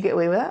go, how'd you get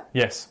away with that?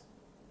 Yes.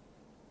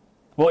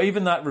 Well,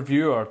 even that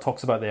reviewer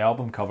talks about the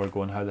album cover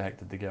going, how the heck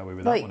did they get away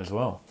with that Like- one as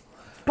well?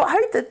 But how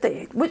did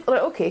they?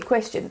 Okay,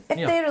 question. If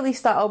Yeah. they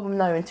released that album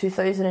now in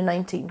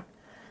 2019,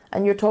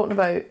 and you're talking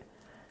about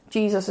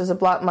Jesus as a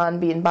black man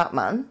being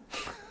Batman,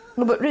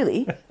 no, but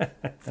really,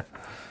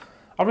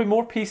 Are we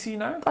more PC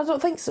now? I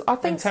don't think so. I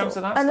think In terms so.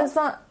 of that and stuff? is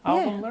that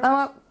Album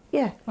lyrics?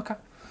 yeah? Okay.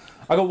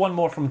 I got one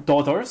more from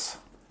Dodders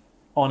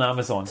on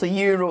Amazon. So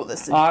you wrote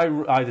this.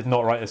 Didn't I did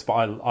not write this, but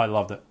I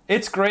loved it.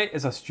 It's Great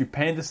is a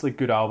stupendously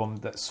good album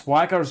that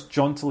swaggers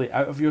jauntily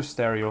out of your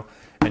stereo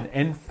and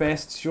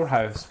infests your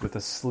house with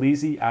a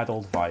sleazy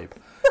adult vibe.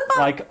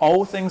 Like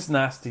all things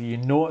nasty, you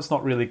know it's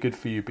not really good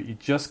for you, but you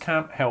just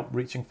can't help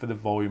reaching for the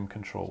volume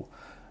control.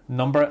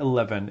 Number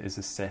 11 is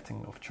the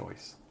setting of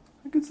choice.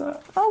 How good's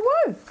that?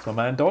 Oh wow! So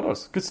man,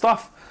 Daughters, good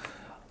stuff.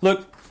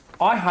 Look,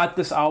 I had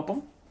this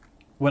album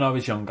when I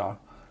was younger,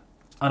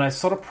 and I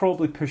sort of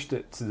probably pushed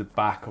it to the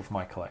back of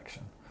my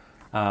collection.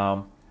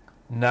 Now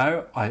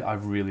I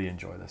really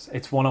enjoy this.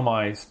 It's one of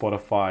my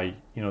Spotify,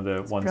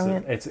 the ones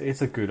brilliant. that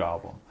it's a good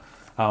album.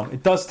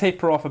 It does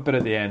taper off a bit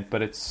at the end,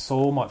 but it's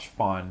so much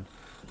fun.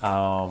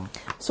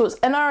 So it's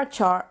in our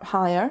chart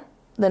higher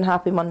than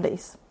Happy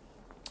Mondays.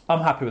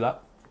 I'm happy with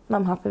that.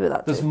 I'm happy with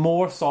that There's too.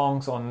 more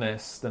songs on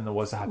this than there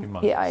was a Happy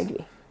Mondays. Yeah, I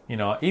agree.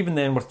 Even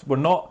then we're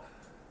not.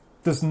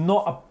 There's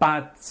not a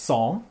bad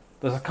song.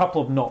 There's a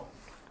couple of not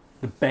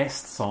the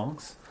best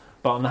songs,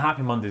 but on the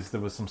Happy Mondays there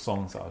was some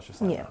songs that I was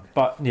just like, Yeah.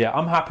 But yeah,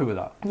 I'm happy with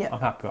that. Yeah.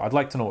 I'm happy. I'd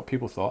like to know what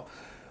people thought.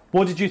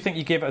 What did you think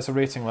you gave it as a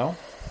rating, Lil?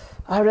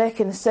 I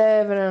reckon 7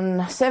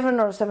 or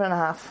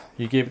 7.5.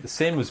 You gave it the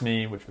same as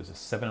me, which was a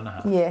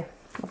 7.5. Yeah,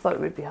 I thought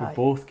it would be We high.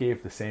 both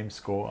gave the same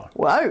score.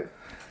 Wow.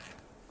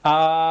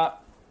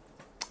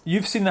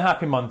 You've seen the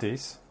Happy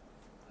Mondays.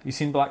 You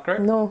seen Black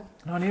Grape? No.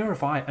 No, neither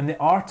have I. And they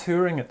are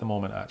touring at the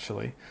moment,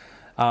 actually.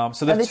 So Are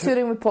they're they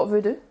touring with Pop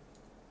Voodoo?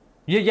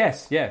 Yeah,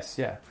 yes.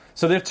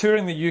 So they're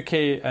touring the UK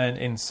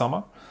in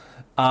summer.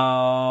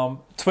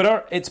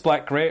 Twitter, it's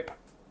Black Grape.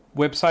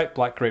 Website,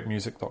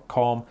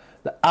 blackgrapemusic.com.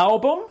 The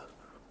album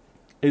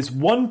is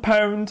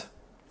 £1,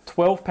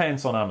 12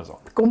 pence on Amazon.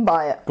 Go and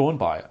buy it. Go and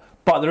buy it.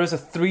 But there is a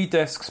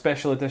 3-disc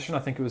special edition. I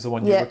think it was the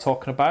one you Yeah. were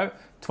talking about.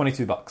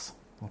 $22.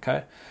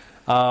 Okay.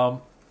 Are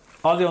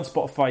they on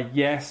Spotify?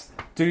 Yes.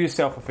 Do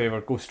yourself a favour.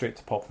 Go straight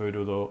to Pop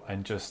Voodoo though,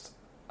 and just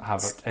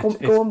have it.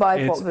 Go and buy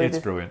Pop It's Voodoo.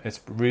 brilliant. It's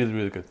really,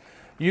 really good.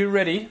 You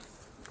ready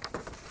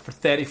for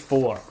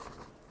 34?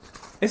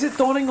 Is it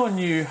dawning on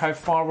you how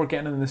far we're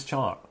getting in this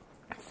chart?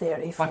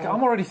 34. Like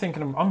I'm already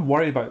thinking. I'm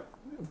worried about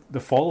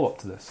the follow up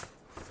to this.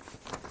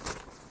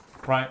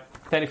 Right,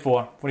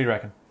 34. What do you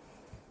reckon?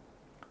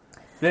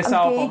 This I'm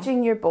album.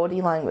 gauging your body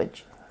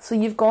language. So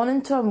you've gone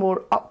into a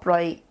more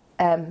upright,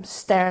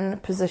 stern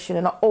position,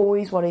 and it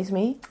always worries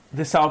me.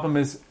 This album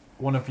is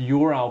one of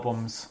your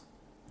albums,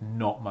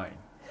 not mine.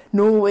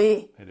 No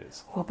way. It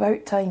is. Well,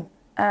 about time.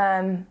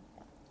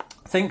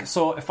 Think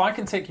so. If I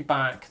can take you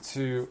back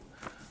to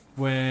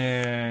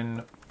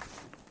when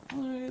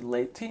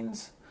late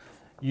teens,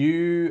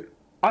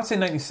 I'd say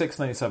 96,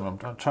 97. I'm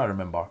trying to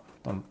remember.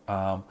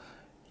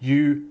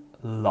 You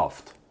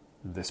loved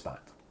this band,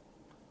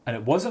 and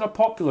it wasn't a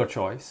popular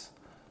choice.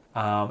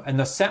 And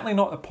they're certainly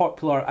not a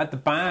popular at the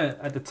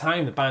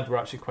time. The band were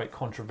actually quite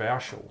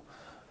controversial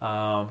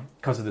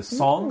because of the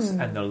songs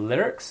and their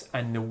lyrics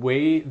and the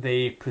way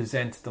they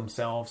presented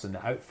themselves and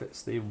the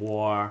outfits they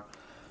wore.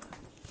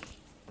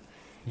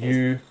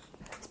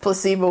 It's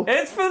Placebo.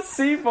 It's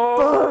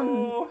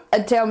Placebo.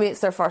 And tell me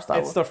it's their first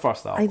album. It's their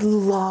first I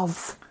album.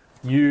 love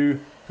You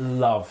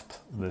loved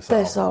this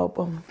this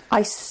album. album.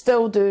 I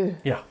still do.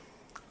 Yeah.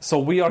 So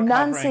we are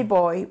Nancy covering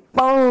Boy.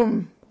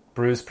 Boom.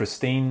 Bruise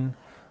Pristine.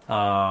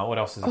 What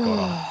else has it got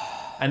on?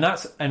 And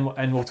that's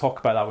and we'll talk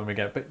about that when we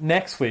get. But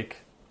next week,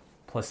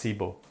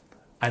 Placebo.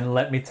 And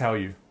let me tell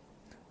you,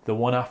 the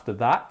one after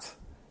that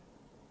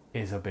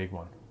is a big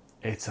one.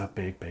 It's a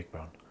big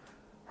one,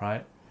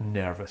 right?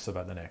 Nervous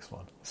about the next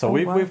one. So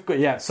wow. we've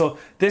got So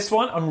this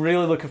one I'm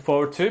really looking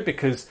forward to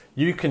because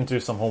you can do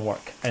some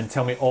homework and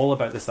tell me all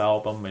about this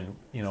album and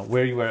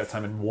where you were at the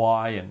time and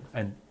why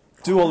and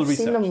do all the I've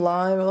research. seen them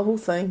live, the whole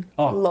thing.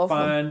 Oh, Love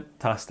them.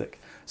 fantastic!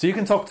 So you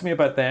can talk to me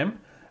about them,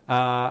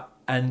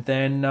 and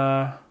then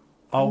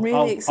I'll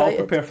really excited.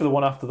 prepare for the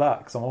one after that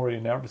because I'm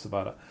already nervous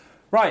about it.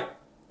 Right?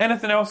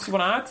 Anything else you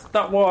want to add?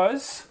 That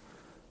was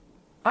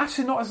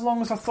actually not as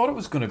long as I thought it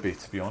was going to be,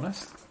 to be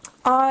honest.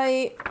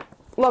 I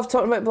love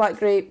talking about Black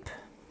Grape.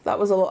 That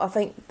was a lot. I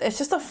think it's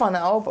just a fun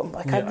album.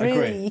 Like Yeah, I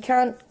agree. you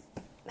can't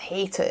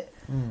hate it.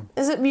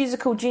 Is it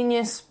musical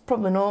genius?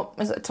 Probably not.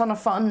 Is it a ton of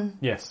fun?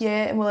 Yes.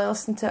 Yeah. And will I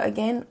listen to it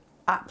again?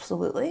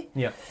 Absolutely.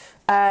 Yeah.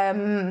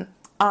 I'm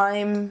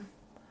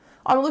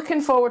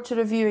looking forward to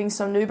reviewing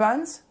some new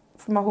bands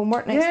for my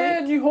homework next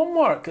week. New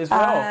homework as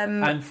well,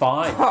 and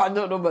 5. I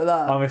don't know about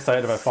that. I'm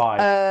excited about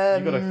 5.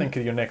 You've got to think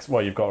of your next.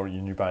 Well, you've got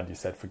your new band. You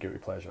said for Guilty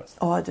Pleasures.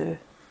 Oh, I do.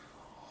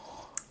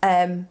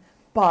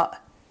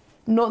 But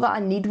not that I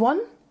need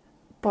one,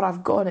 but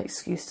I've got an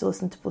excuse to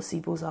listen to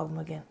Placebo's album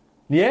again.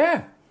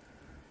 Yeah.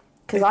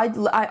 Because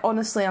I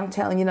honestly, I'm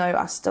telling you now,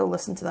 I still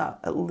listen to that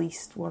at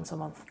least once a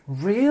month.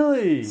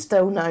 Really?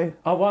 Still now.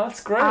 Oh, well,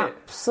 that's great.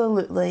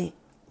 Absolutely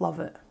love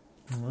it.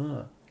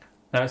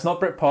 Now, it's not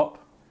Britpop.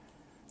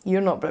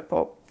 You're not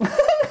Britpop.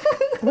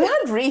 We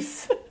had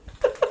Wreath.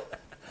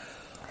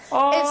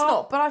 Oh, It's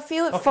not, but I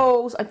feel it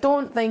falls. I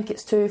don't think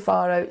it's too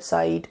far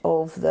outside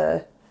of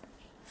the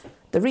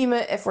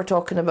remit if we're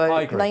talking I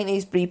about agree.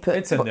 90s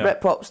It's in there.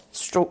 Britpop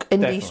stroke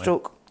indie Definitely.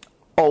 stroke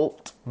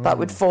alt. That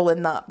would fall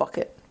in that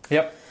bucket.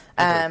 Yep.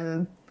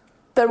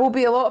 There will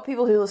be a lot of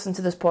people who listen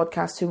to this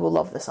podcast who will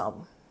love this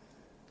album,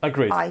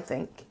 Agreed. I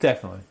think.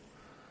 Definitely.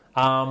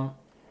 All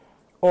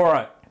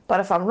right. But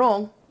if I'm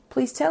wrong,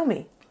 please tell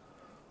me.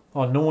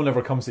 Oh, no one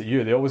ever comes at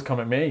you. They always come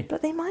at me.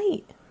 But they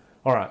might.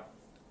 All right.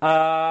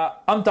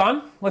 I'm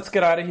done. Let's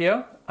get out of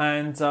here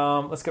and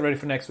let's get ready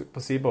for next week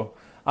Placebo.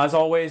 As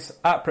always,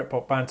 at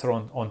Britpop Banter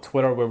on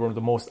Twitter, where we're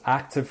the most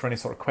active for any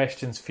sort of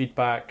questions,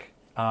 feedback,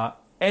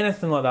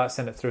 anything like that,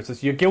 send it through to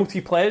us. Your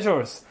guilty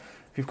pleasures.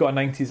 If you've got a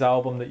 90s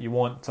album that you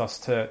want us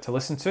to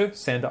listen to,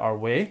 send it our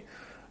way.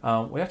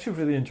 We actually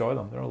really enjoy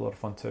them. They're a lot of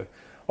fun too.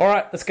 All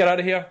right, let's get out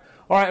of here.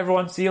 All right,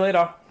 everyone. See you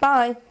later.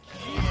 Bye.